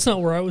 okay. That's not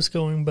where I was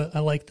going, but I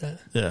like that.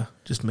 Yeah,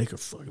 just make her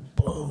fucking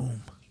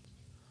boom.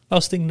 I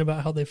was thinking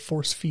about how they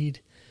force feed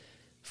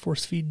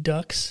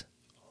ducks.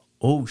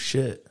 Oh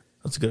shit,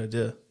 that's a good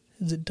idea.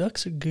 Is it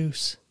ducks or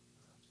goose?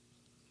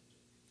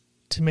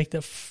 to make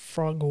that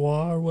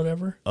frogua or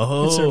whatever.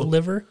 Oh. It's their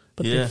liver,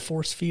 but Yeah. they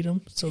force feed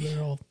them, so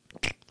they're all.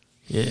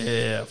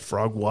 Yeah,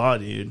 frogwa,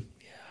 dude.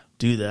 Yeah.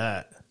 Do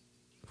that.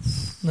 And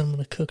then I'm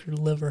gonna cook her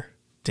liver.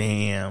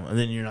 Damn. And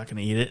then you're not going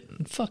to eat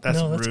it? Fuck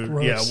no, that's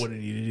gross. Yeah, I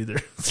wouldn't eat it either.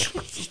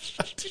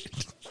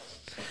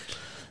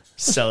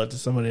 Sell it to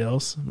somebody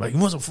else. Like, you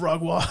want some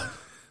frogwa?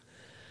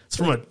 It's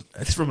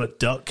from a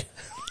duck.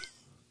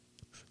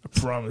 I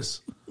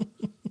promise.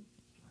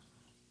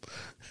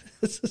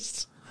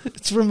 It's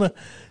from a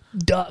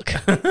duck.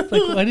 Like,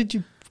 why did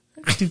you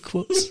do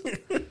quotes?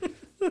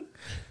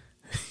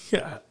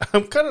 Yeah,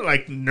 I'm kind of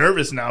like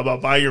nervous now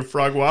about buying your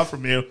frogwa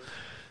from you.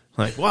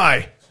 Like,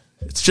 why?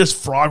 It's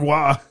just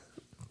frogwa.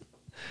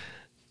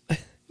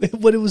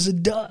 But it was a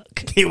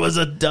duck. It was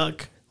a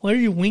duck. Why are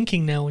you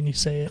winking now when you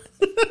say it?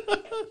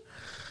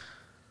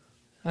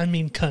 I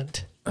mean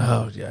cunt.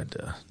 Oh, yeah,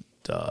 duh.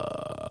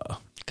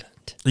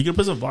 Cunt. Are you going to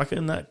put some vodka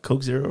in that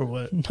Coke Zero or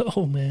what?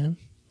 No, man.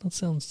 That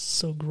sounds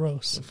so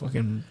gross.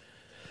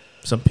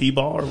 Some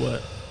P-ball or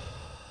what?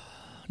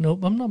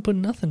 Nope, I'm not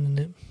putting nothing in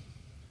it.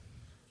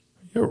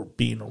 You're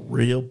being a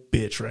real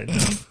bitch right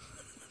now.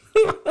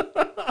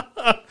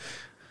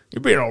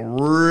 You're being a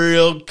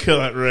real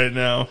cunt right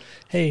now.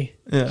 Hey,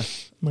 yeah,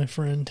 my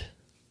friend.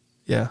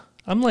 Yeah.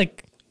 I'm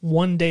like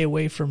 1 day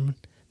away from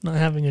not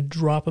having a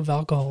drop of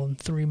alcohol in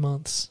 3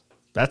 months.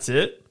 That's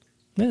it?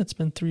 Yeah, it's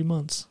been 3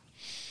 months.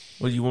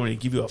 What, do you want me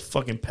to give you a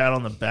fucking pat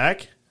on the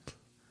back?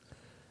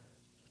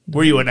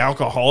 Were you an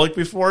alcoholic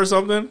before or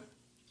something?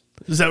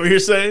 Is that what you're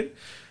saying?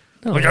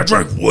 No, like, I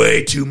drank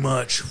way too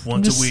much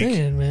once a week. I'm just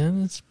saying,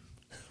 man. It's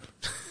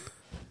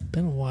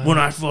been a while. When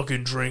I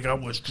fucking drink, I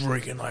was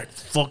drinking like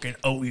fucking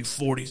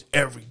OE40s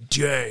every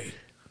day.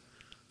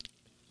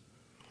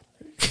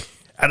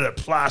 Out of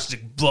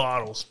plastic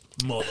bottles,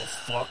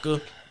 motherfucker.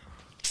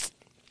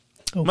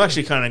 Okay. I'm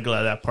actually kind of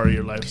glad that part of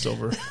your life's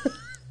over.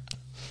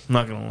 I'm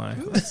not going to lie.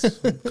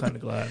 I'm kind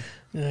of glad.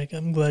 Yeah,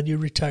 I'm glad you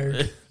retired.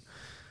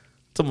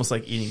 It's almost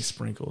like eating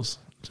sprinkles.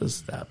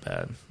 Just that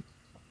bad.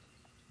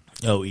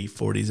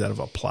 OE40s out of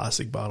a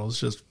plastic bottle is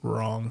just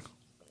wrong.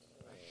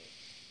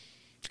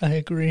 I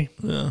agree.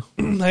 Yeah.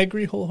 I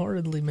agree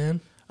wholeheartedly,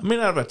 man. I mean,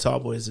 out of a tall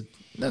boys,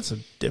 that's a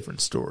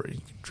different story.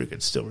 You can drink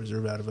it Still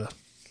Reserve out of a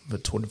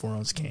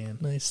 24-ounce can.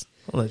 Nice.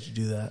 I'll let you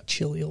do that.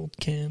 Chilly old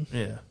can.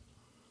 Yeah.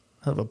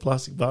 Out of a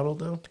plastic bottle,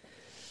 though?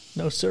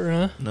 No, sir,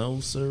 huh? No,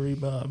 sirree,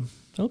 Bob.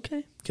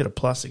 Okay. Get a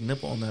plastic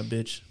nipple on that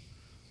bitch.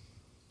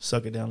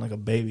 Suck it down like a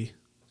baby.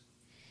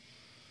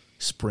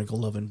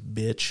 Sprinkle-loving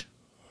bitch.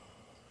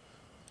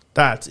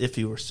 That's if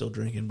you were still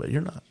drinking, but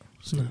you're not.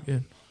 So No. you're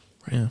good.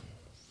 Right. Yeah.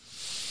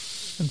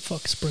 And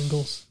fuck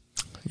sprinkles.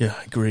 Yeah,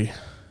 I agree.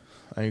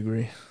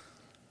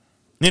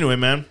 Anyway,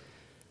 man,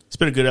 it's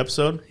been a good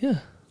episode. Yeah.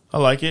 I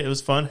like it. It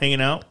was fun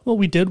hanging out. Well,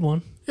 we did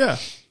one. Yeah,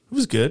 it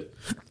was good.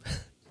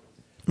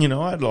 I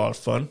had a lot of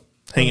fun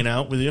hanging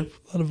out with you.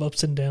 A lot of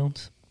ups and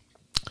downs.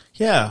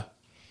 Yeah.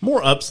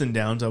 More ups and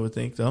downs, I would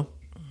think, though.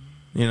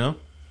 Yeah.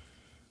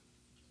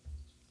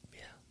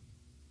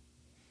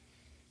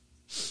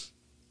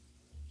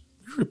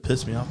 You really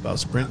pissed me off about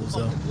sprinkles,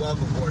 though. I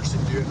love abortion,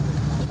 dude.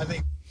 I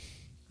think.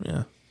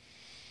 Yeah.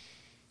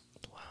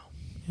 Wow.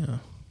 Yeah.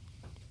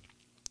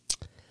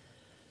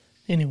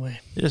 Anyway.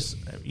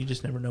 You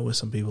just never know with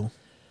some people.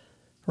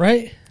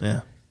 Right?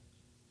 Yeah.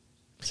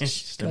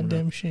 It's a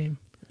goddamn shame.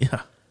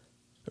 Yeah.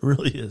 It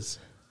really is.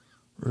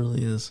 It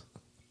really is.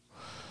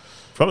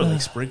 Probably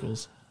like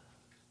sprinkles.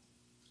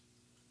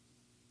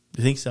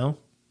 Do you think so? Do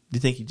you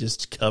think he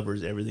just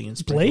covers everything in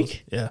sprinkles?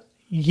 Blake? Yeah.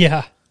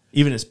 Yeah.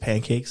 Even his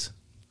pancakes?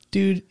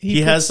 Dude, he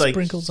puts has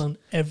sprinkles on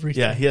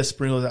everything. Yeah, he has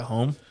sprinkles at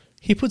home.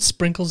 He puts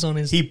sprinkles on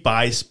his He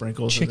buys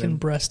sprinkles. chicken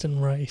breast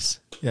and rice.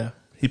 Yeah.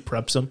 He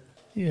preps them.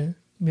 Yeah.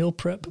 Meal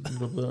prep.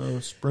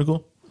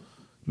 Sprinkle.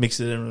 Mix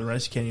it in with the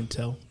rice. You can't even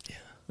tell.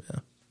 Yeah.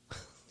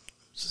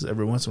 Just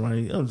every once in a while,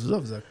 it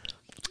was like,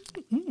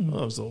 it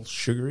was a little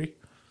sugary.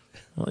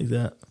 I like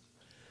that.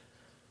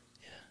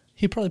 Yeah.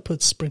 He probably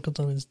puts sprinkles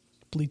on his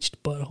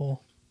bleached butthole.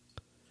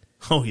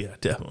 Oh, yeah,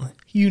 definitely.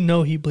 You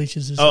know he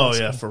bleaches his Oh,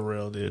 asshole. yeah, for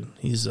real, dude.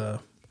 He's, Yeah.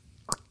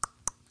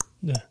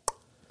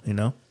 He's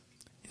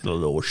a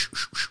little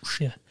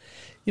Yeah.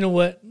 You know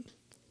what?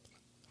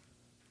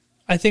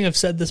 I think I've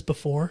said this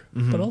before,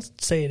 but I'll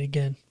say it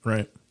again.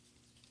 Right.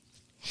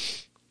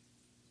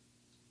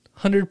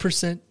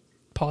 100%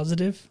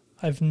 positive.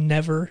 I've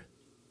never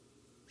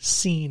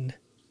seen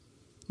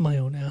my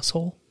own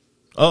asshole.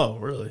 Oh,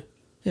 really?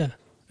 Yeah.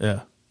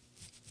 Yeah.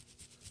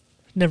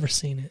 Never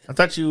seen it. I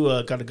thought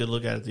you got a good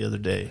look at it the other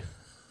day.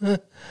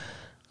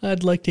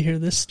 I'd like to hear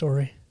this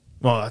story.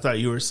 Well, I thought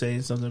you were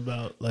saying something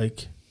about,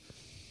 like,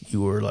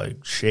 you were,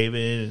 like,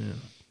 shaving and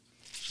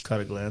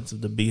caught a glance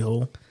at the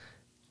beehole.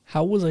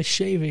 How was I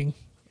shaving?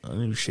 I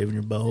think you were shaving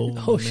your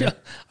butthole. Oh, yeah.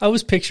 I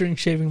was picturing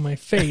shaving my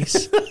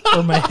face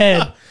or my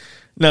head.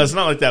 No, it's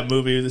not like that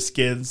movie with the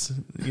Skids.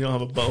 You don't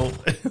have a butthole.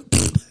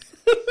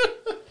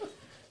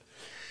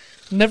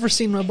 Never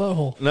seen my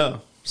butthole.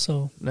 No.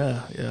 So.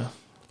 Nah, yeah.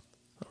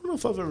 I don't know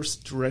if I've ever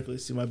directly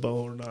seen my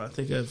butthole or not. I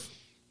think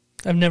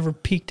I've never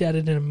peeked at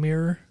it in a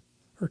mirror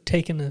or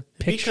taken a It'd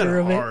be picture kinda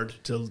of it. hard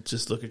to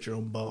just look at your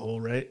own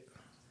butthole, right?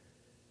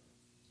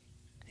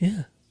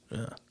 Yeah.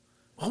 Yeah.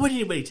 Why would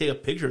anybody take a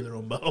picture of their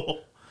own butthole?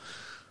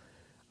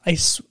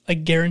 I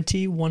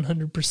guarantee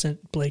 100%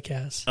 Blake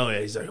has. Oh, yeah.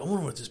 He's like, I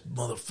wonder what this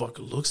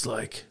motherfucker looks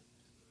like.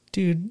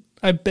 Dude,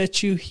 I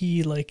bet you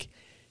he, like,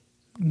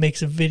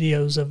 makes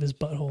videos of his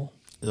butthole.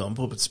 So I'm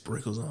putting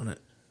sprinkles on it.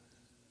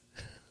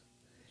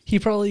 He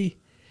probably...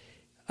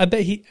 I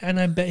bet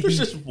There's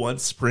just one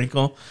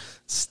sprinkle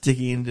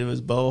sticking into his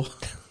bowl.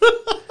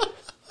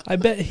 I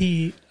bet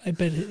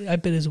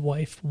his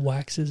wife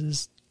waxes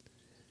his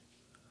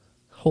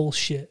whole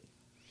shit.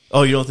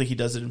 Oh, you don't think he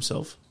does it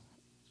himself?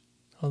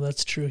 Oh,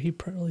 that's true. He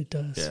probably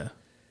does. Yeah.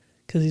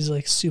 Because he's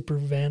like super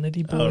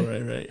vanity boy. Oh,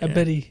 right. I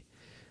bet he,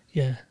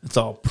 yeah. It's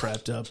all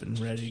prepped up and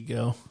ready to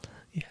go.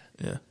 Yeah.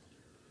 Yeah.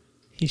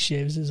 He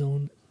shaves his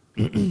own,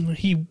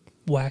 he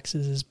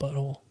waxes his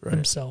butthole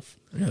himself.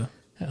 Yeah.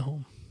 At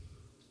home.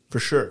 For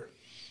sure.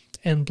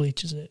 And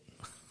bleaches it.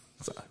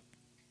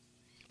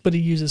 But he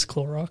uses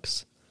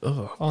Clorox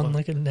on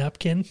like a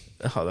napkin.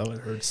 Oh, that would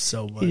hurt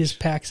so much. He just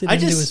packs it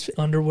into his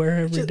underwear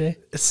every day.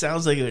 It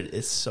sounds like it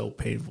is so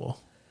painful.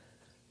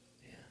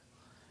 Yeah,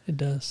 it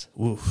does.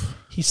 Oof.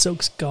 He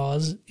soaks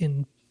gauze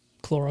in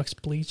Clorox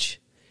bleach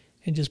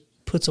and just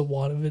puts a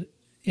wad of it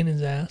in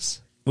his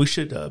ass. We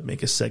should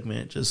make a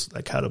segment just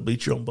like how to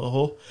bleach your own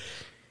butthole.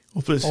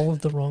 All of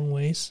the wrong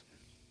ways.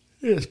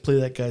 Yeah, just play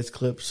that guy's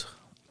clips.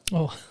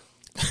 Oh.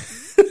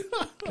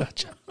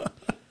 Gotcha.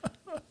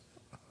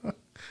 We're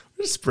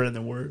just spreading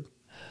the word.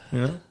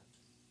 You know?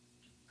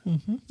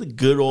 Mm-hmm. The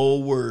good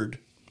old word,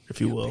 if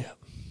you will. Yep.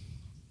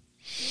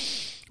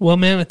 Well,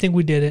 man, I think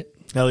we did it.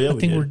 Hell yeah, I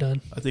think we're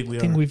done. I think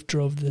we've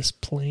drove this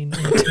plane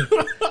into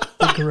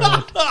the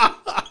ground.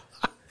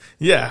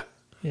 Yeah.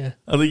 Yeah.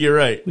 I think you're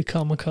right. We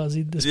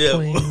kamikazed this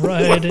plane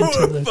right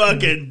into the...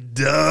 fucking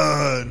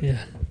done.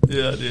 Yeah.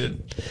 Yeah,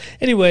 dude.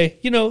 Anyway,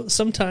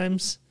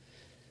 sometimes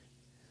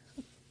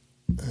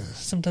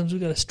we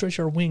got to stretch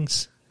our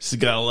wings. Just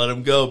gotta let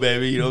them go,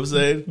 baby. You know what I'm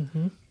saying?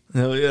 Mm-hmm.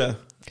 Hell yeah.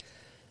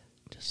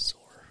 Just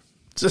sore.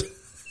 Just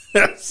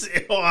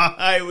see how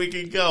high we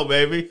can go,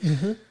 baby.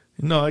 Mm-hmm.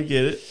 No, I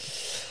get it.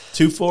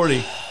 240.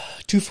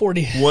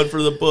 240. One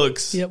for the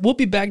books. Yeah, we'll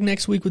be back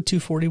next week with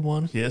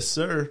 241. Yes,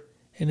 sir.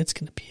 And it's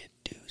going to be a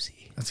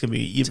doozy. That's going to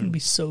be even. It's going to be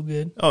so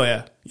good. Oh,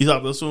 yeah. You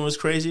thought this one was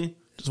crazy?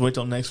 Just wait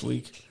till next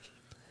week.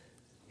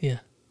 Yeah.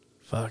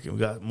 Fuck, we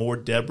got more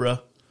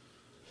Deborah.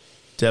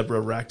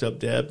 Deborah racked up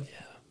Deb.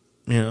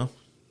 Yeah. You know?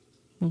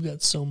 We've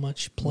got so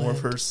much planned. More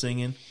of her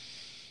singing.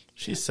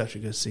 She's such a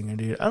good singer,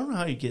 dude. I don't know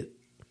how you get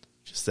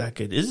just that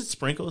good. Is it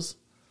sprinkles?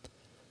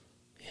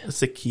 Yeah.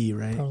 That's the key,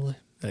 right? Probably.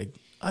 Like,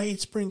 I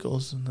eat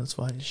sprinkles, and that's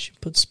fine. She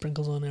puts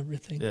sprinkles on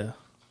everything. Yeah,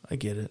 I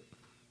get it.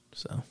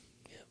 So,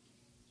 yep.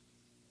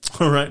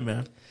 All right,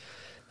 man.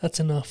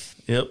 That's enough.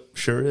 Yep,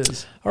 sure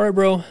is. All right,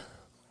 bro.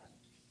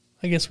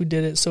 I guess we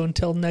did it. So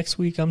until next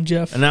week, I'm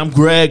Jeff. And I'm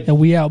Greg. And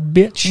we out,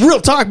 bitch.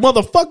 Real talk,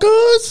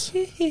 motherfuckers.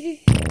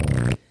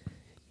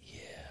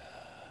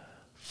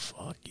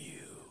 Fuck you.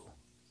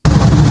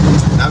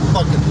 I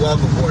fucking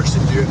love abortion,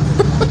 dude.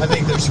 I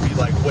think there should be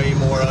like way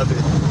more of it.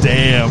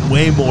 Damn,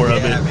 way more of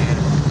it. Yeah, man.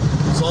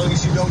 As long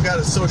as you don't got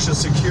a social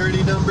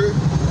security number,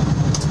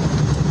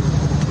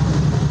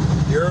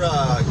 your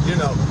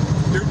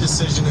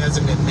decision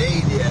hasn't been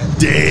made yet.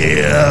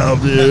 Damn,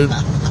 dude.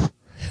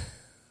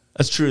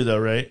 That's true though,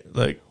 right?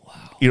 Like,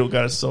 you don't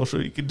got a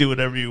social, you can do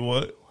whatever you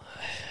want.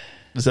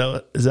 Is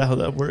that how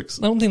that works?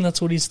 I don't think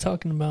that's what he's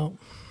talking about.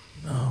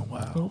 Oh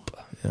wow. Nope.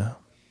 Yeah.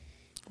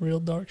 Real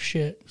dark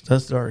shit.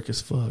 That's dark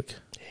as fuck.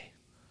 Hey,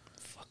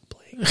 fuck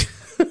Blake.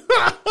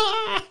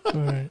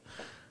 All right.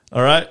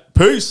 All right.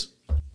 Peace.